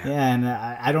 buddy. Yeah, and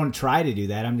I don't try to do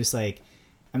that. I'm just like,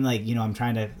 I'm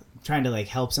trying to like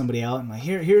help somebody out. I'm like,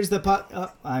 here's the puck.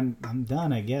 Oh, I'm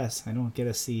done. I guess I don't get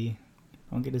to see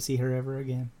her ever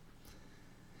again.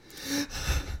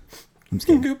 I'm just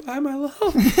kidding. Goodbye, my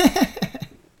love.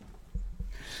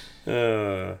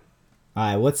 All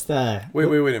right, what's the... Wait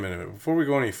a minute. Before we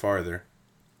go any farther,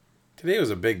 today was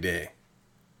a big day.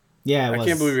 Yeah, it was. I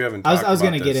can't believe we haven't talked about this. I was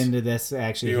going to get into this,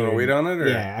 actually. You want to wait on it? Or?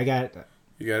 Yeah,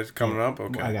 You got it coming up?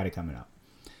 Okay. I got it coming up.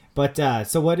 But,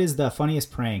 so what is the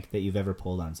funniest prank that you've ever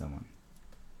pulled on someone?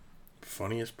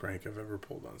 Funniest prank I've ever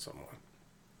pulled on someone.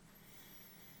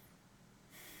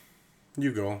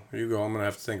 You go. I'm going to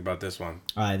have to think about this one.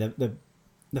 All right,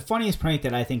 the funniest prank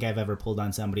that I think I've ever pulled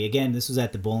on somebody, again, this was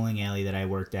at the bowling alley that I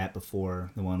worked at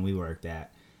before the one we worked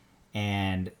at.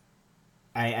 And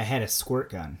I had a squirt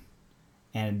gun.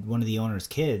 And one of the owner's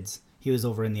kids, he was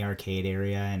over in the arcade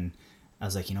area, and I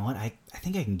was like, you know what, I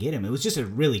think I can get him. It was just a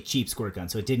really cheap squirt gun,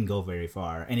 so it didn't go very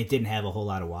far. And it didn't have a whole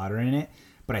lot of water in it.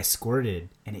 But I squirted,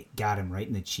 and it got him right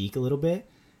in the cheek a little bit.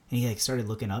 And he started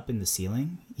looking up in the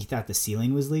ceiling. He thought the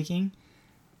ceiling was leaking.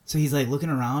 So he's looking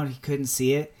around. He couldn't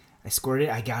see it. I squirted.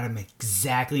 I got him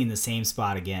exactly in the same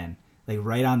spot again,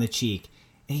 right on the cheek.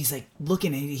 And he's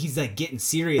looking. He's getting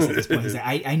serious at this point. He's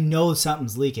like, I know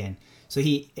something's leaking. So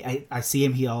I see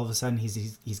him. He all of a sudden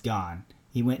he's gone.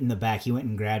 He went in the back. He went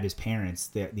and grabbed his parents,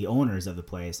 the owners of the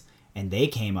place, and they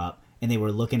came up and they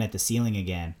were looking at the ceiling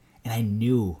again. And I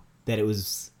knew that it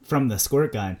was from the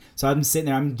squirt gun. So I'm sitting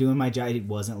there. I'm doing my job. It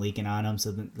wasn't leaking on them,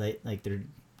 so they're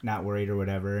not worried or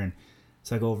whatever. And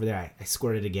so I go over there, I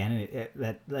squirted again,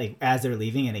 and as they're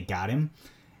leaving, and it got him.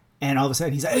 And all of a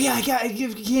sudden, he's like, "Oh yeah, I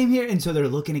came here." And so they're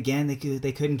looking again. They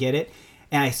couldn't get it,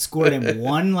 and I squirted him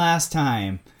one last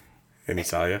time. And he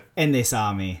saw you. And they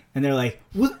saw me, and they're like,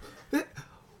 "What?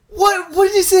 What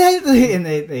did you say?" And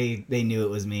they knew it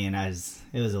was me, and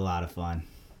it was a lot of fun.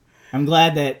 I'm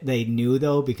glad that they knew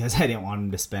though, because I didn't want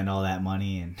them to spend all that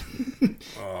money and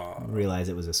realize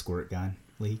it was a squirt gun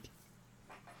leak.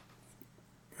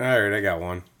 All right, I got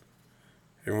one.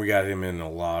 And we got him in a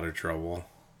lot of trouble.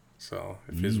 So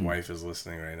if his wife is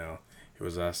listening right now, it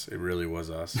was us. It really was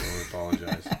us. So we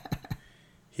apologize.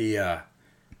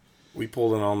 We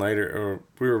pulled an all-nighter,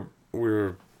 or we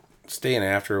were staying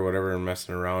after or whatever and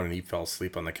messing around, and he fell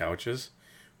asleep on the couches.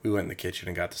 We went in the kitchen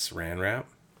and got the saran wrap,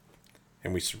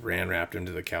 and we saran wrapped him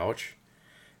to the couch,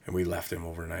 and we left him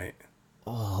overnight.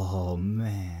 Oh,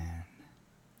 man.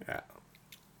 Yeah.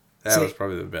 That was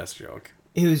probably the best joke.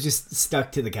 It was just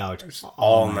stuck to the couch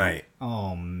all night.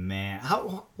 Oh man!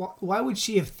 Why would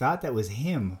she have thought that was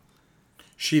him?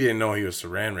 She didn't know he was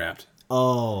saran wrapped.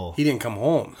 Oh, he didn't come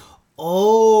home.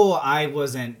 Oh, I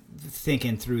wasn't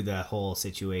thinking through the whole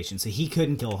situation. So he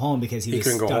couldn't go home because he was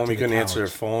couldn't go stuck home. to He couldn't couch. answer a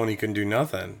phone. He couldn't do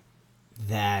nothing.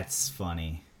 That's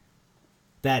funny.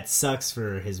 that sucks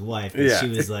for his wife. 'Cause Yeah. she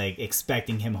was like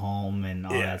expecting him home and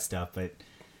all that stuff. But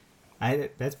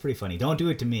that's pretty funny. Don't do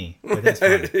it to me. But that's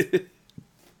funny.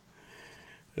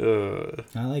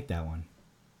 I like that one.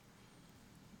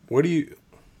 What do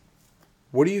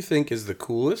you think is the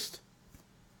coolest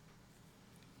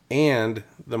and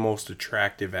the most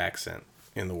attractive accent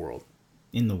in the world?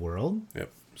 In the world?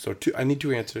 Yep. So I need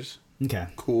 2 answers. Okay.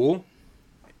 Cool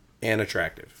and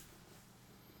attractive.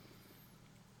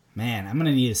 Man, I'm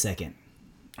gonna need a second.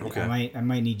 Okay. I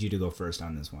might need you to go first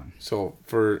on this one. So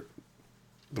for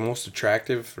the most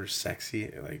attractive, for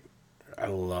sexy, like I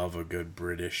love a good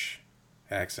British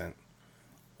accent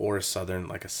or a southern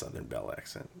belle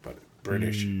accent, but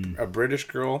a British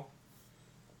girl.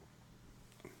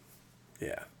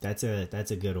 Yeah. That's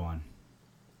a good one.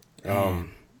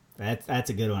 That's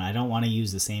a good one. I don't want to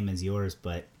use the same as yours,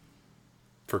 but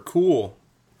For cool,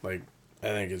 like I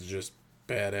think it's just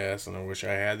badass, and I wish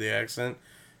I had the accent.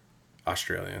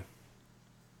 Australian.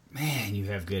 man, you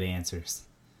have good answers.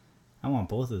 I want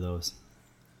both of those.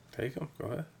 Take them. Go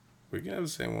ahead. We can have the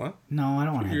same one. No, I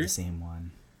don't want to have Agree. the same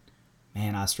one.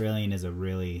 Man, Australian is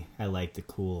I like the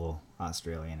cool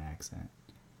Australian accent.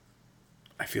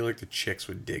 I feel like the chicks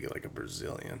would dig it like a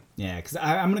Brazilian. Yeah, because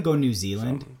I'm going to go New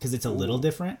Zealand because it's a little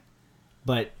different,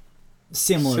 but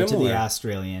similar to the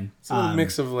Australian. It's a little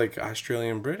mix of like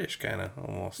Australian British kind of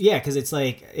almost. Yeah, because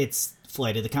it's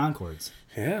Flight of the Conchords.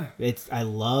 Yeah. I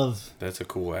love. That's a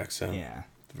cool accent. Yeah.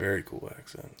 Very cool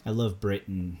accent. I love Britt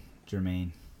and Jermaine.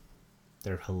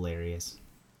 They're hilarious.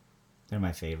 They're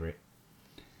my favorite.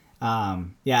 Yeah,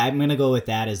 I'm gonna go with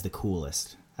that as the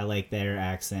coolest. I like their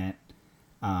accent.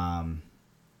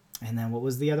 And then what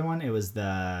was the other one? It was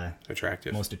the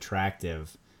Attractive. most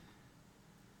attractive.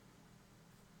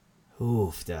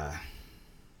 Oofda.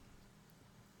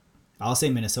 I'll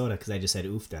say Minnesota because I just said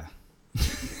oofda.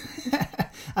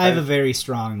 I have a very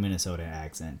strong Minnesota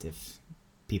accent. If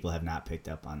people have not picked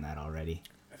up on that already.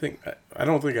 I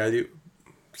don't think I do.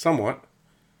 Somewhat.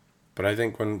 But I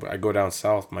think when I go down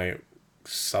south, my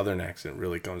southern accent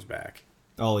really comes back.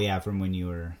 Oh yeah, from when you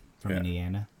were from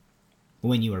Indiana.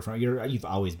 When you were from, you've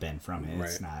always been from it.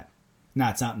 It's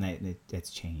not something that's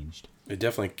changed. It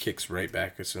definitely kicks right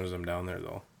back as soon as I'm down there,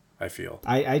 though. I feel.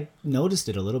 I noticed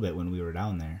it a little bit when we were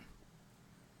down there.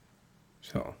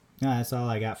 So. No, that's all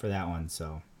I got for that one.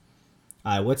 So,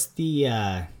 what's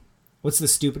the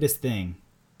stupidest thing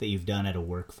that you've done at a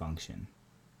work function?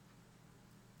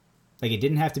 Like, it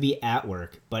didn't have to be at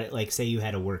work, but like, say you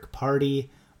had a work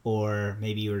party, or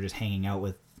maybe you were just hanging out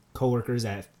with coworkers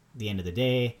at the end of the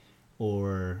day,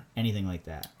 or anything like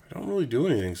that. I don't really do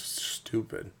anything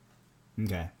stupid.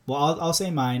 Okay. Well, I'll say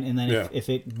mine, and then if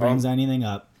it brings anything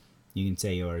up, you can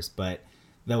say yours. But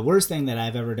the worst thing that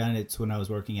I've ever done, it's when I was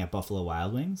working at Buffalo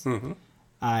Wild Wings. Mm-hmm.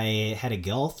 I had a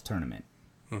golf tournament.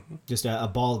 Mm-hmm. Just a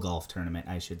ball golf tournament,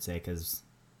 I should say, because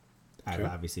I've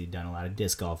obviously done a lot of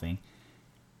disc golfing.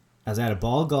 I was at a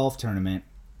ball golf tournament,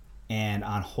 and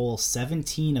on hole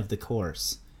 17 of the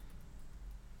course,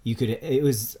 it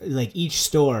was like each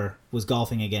store was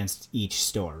golfing against each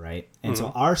store, right? And so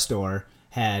our store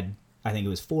had, I think it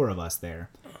was 4 of us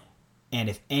there. And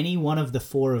if any one of the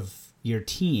 4 of your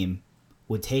team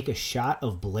would take a shot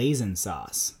of blazing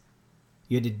sauce,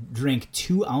 you had to drink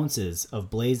 2 ounces of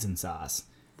blazing sauce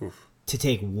to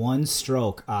take 1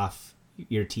 stroke off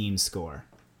your team's score.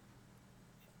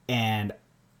 And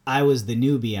I was the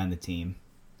newbie on the team,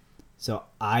 so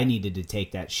I needed to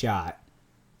take that shot.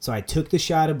 So I took the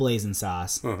shot of blazing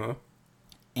sauce,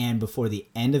 and before the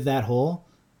end of that hole,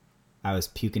 I was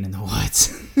puking in the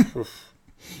woods.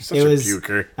 Such a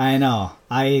puker. I know.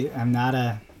 I'm not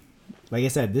like I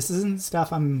said, this isn't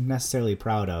stuff I'm necessarily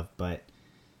proud of, but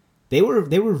they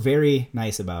were very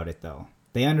nice about it, though.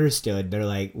 They understood. They're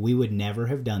like, we would never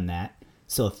have done that,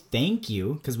 so thank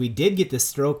you, because we did get the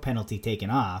stroke penalty taken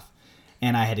off,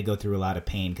 and I had to go through a lot of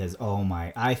pain because,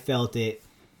 I felt it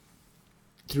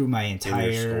through my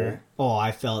entire... Oh,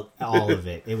 I felt all of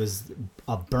it. It was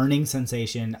a burning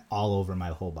sensation all over my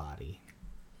whole body.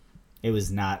 It was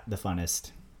not the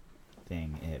funnest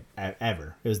thing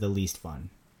ever. It was the least fun.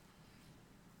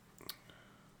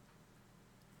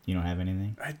 You don't have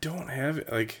anything? I don't have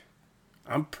it. Like,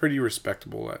 I'm pretty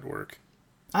respectable at work.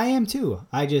 I am too.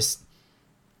 I just...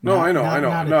 No, I know. No,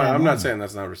 I'm not moment. saying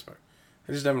that's not respect.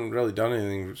 I just haven't really done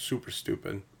anything super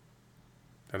stupid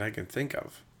that I can think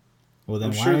of. Well,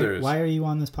 then why are you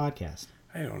on this podcast?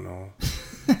 I don't know.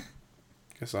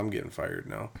 Guess I'm getting fired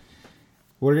now.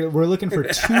 We're looking for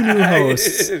 2 new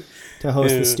hosts to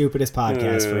host the stupidest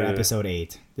podcast for episode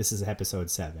 8. This is episode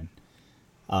 7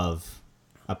 of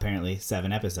apparently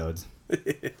 7 episodes.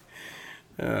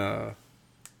 All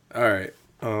right.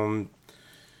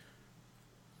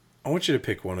 I want you to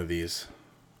pick one of these: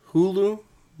 Hulu,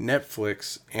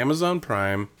 Netflix, Amazon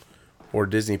Prime, or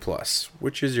Disney Plus.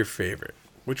 Which is your favorite?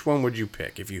 Which one would you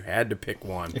pick if you had to pick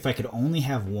one? If I could only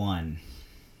have one,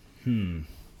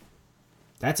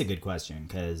 that's a good question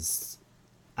because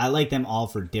I like them all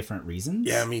for different reasons.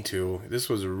 Yeah, me too. This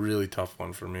was a really tough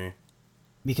one for me.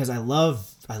 Because I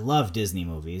love Disney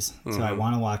movies, so I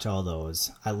want to watch all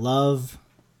those. I love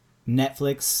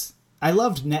Netflix. I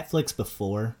loved Netflix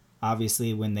before,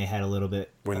 obviously, when they had a little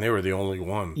bit. When they were the only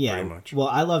one, Yeah, pretty much. well,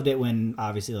 I loved it when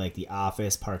obviously like The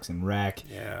Office, Parks and Rec.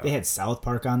 Yeah. They had South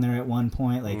Park on there at one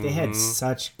point. Like they had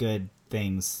such good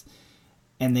things,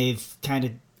 and they've kind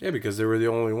of. Yeah, because they were the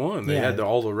only one. They had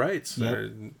all the rights.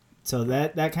 Yep. So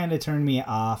that kind of turned me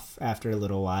off after a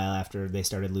little while, after they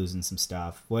started losing some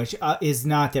stuff, which is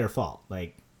not their fault.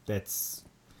 Like, that's...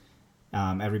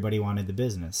 everybody wanted the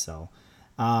business, so...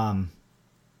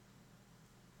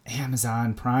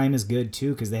 Amazon Prime is good,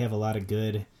 too, because they have a lot of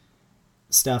good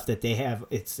stuff that they have.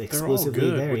 It's exclusively They're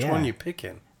all good. there. Which one you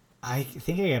picking? I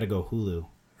think I gotta go Hulu.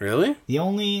 Really? The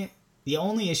only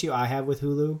issue I have with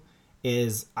Hulu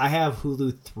is I have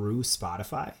Hulu through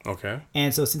Spotify. Okay.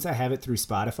 And so since I have it through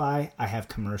Spotify, I have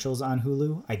commercials on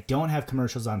Hulu. I don't have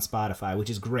commercials on Spotify,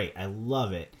 which is great. I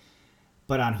love it.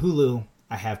 But on Hulu,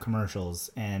 I have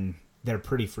commercials, and they're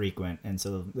pretty frequent. And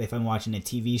so if I'm watching a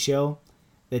TV show,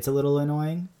 it's a little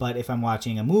annoying. But if I'm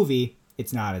watching a movie,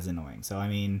 it's not as annoying. So, I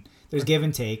mean, there's give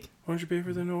and take. Why don't you pay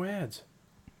for the no ads?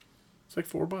 It's like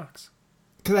 $4.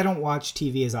 Because I don't watch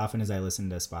TV as often as I listen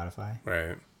to Spotify.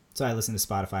 Right. So I listen to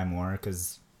Spotify more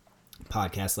because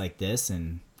podcasts like this,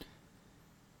 and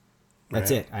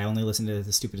that's it. I only listen to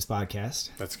the stupidest podcast.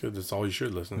 That's good. That's all you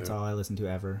should listen That's to. all I listen to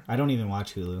ever. I don't even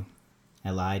watch Hulu. I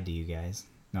lied to you guys.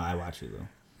 No, I watch Hulu.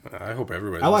 I hope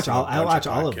everybody. I watch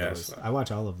all of those. I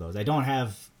watch all of those. I don't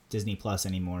have Disney Plus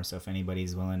anymore, so if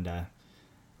anybody's willing to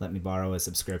let me borrow a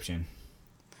subscription.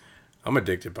 I'm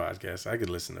addicted to podcasts. I could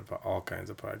listen to all kinds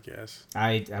of podcasts.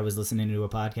 I was listening to a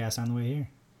podcast on the way here.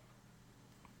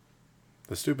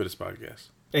 The stupidest podcast.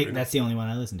 Hey, that's the only one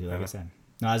I listen to, like Yeah. I said.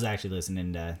 No, I was actually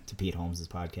listening to Pete Holmes'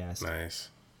 podcast. Nice.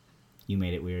 You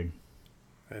Made It Weird.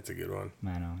 That's a good one.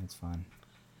 I know, it's fun.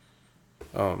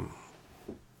 Um,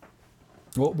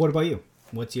 Well, what about you?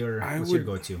 What's your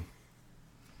go-to?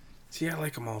 See, I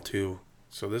like them all too.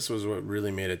 So this was what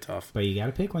really made it tough. But you got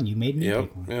to pick one. You made me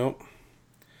pick one. Yep.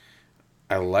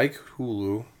 I like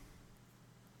Hulu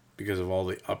because of all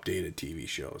the updated TV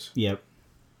shows. Yep.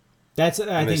 I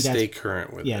think they stay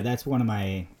current with it. Yeah, that's one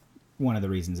of the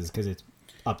reasons is because it's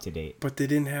up to date. But they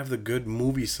didn't have the good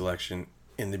movie selection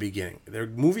in the beginning. Their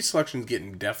movie selection's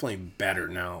getting definitely better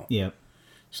now. Yep.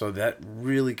 So that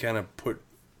really kind of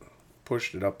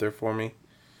pushed it up there for me.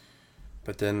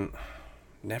 But then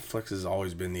Netflix has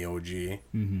always been the OG.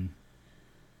 Mm-hmm.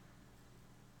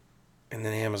 And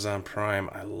then Amazon Prime.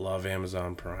 I love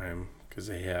Amazon Prime because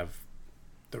they have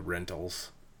the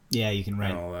rentals. Yeah, you can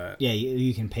rent and all that. Yeah,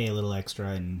 you can pay a little extra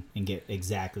and get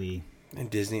exactly. And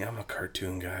Disney, I'm a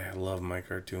cartoon guy. I love my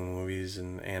cartoon movies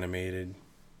and animated.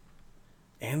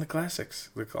 And the classics.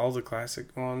 All the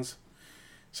classic ones.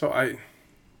 So I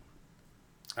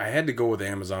had to go with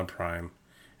Amazon Prime.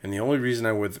 And the only reason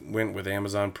I went with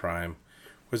Amazon Prime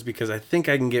was because I think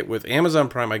I can get, with Amazon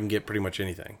Prime, I can get pretty much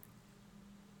anything.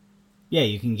 Yeah,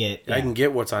 you can get... Yeah. I can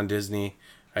get what's on Disney,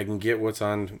 I can get what's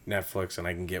on Netflix, and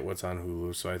I can get what's on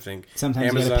Hulu. So I think sometimes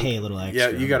Amazon, you gotta pay a little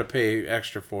extra. Yeah, you gotta pay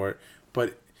extra for it.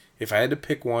 But if I had to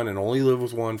pick one and only live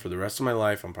with one for the rest of my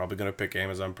life, I'm probably gonna pick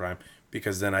Amazon Prime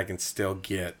because then I can still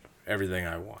get everything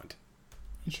I want.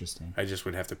 Interesting. I just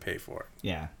would have to pay for it.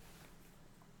 Yeah.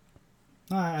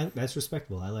 No, that's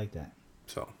respectable. I like that.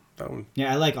 So that one.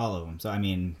 Yeah, I like all of them. So I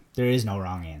mean, there is no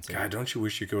wrong answer. God, don't you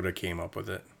wish you could have came up with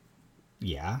it?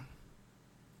 Yeah.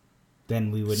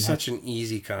 Then we wouldn't. Such an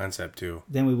easy concept too.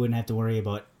 Then we wouldn't have to worry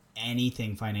about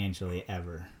anything financially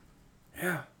ever.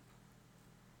 Yeah.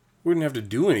 Wouldn't have to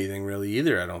do anything really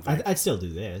either. I don't think. I'd still do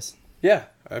this. Yeah,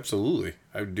 absolutely.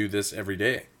 I would do this every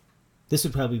day. This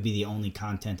would probably be the only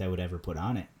content I would ever put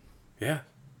on it. Yeah.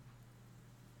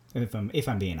 If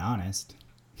I'm being honest.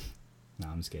 No,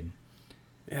 I'm just kidding.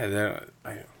 Yeah,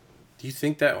 do you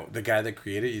think that the guy that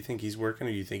created it, you think he's working,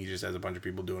 or you think he just has a bunch of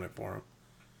people doing it for him?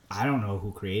 I don't know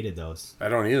who created those. I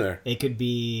don't either. It could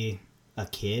be a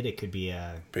kid. It could be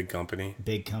a big company.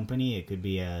 It could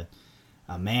be a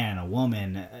man, a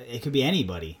woman. It could be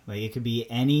anybody. Like, it could be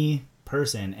any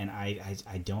person, and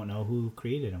I don't know who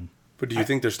created them. But do you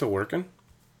think they're still working?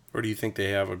 Or do you think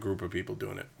they have a group of people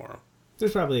doing it for them?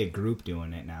 There's probably a group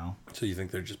doing it now. So you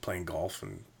think they're just playing golf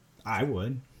and... I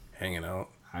would. Hanging out?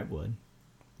 I would.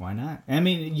 Why not? I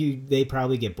mean, they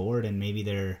probably get bored, and maybe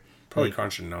they're Probably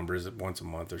crunching numbers once a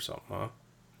month or something, huh?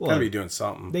 Well, Gotta be doing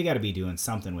something. They got to be doing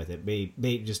something with it.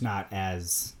 They just not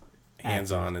as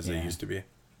Hands-on active. as they used to be.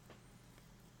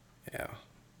 Yeah.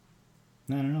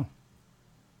 I don't know.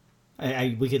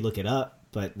 We could look it up,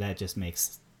 but that just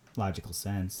makes logical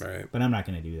sense. Right. But I'm not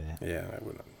going to do that. Yeah, I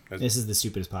wouldn't. This is the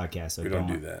stupidest podcast, so we don't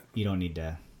do that. You don't need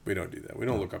to. We don't do that. We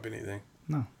don't look up anything.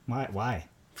 No. Why? Why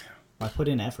put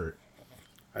in effort?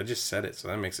 I just said it, so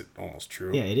that makes it almost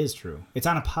true. Yeah, it is true. It's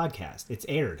on a podcast. It's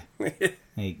aired.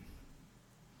 Like,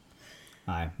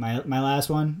 my last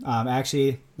one.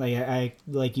 Actually,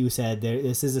 like you said,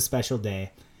 this is a special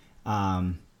day.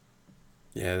 Yeah,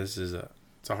 it's a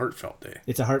heartfelt day.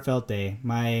 It's a heartfelt day.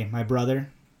 My brother,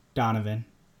 Donovan,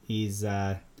 he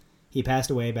passed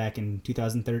away back in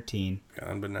 2013.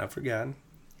 Gone but not forgotten.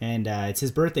 And it's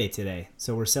his birthday today,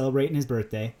 so we're celebrating his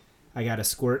birthday. I got a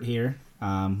squirt here.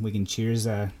 We can cheers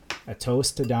a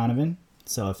toast to Donovan.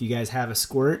 So if you guys have a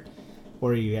squirt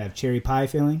or you have cherry pie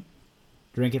filling,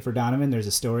 drink it for Donovan. There's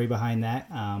a story behind that.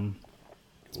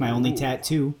 It's my only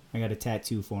tattoo. I got a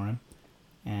tattoo for him.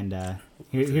 And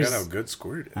here's how good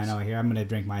squirt is. I know. Here, I'm going to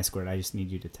drink my squirt. I just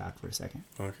need you to talk for a second.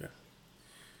 Okay.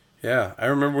 Yeah, I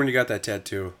remember when you got that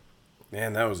tattoo.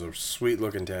 Man, that was a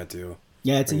sweet-looking tattoo.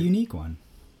 Yeah, it's a unique one.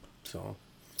 So.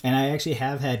 And I actually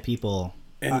have had people...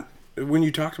 And when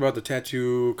you talked about the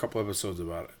tattoo, a couple episodes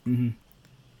about it, mm-hmm.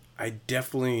 I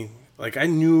definitely... Like, I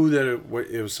knew that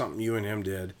it was something you and him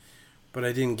did, but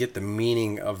I didn't get the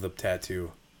meaning of the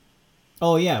tattoo.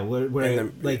 Oh, yeah, where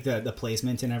the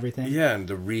placement and everything? Yeah, and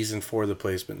the reason for the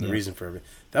placement, and the reason for everything.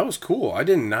 That was cool. I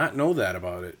did not know that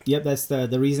about it. Yep, that's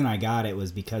the reason I got it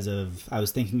was because I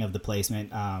was thinking of the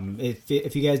placement.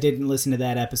 If you guys didn't listen to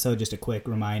that episode, just a quick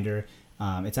reminder,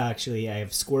 it's actually, I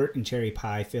have squirt and cherry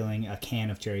pie filling, a can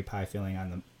of cherry pie filling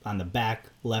on the back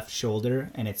left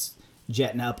shoulder, and it's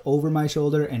jetting up over my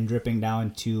shoulder and dripping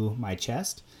down to my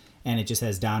chest, and it just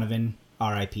has Donovan,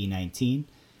 RIP 19.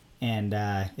 And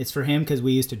it's for him because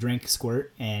we used to drink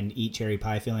squirt and eat cherry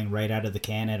pie filling right out of the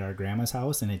can at our grandma's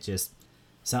house. And it's just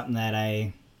something that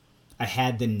I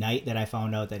had the night that I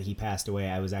found out that he passed away.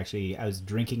 I was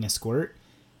drinking a squirt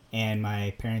and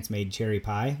my parents made cherry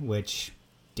pie, which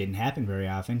didn't happen very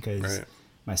often because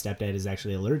my stepdad is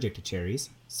actually allergic to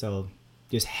cherries. So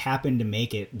just happened to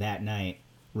make it that night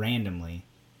randomly.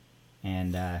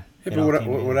 And but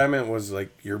what I meant was like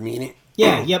your meaning.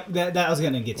 Yeah, yep. That I was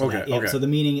gonna get to that. Yep. Okay. So the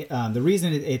meaning, the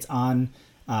reason it's on,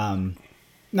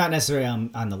 not necessarily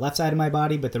on the left side of my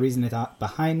body, but the reason it's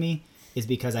behind me is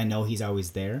because I know he's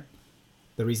always there.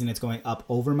 The reason it's going up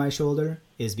over my shoulder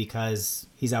is because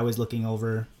he's always looking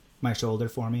over my shoulder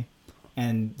for me,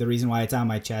 and the reason why it's on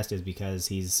my chest is because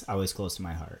he's always close to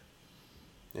my heart.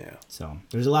 Yeah. So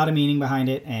there's a lot of meaning behind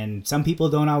it, and some people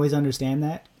don't always understand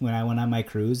that. When I went on my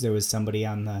cruise, there was somebody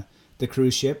on the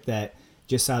cruise ship that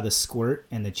just saw the squirt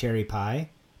and the cherry pie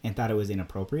and thought it was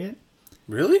inappropriate.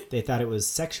 Really? They thought it was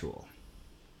sexual.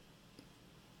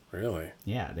 Really?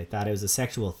 Yeah, they thought it was a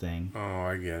sexual thing. Oh,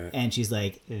 I get it. And she's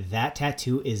like, that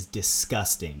tattoo is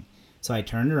disgusting. So I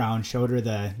turned around, showed her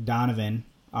the Donovan,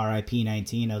 RIP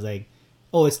 19. I was like,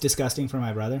 oh, it's disgusting for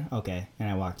my brother? Okay. And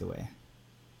I walked away.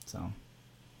 So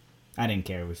I didn't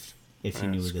care if she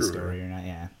knew the story or not.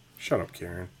 Yeah. Shut up,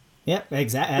 Karen. Yep,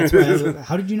 exactly. That's why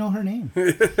how did you know her name?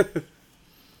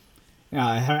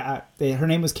 Her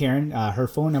name was Karen. Her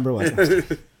phone number was...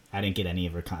 I didn't get any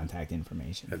of her contact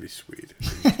information. That'd be sweet.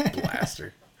 Just blast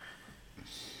her.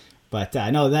 But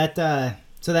no,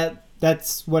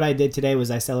 that's what I did today. Was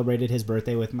I celebrated his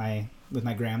birthday with my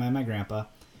grandma and my grandpa,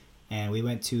 and we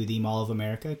went to the Mall of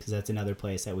America because that's another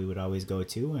place that we would always go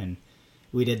to, and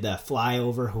we did the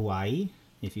flyover Hawaii.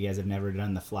 If you guys have never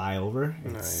done the flyover,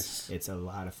 it's a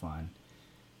lot of fun.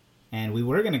 And we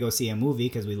were gonna go see a movie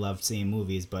because we loved seeing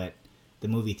movies, but the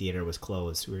movie theater was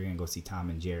closed. We were going to go see Tom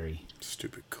and Jerry.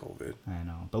 Stupid COVID. I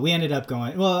know. But we ended up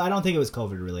going... Well, I don't think it was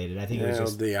COVID related. I think it was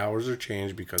just... the hours are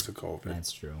changed because of COVID.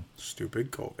 That's true.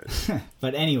 Stupid COVID.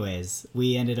 But anyways,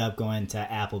 we ended up going to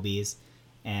Applebee's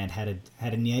and had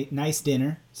a nice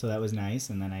dinner. So that was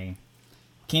nice. And then I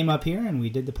came up here and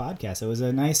we did the podcast. It was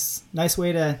a nice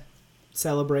way to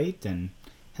celebrate and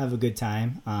have a good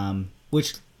time.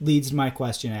 Which leads to my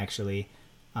question, actually.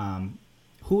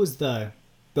 Who was the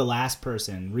last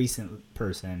recent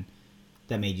person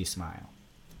that made you smile?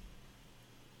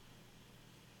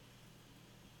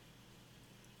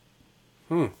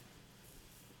 I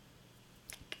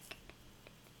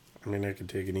mean, I could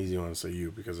take an easy one and say you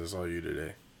because I saw you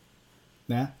today.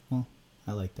 Yeah, well,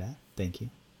 I like that. Thank you.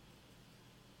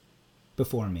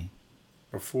 Before me.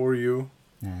 Before you?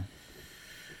 Yeah.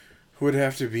 Would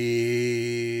have to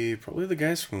be probably the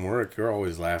guys from work. You're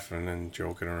always laughing and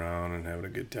joking around and having a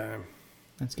good time.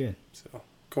 That's good. So,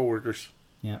 coworkers.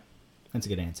 Yeah, that's a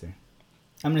good answer.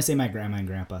 I'm gonna say my grandma and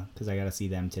grandpa because I got to see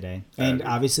them today, and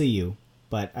obviously you.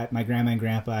 But my grandma and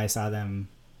grandpa, I saw them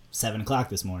 7:00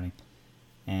 this morning,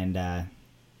 and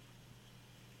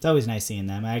it's always nice seeing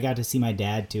them. I got to see my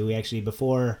dad too. We actually,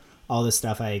 before all this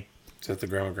stuff, Is that the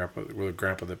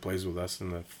grandpa that plays with us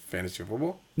in the fantasy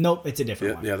football? Nope, it's a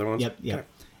different one. The other ones? Yep. Okay.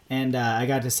 And I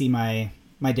got to see my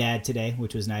dad today,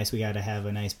 which was nice. We got to have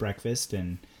a nice breakfast,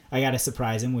 and I got to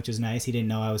surprise him, which was nice. He didn't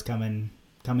know I was coming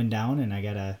down, and I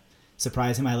got to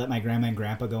surprise him. I let my grandma and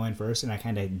grandpa go in first, and I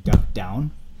kind of ducked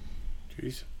down.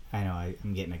 Jeez. I know,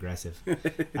 I'm getting aggressive.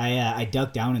 I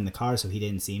ducked down in the car so he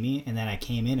didn't see me, and then I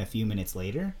came in a few minutes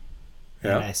later,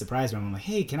 and I surprised him. I'm like,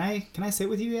 hey, can I sit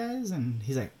with you guys? And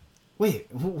he's like,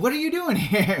 wait, what are you doing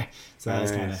here? So that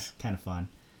was kind of fun.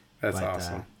 That's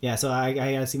awesome. Yeah, so I got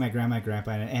to see my grandma,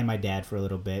 grandpa, and my dad for a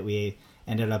little bit. We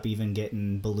ended up even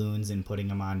getting balloons and putting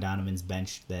them on Donovan's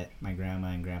bench that my grandma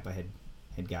and grandpa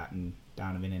had gotten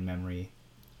Donovan in memory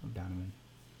of Donovan.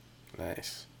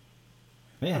 Nice.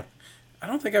 But yeah. I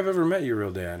don't think I've ever met your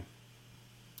real dad.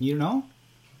 You know?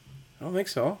 I don't think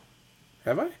so.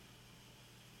 Have I?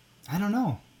 I don't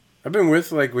know. I've been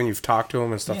with, like, when you've talked to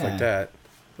him and stuff like that.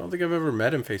 I don't think I've ever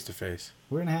met him face to face.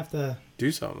 We're going to have to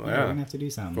do something. Yeah, we're going to have to do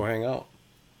something. Go hang out.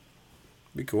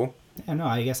 Be cool. Yeah, no,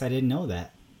 I guess I didn't know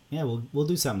that. Yeah, we'll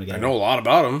do something together. I know a lot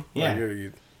about him. Yeah.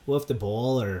 Like, we'll have to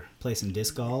bowl or play some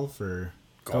disc golf or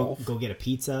go get a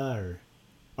pizza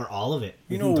or all of it.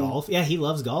 We can golf. Yeah, he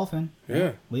loves golfing.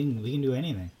 Yeah. We can do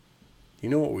anything. You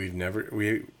know what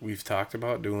we've talked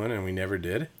about doing and we never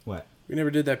did? What? We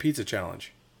never did that pizza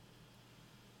challenge.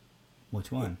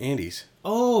 Which one? Andy's.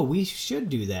 Oh, we should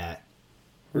do that.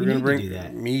 We're going to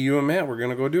bring me, you, and Matt. We're going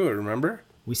to go do it, remember?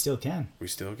 We still can. We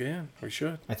still can. We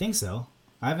should. I think so.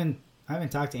 I haven't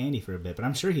talked to Andy for a bit, but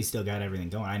I'm sure he's still got everything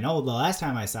going. I know the last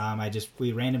time I saw him, I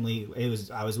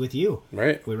was with you.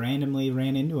 Right. We randomly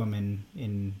ran into him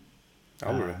in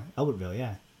Albertville.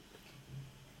 Yeah.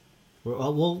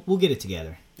 We'll get it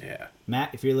together. Yeah.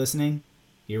 Matt, if you're listening,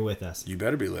 you're with us. You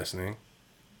better be listening.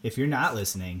 If you're not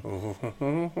listening,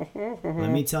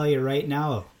 let me tell you right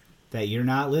now that you're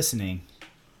not listening.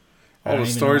 All the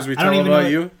stories we tell about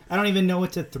you? I don't even know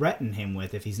what to threaten him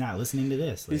with if he's not listening to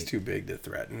this. He's too big to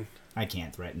threaten. I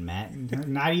can't threaten Matt.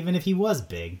 Not even if he was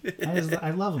big. I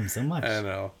love him so much. I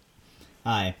know.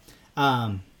 Hi.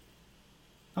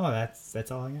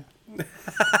 That's all I got.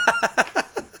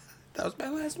 That was my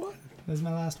last one. That was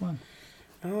my last one.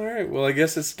 All right. Well, I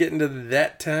guess it's getting to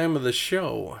that time of the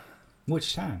show.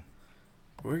 Which time?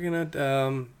 We're going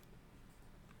to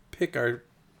pick our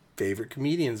favorite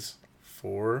comedians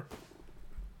for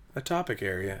a topic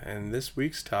area. And this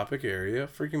week's topic area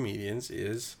for comedians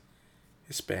is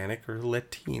Hispanic or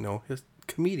Latino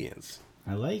comedians.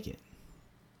 I like it.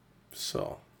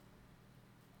 So,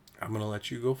 I'm going to let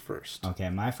you go first.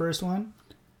 Okay, my first one,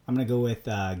 I'm going to go with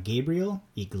Gabriel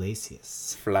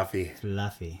Iglesias. Fluffy.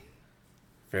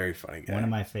 Very funny guy. One of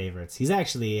my favorites. He's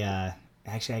actually, I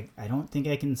don't think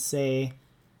I can say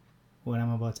what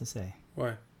I'm about to say.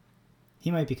 Why?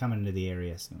 He might be coming to the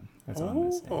area soon. That's all I'm going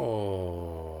to say.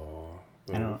 Oh.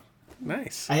 I don't know.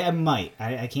 Nice. I might.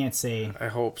 I can't say. I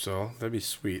hope so. That'd be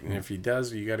sweet. And if he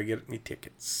does, you got to get me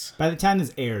tickets. By the time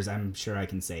this airs, I'm sure I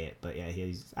can say it. But yeah,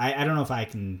 I don't know if I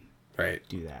can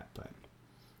do that. But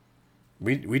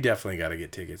we definitely got to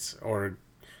get tickets or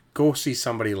go see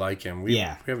somebody like him. We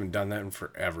haven't done that in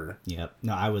forever. Yep.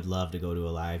 No, I would love to go to a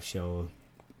live show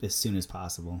as soon as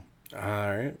possible. All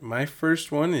right. My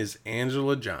first one is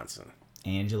Angela Johnson.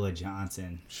 Angela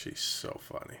Johnson. She's so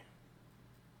funny.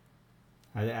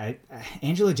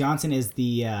 Angela Johnson is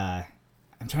the.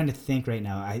 I'm trying to think right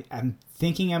now. I'm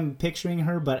thinking I'm picturing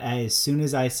her, but as soon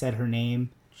as I said her name,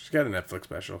 she's got a Netflix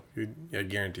special. I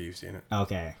guarantee you've seen it.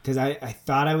 Okay, because I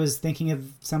thought I was thinking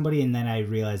of somebody, and then I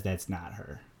realized that's not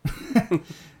her. that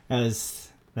was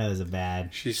a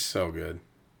bad. She's so good.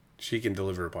 She can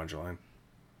deliver a punchline.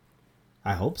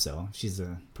 I hope so. She's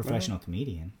a professional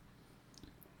comedian.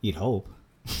 You'd hope.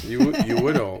 You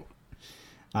would hope.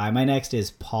 My next is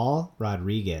Paul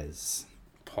Rodriguez.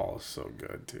 Paul's so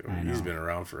good too. I know. He's been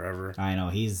around forever. I know,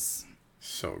 he's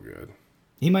so good.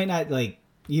 He might not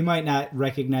you might not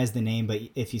recognize the name, but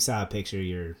if you saw a picture,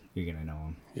 you're gonna know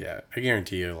him. Yeah, I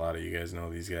guarantee you, a lot of you guys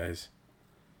know these guys.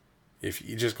 If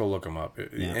you just go look them up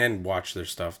and watch their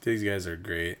stuff, these guys are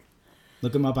great.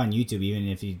 Look them up on YouTube, even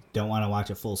if you don't want to watch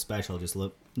a full special. Just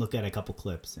look at a couple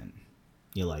clips and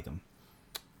you'll like them.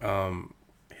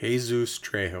 Jesus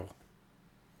Trejo.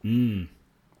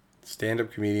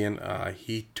 Stand-up comedian.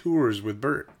 He tours with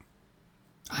Bert.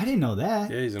 I didn't know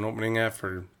that. Yeah, he's an opening act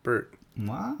for Bert.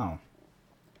 Wow.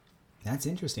 That's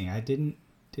interesting. I didn't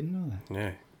know that.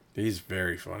 Yeah, he's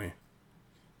very funny.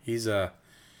 He's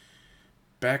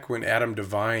back when Adam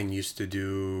Devine used to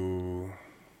do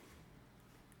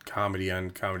comedy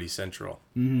on Comedy Central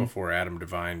before Adam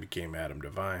Devine became Adam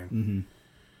Devine.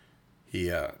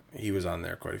 He was on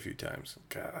there quite a few times.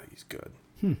 God, he's good.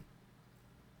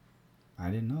 I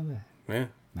didn't know that. Yeah,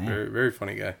 Man. very very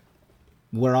funny guy.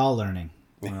 We're all learning.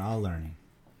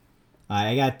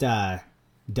 I got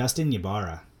Dustin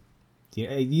Ybarra.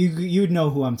 You'd know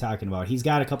who I'm talking about. He's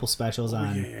got a couple specials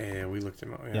on. Yeah. We looked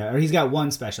him up. Yeah, or he's got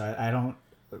one special. I don't.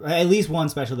 At least one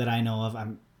special that I know of.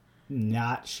 I'm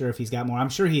not sure if he's got more. I'm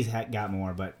sure he's got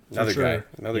more, but Another sure, guy.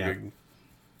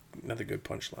 Another good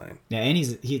punchline. Yeah, and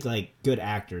he's like good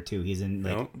actor too. He's in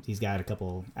like Yep. he's got a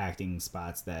couple acting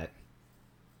spots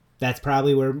that's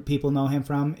probably where people know him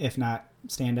from, if not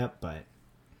stand up. But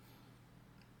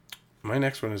My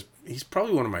next one he's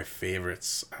probably one of my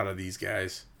favorites out of these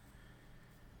guys.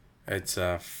 It's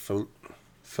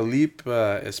Philippe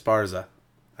Esparza.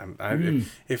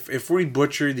 If we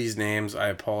butcher these names, I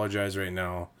apologize right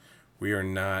now. We are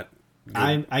not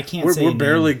good. I can't say We're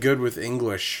barely good with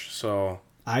English, so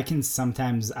I can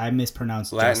sometimes I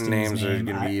mispronounce Latin Justin's names are name.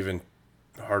 going to be even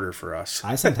harder for us.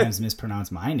 I sometimes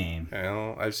mispronounce my name.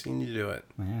 Well, I've seen you do it.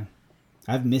 Yeah,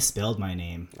 I've misspelled my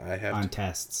name I have on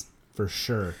tests for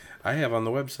sure. I have on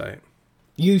the website.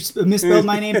 You misspelled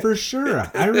my name for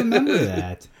sure. I remember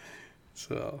that.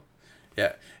 So,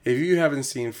 yeah. If you haven't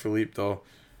seen Philippe, though,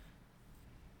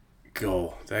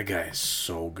 go. That guy is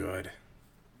so good.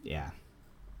 Yeah.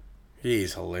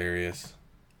 He's hilarious.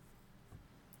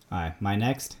 All right. My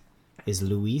next is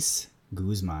Luis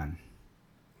Guzman.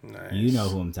 Nice. You know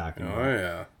who I'm talking about.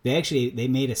 Oh, yeah. They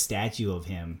made a statue of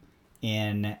him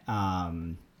in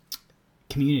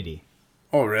Community.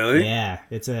 Oh, really? Yeah,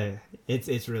 it's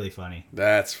really funny.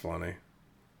 That's funny.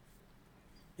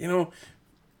 You know,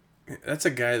 that's a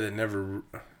guy that never...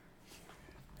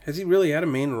 Has he really had a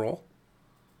main role?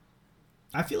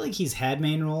 I feel like he's had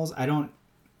main roles.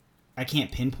 I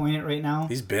can't pinpoint it right now.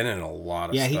 He's been in a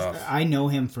lot of stuff. I know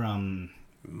him from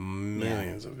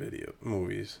Millions of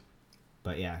movies.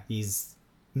 But yeah, he's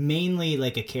mainly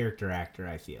like a character actor,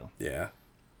 I feel. Yeah.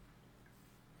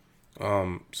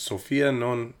 Sofia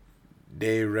Non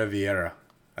de Riviera.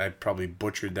 I probably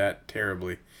butchered that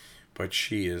terribly, but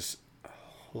she is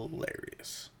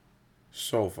hilarious.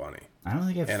 So funny. I don't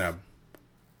think And a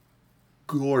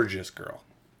gorgeous girl.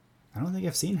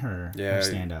 I've seen her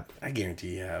stand up. I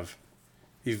guarantee you have.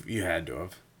 You had to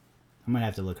have. I'm gonna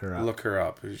have to look her up. Look her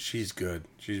up. She's good.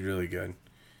 She's really good.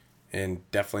 And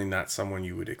definitely not someone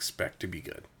you would expect to be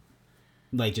good.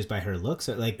 Like just by her looks,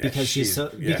 or like Yeah, because she's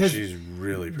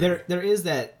really pretty. there is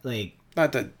that like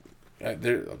Not that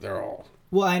they're all.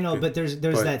 Well, I know, but there's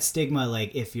that stigma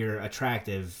like if you're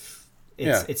attractive,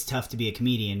 it's tough to be a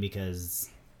comedian because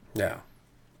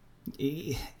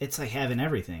it's like having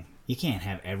everything. You can't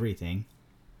have everything.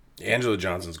 Angela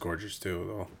Johnson's gorgeous too,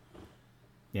 though.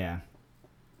 Yeah.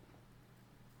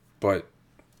 But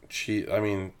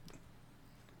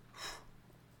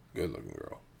good looking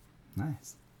girl.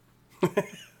 Nice.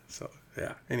 So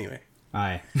yeah. Anyway.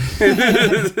 Aye.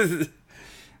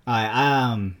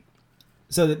 Aye.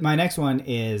 So my next one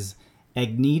is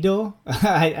Agnido.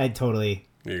 I totally.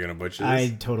 You're gonna butcher this? I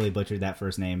totally butchered that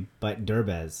first name, but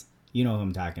Derbez. You know who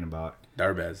I'm talking about.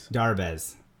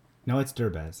 Darbez. No, it's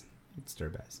Derbez. It's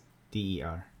Derbez.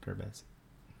 D-E-R. Derbez.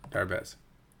 Darbez.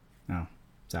 Oh,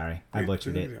 sorry. I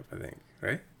butchered it. I think,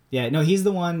 right? Yeah, no, he's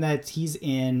the one he's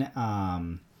in,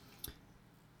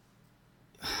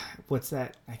 what's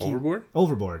that? Overboard?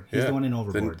 Overboard. He's the one in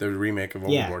Overboard. The remake of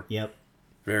Overboard. Yeah, yep.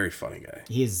 Very funny guy.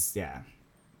 He's that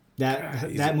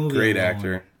movie great alone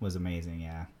actor. Was amazing,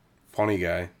 yeah. Funny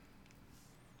guy.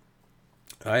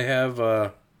 I have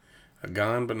a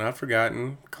gone but not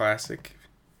forgotten classic,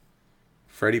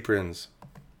 Freddie Prinze.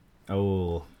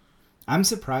 Oh, I'm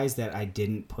surprised that I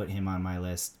didn't put him on my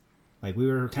list. Like we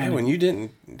were kind of when you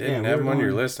didn't have him on your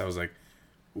going... list, I was like,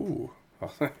 ooh,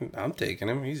 I'm taking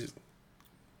him. He's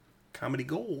comedy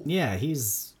gold. Yeah,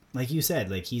 he's like you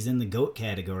said, like he's in the GOAT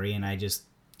category, and I just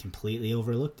completely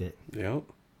overlooked it. Yep. All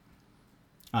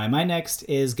right, my next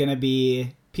is gonna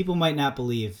be. People might not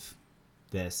believe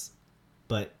this,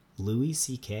 but Louis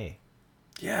C.K.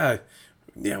 Yeah.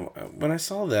 When I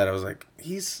saw that, I was like,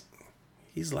 he's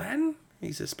Latin?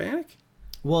 He's Hispanic?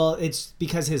 Well, it's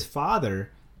because his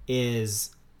father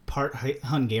is part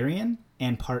Hungarian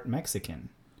and part Mexican,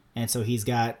 and so he's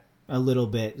got a little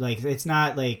bit like it's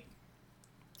not like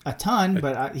a ton,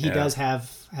 but he does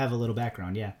have a little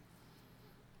background. Yeah.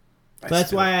 So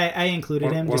that's why I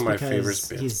included him. One just of my because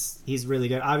favorite bits. he's really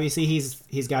good. Obviously,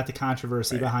 he's got the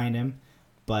controversy behind him,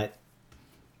 but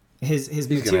his He's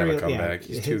material, gonna have a comeback.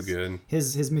 He's too good.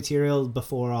 His material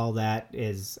before all that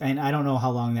is, and I don't know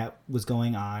how long that was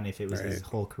going on, if it was his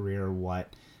whole career or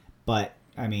what. But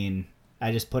I mean,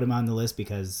 I just put him on the list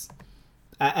because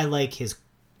I like his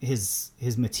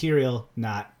material,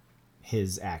 not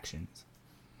his actions.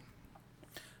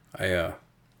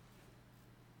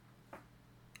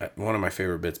 One of my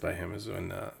favorite bits by him is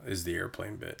is the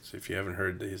airplane bit. So if you haven't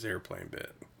heard his airplane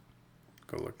bit,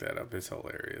 go look that up. It's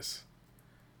hilarious.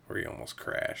 Where he almost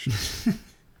crashed.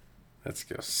 That's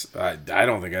just. I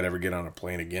don't think I'd ever get on a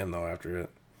plane again though after it.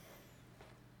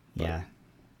 But yeah.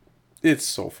 It's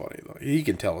so funny though. He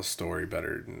can tell a story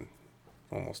better than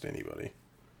almost anybody.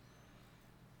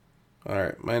 All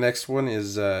right, my next one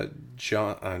is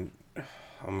John.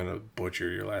 I'm gonna butcher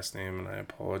your last name, and I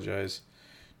apologize.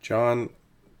 John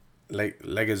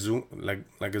Leguizamo.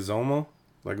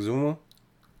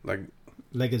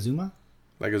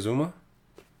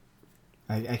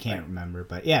 I can't remember,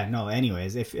 but yeah, no.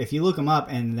 Anyways, if you look him up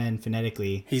and then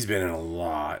phonetically, he's been in a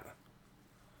lot.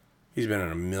 He's been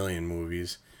in a million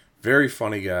movies. Very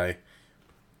funny guy.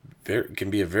 Can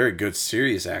be a very good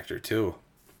serious actor too.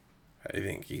 I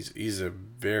think he's a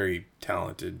very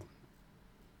talented,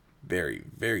 very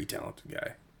very talented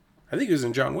guy. I think he was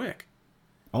in John Wick.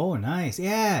 Oh, nice.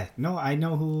 Yeah. No, I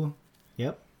know who.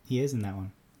 Yep, he is in that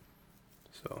one.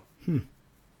 So.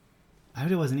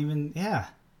 I wasn't even. Yeah.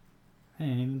 I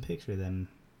didn't even picture them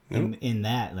in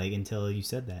that, like, until you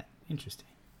said that. Interesting.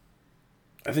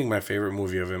 I think my favorite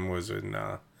movie of him was in,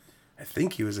 I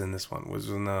think he was in this one,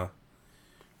 was when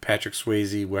Patrick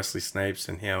Swayze, Wesley Snipes,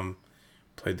 and him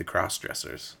played the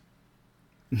cross-dressers.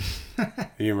 Do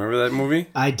you remember that movie?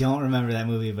 I don't remember that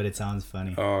movie, but it sounds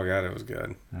funny. Oh, God, it was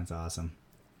good. That's awesome.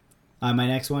 My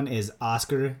next one is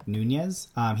Oscar Nunez.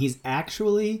 He's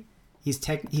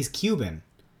Cuban,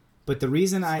 but the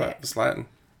reason It's Latin.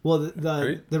 Well,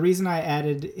 the reason I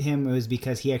added him was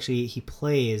because he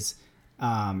plays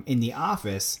in The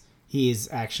Office. He is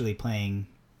actually playing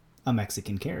a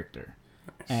Mexican character,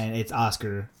 and it's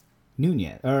Oscar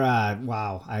Nunez. Or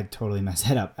wow, I totally messed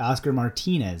that up. Oscar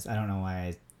Martinez. I don't know why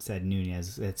I said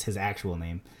Nunez. It's his actual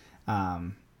name.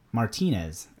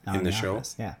 Martinez in the show.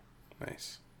 Office. Yeah.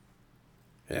 Nice.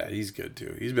 Yeah, he's good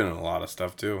too. He's been in a lot of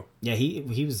stuff too. Yeah,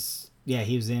 he was. Yeah,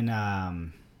 he was in.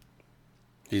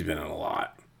 He's been in a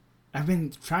lot. I've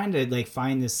been trying to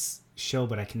find this show,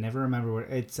 but I can never remember where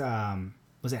it's.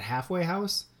 Was it Halfway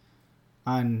House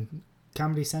on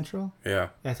Comedy Central? Yeah,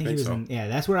 I think he was so. Yeah,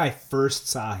 that's where I first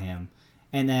saw him,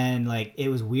 and then it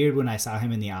was weird when I saw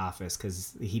him in The Office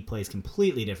because he plays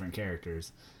completely different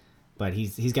characters, but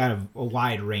he's got a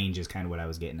wide range is kind of what I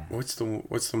was getting at. What's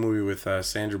the movie with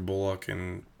Sandra Bullock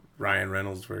and Ryan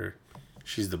Reynolds where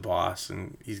she's the boss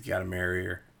and he's got to marry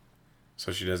her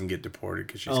so she doesn't get deported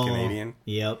because she's Canadian?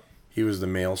 Yep. He was the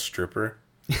male stripper.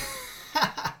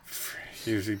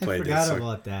 He played I forgot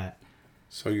about that.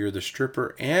 So you're the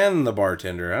stripper and the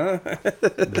bartender, huh?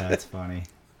 That's funny.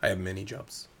 I have many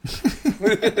jobs.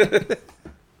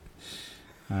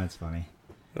 That's funny.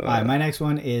 All right, my next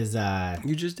one is...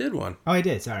 You just did one. Oh, I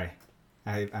did. Sorry.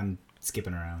 I'm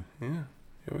skipping around. Yeah.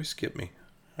 You always skip me.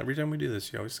 Every time we do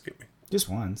this, you always skip me. Just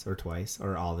once or twice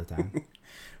or all the time.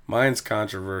 Mine's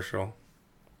controversial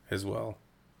as well.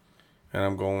 And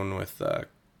I'm going with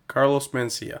Carlos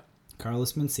Mencia.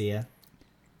 Carlos Mencia.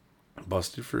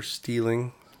 Busted for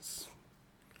stealing. It's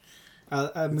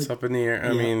up in the air. Yeah.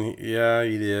 I mean, yeah,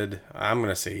 he did. I'm going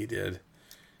to say he did.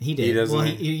 He did.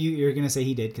 You're going to say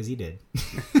he did because he did.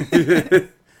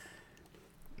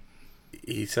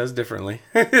 He says differently.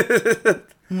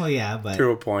 Well, yeah, but... To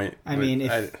a point. I mean,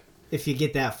 if you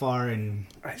get that far and...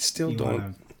 I still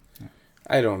don't...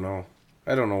 I don't know.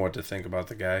 I don't know what to think about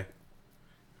the guy.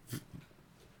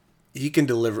 He can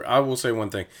deliver... I will say one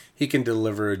thing. He can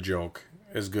deliver a joke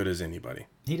as good as anybody.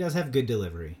 He does have good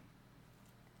delivery.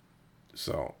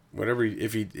 So, whatever...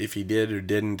 If he did or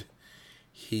didn't,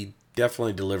 he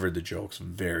definitely delivered the jokes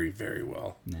very, very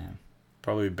well. Yeah.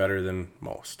 Probably better than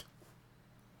most.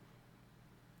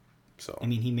 So... I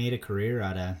mean, he made a career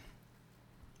out of...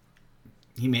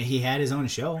 He had his own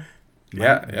show.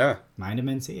 Yeah. Mind of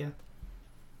Mencia.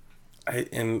 I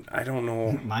don't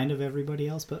know... Mind of everybody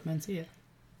else but Mencia.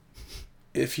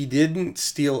 If he didn't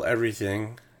steal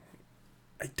everything,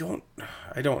 I don't,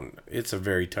 it's a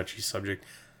very touchy subject.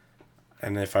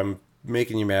 And if I'm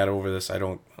making you mad over this, I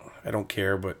don't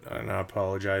care, and I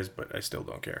apologize, but I still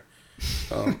don't care.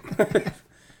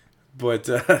 But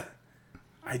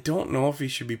I don't know if he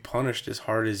should be punished as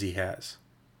hard as he has.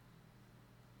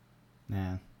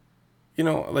 Yeah. You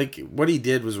know, like, what he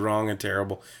did was wrong and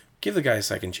terrible. Give the guy a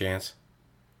second chance.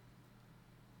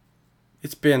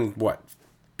 It's been, what,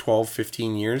 12,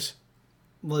 15 years?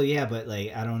 Well, yeah, but,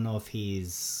 like, I don't know if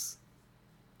he's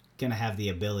going to have the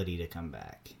ability to come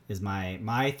back. Is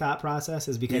my thought process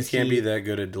is because you can't be that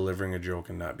good at delivering a joke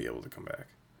and not be able to come back.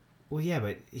 Well, yeah,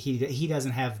 but he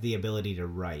doesn't have the ability to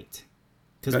write.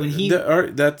 Because when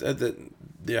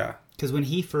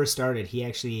he first started,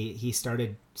 he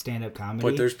started stand-up comedy.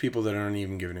 But there's people that aren't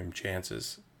even giving him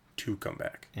chances to come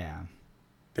back. Yeah.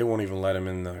 They won't even let him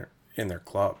in their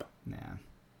club. Yeah.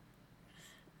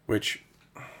 Which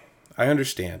I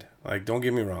understand. Like, don't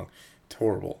get me wrong, it's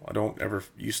horrible.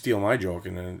 You steal my joke,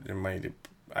 and then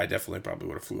I definitely probably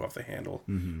would have flew off the handle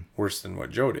worse than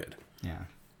what Joe did. Yeah.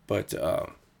 But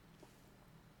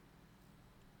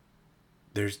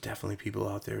there's definitely people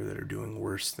out there that are doing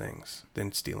worse things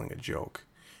than stealing a joke,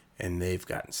 and they've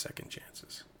gotten second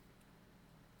chances.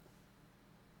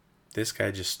 This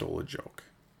guy just stole a joke.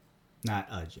 Not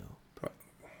a joke.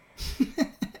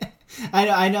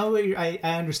 I know I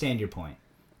understand your point.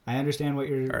 I understand what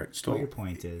your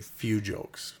point is. Few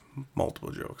jokes,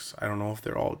 multiple jokes. I don't know if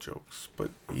they're all jokes,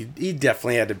 but he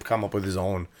definitely had to come up with his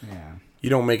own. Yeah. You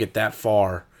don't make it that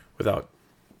far without.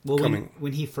 Well,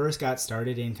 when he first got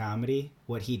started in comedy,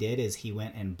 what he did is he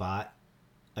went and bought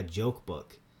a joke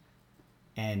book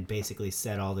and basically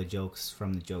said all the jokes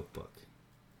from the joke book.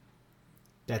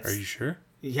 Are you sure?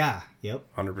 Yeah. Yep.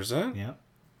 100%? Yep.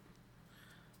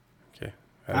 Okay.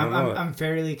 I'm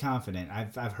fairly confident.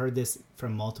 I've heard this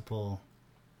from multiple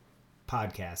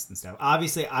podcasts and stuff.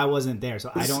 Obviously, I wasn't there,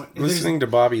 so I don't. Listening to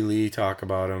Bobby Lee talk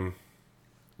about him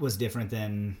was different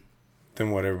than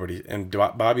what everybody and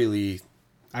Bobby Lee.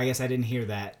 I guess I didn't hear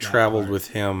that. Traveled with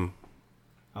him.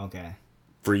 Okay.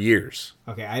 For years.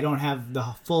 Okay, I don't have the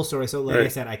full story, so like I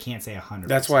said, I can't say 100%.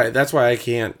 That's why I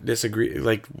can't disagree.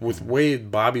 Like with way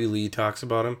Bobby Lee talks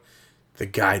about him, the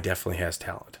guy definitely has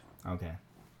talent. Okay.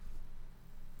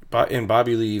 And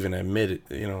Bobby Lee even admitted,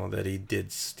 that he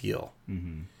did steal.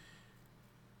 Mm-hmm.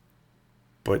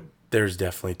 But there's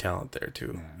definitely talent there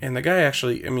too. Yeah. And the guy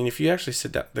actually, if you actually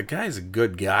sit down, the guy's a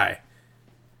good guy.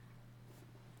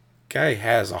 Guy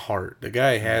has a heart. The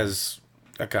guy has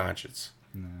a conscience.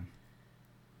 Yeah.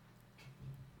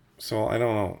 So I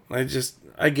don't know.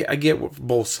 I get what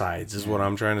both sides is what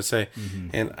I'm trying to say,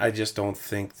 and I just don't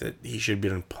think that he should be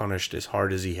punished as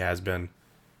hard as he has been.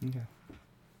 Okay.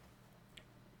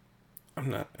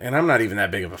 I'm not even that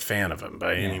big of a fan of him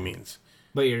by any means.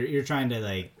 But you're trying to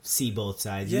like see both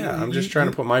sides. Yeah, I'm just trying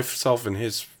to put myself in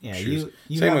his shoes.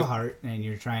 You have a heart, and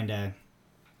you're trying to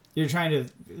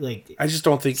like. I just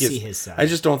don't think see his side. I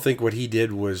just don't think what he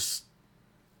did was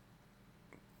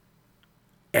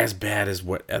as bad as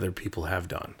what other people have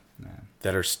done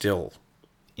that are still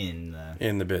in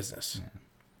the business.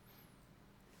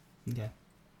 Yeah. Okay.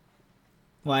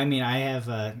 Well, I have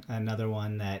another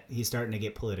one that he's starting to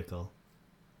get political.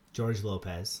 George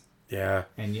Lopez. Yeah.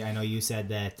 And I know you said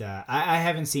that I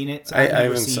haven't seen it. So I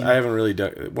haven't really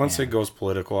done. Once it goes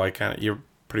political, you're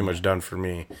pretty much done for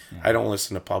me. Yeah. I don't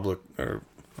listen to public or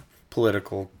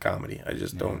political comedy. I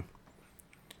just don't.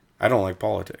 I don't like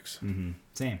politics. Mm-hmm.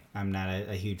 Same. I'm not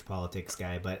a huge politics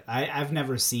guy, but I've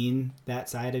never seen that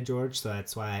side of George, so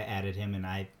that's why I added him, and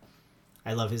I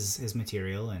love his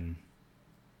material, and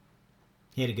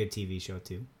he had a good TV show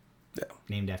too. Yeah.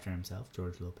 Named after himself,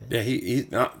 George Lopez. Yeah, he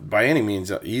not by any means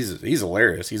he's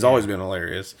hilarious. He's always been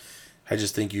hilarious. I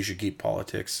just think you should keep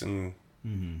politics and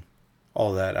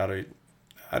all that out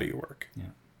of your work. Yeah.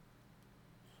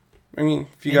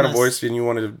 If you got a voice and you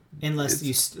want to... Unless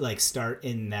you start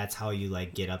and that's how you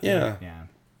get up there. Yeah. Yeah.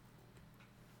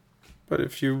 But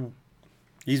if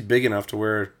he's big enough to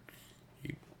where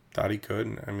he thought he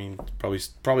could.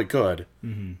 Probably could.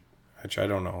 Mm-hmm. Which I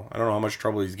don't know. I don't know how much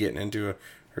trouble he's getting into or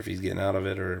if he's getting out of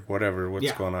it or whatever,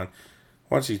 what's going on.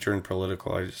 Once he turned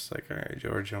political, I just all right,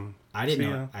 George, I didn't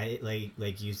know. I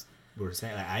like you were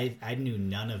saying, I knew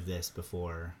none of this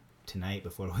before tonight,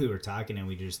 before we were talking, and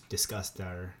we just discussed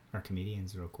our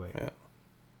comedians real quick. Yeah.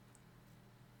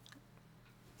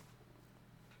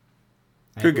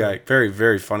 Good guy. Very,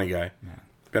 very funny guy. Yeah.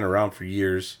 Been around for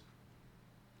years.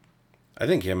 I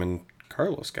think him and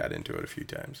Carlos got into it a few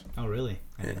times. Oh, really?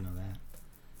 I didn't know that.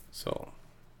 So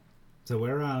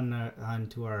we're on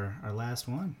to our last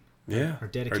one. Yeah. Our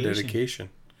dedication.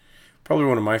 Probably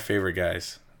one of my favorite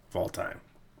guys of all time.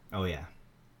 Oh, yeah.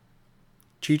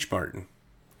 Cheech Martin.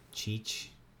 Cheech,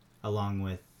 along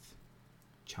with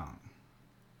Chong.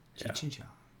 Cheech and Chong.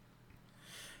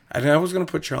 I was going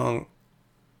to put Chong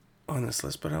on this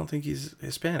list, but I don't think he's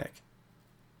Hispanic.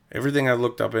 Everything I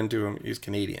looked up into him, he's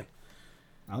Canadian.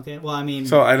 Okay. Well, I mean,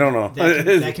 So I don't know.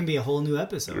 that can be a whole new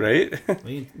episode, Right?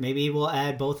 Maybe we'll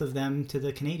add both of them to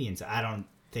the Canadians. I don't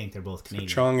think they're both Canadian.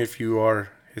 Chong, if you are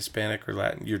Hispanic or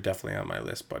Latin, you're definitely on my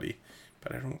list, buddy.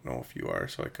 But I don't know if you are,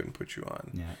 so I couldn't put you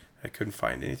on. Yeah. I couldn't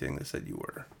find anything that said you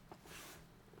were.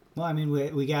 Well, I mean,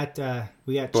 we got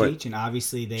Cheech, and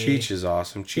obviously Cheech is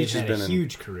awesome. Cheech has been a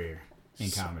huge career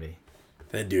in comedy.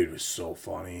 That dude was so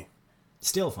funny.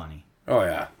 Still funny. Oh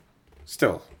yeah,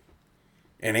 still,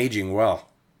 and aging well.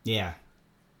 Yeah.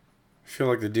 I feel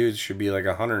like the dude should be like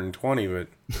 120, but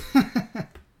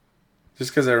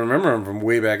just because I remember him from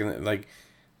way back in the, like,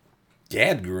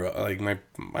 Dad grew up, like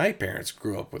my parents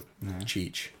grew up with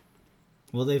Cheech.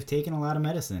 Well, they've taken a lot of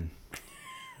medicine.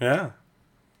 Yeah.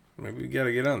 Maybe we got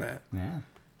to get on that. Yeah.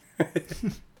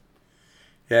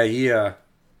 Yeah,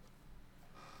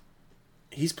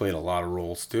 he's played a lot of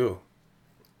roles too.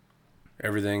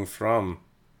 Everything from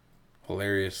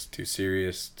hilarious to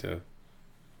serious to...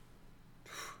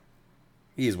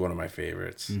 He's one of my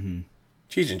favorites. Mm-hmm.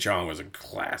 Cheech and Chong was a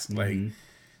class. Like,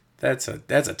 that's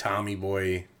a Tommy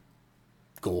Boy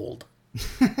gold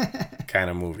kind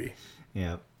of movie.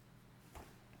 Yep.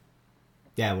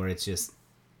 Yeah, where it's just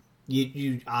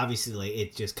you obviously, like,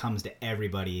 it just comes to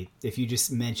everybody. If you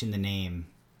just mention the name,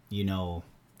 you know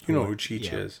who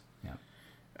Cheech is. Yeah.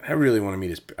 I really want to meet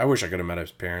his... I wish I could have met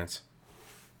his parents.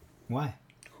 Why?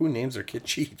 Who names their kid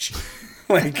Cheech?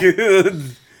 Like, hey,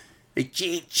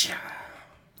 Cheech.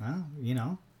 Well, you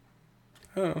know.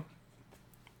 Oh.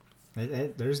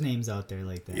 There's names out there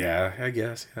like that. Yeah, I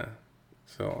guess, yeah.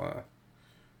 So,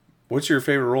 what's your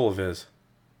favorite role of his?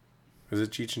 Is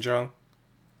it Cheech and Chong?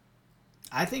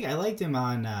 I think I liked him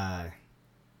on That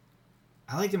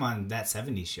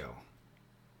 70s Show.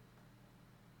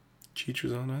 Cheech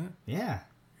was on that? Yeah.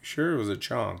 You sure it was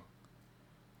Chong?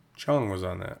 Chong was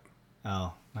on that.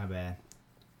 Oh, my bad.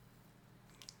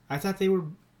 I thought they were...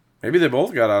 Maybe they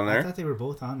both got on there. I thought they were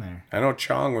both on there. I know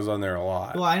Chong was on there a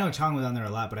lot. Well, I know Chong was on there a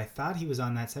lot, but I thought he was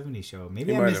on That 70s Show.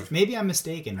 Maybe I'm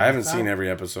mistaken. I haven't seen every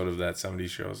episode of That 70s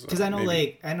Show. Because I know,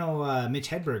 Mitch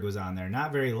Hedberg was on there.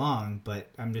 Not very long, but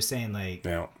I'm just saying, like...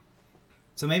 Yeah.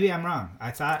 So maybe I'm wrong. I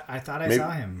thought I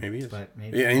saw him. Maybe he is. But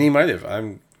maybe... Yeah, and he might have.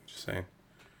 I'm just saying.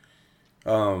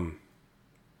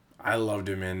 I loved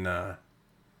him in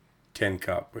Tin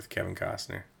Cup with Kevin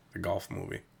Costner, the golf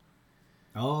movie.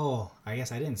 Oh, I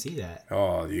guess I didn't see that.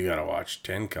 Oh, you gotta watch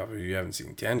Tin Cup if you haven't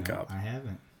seen Tin Cup. I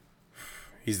haven't.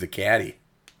 He's the caddy.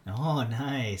 Oh,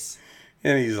 nice.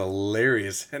 And he's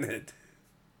hilarious in it.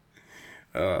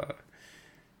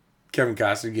 Kevin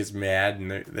Costner gets mad,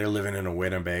 and they're living in a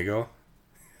Winnebago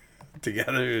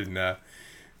together,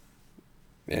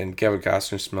 and Kevin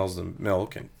Costner smells the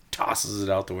milk and tosses it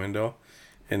out the window,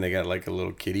 and they got like a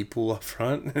little kiddie pool up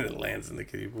front, and it lands in the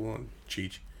kiddie pool, and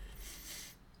Cheech,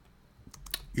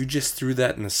 you just threw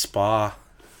that in the spa.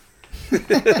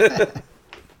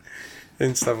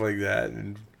 And stuff like that.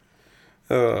 And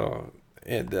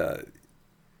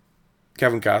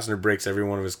Kevin Costner breaks every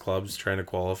one of his clubs trying to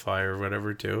qualify or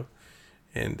whatever too.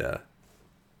 And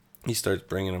he starts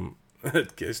bringing them,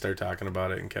 start talking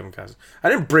about it, and Kevin Costner, I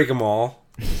didn't break them all.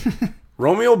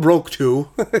 Romeo broke 2.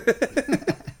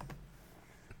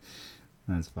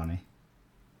 That's funny.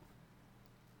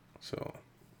 So,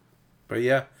 but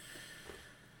yeah.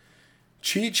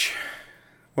 Cheech,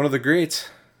 one of the greats.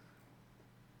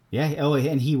 Yeah. Oh,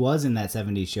 and he was in That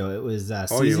 70s Show. It was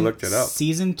you looked it up.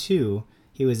 Season 2.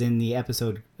 He was in the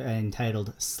episode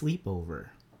entitled Sleepover.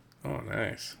 Oh,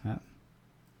 nice. Yeah.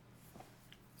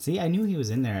 See, I knew he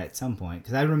was in there at some point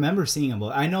because I remember seeing him.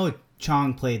 I know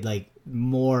Chong played like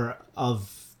more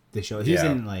of the show. He's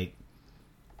in like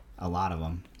a lot of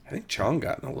them. I think Chong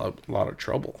got in a lot of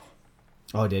trouble.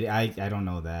 Oh, did he? I don't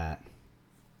know that.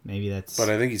 Maybe that's... But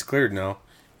I think he's cleared now.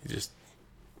 He just...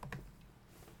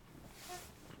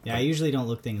 Yeah, I usually don't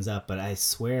look things up, but I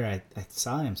swear I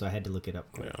saw him, so I had to look it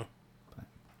up quick. Yeah. But...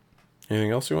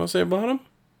 Anything else you want to say about him?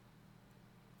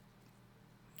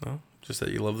 No? Just that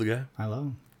you love the guy? I love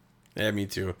him. Yeah, me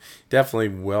too. Definitely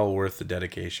well worth the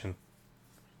dedication.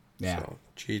 Yeah. So,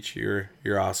 Cheech, you're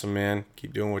awesome, man.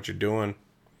 Keep doing what you're doing.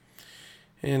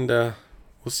 And we'll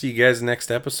see you guys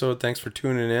next episode. Thanks for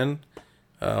tuning in.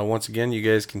 Once again, you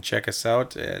guys can check us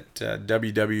out at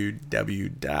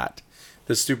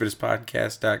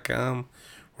www.thestupidestpodcast.com.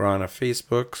 We're on a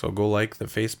Facebook, so go like the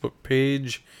Facebook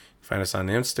page. Find us on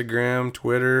Instagram,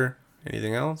 Twitter,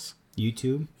 anything else?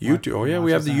 YouTube. Oh yeah,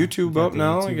 we have the YouTube up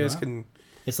now. You guys can...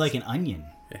 It's like an onion.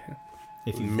 Yeah.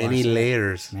 If you many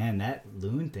layers. Man, that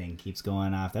loon thing keeps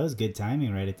going off. That was good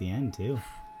timing right at the end, too.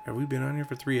 Have we been on here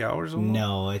for 3 hours almost?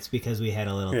 No, it's because we had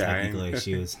a little technical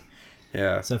issues.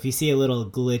 Yeah. So if you see a little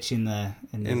glitch in the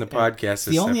podcast, it's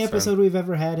the only episode we've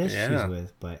ever had issues Yeah.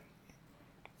 with. But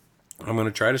I'm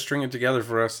gonna try to string it together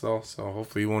for us though, so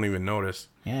hopefully you won't even notice.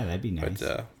 yeah, that'd be nice.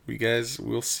 But we guys,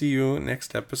 we'll see you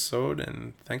next episode,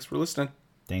 and thanks for listening.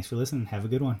 Thanks for listening. Have a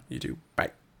good one. You too.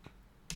 Bye.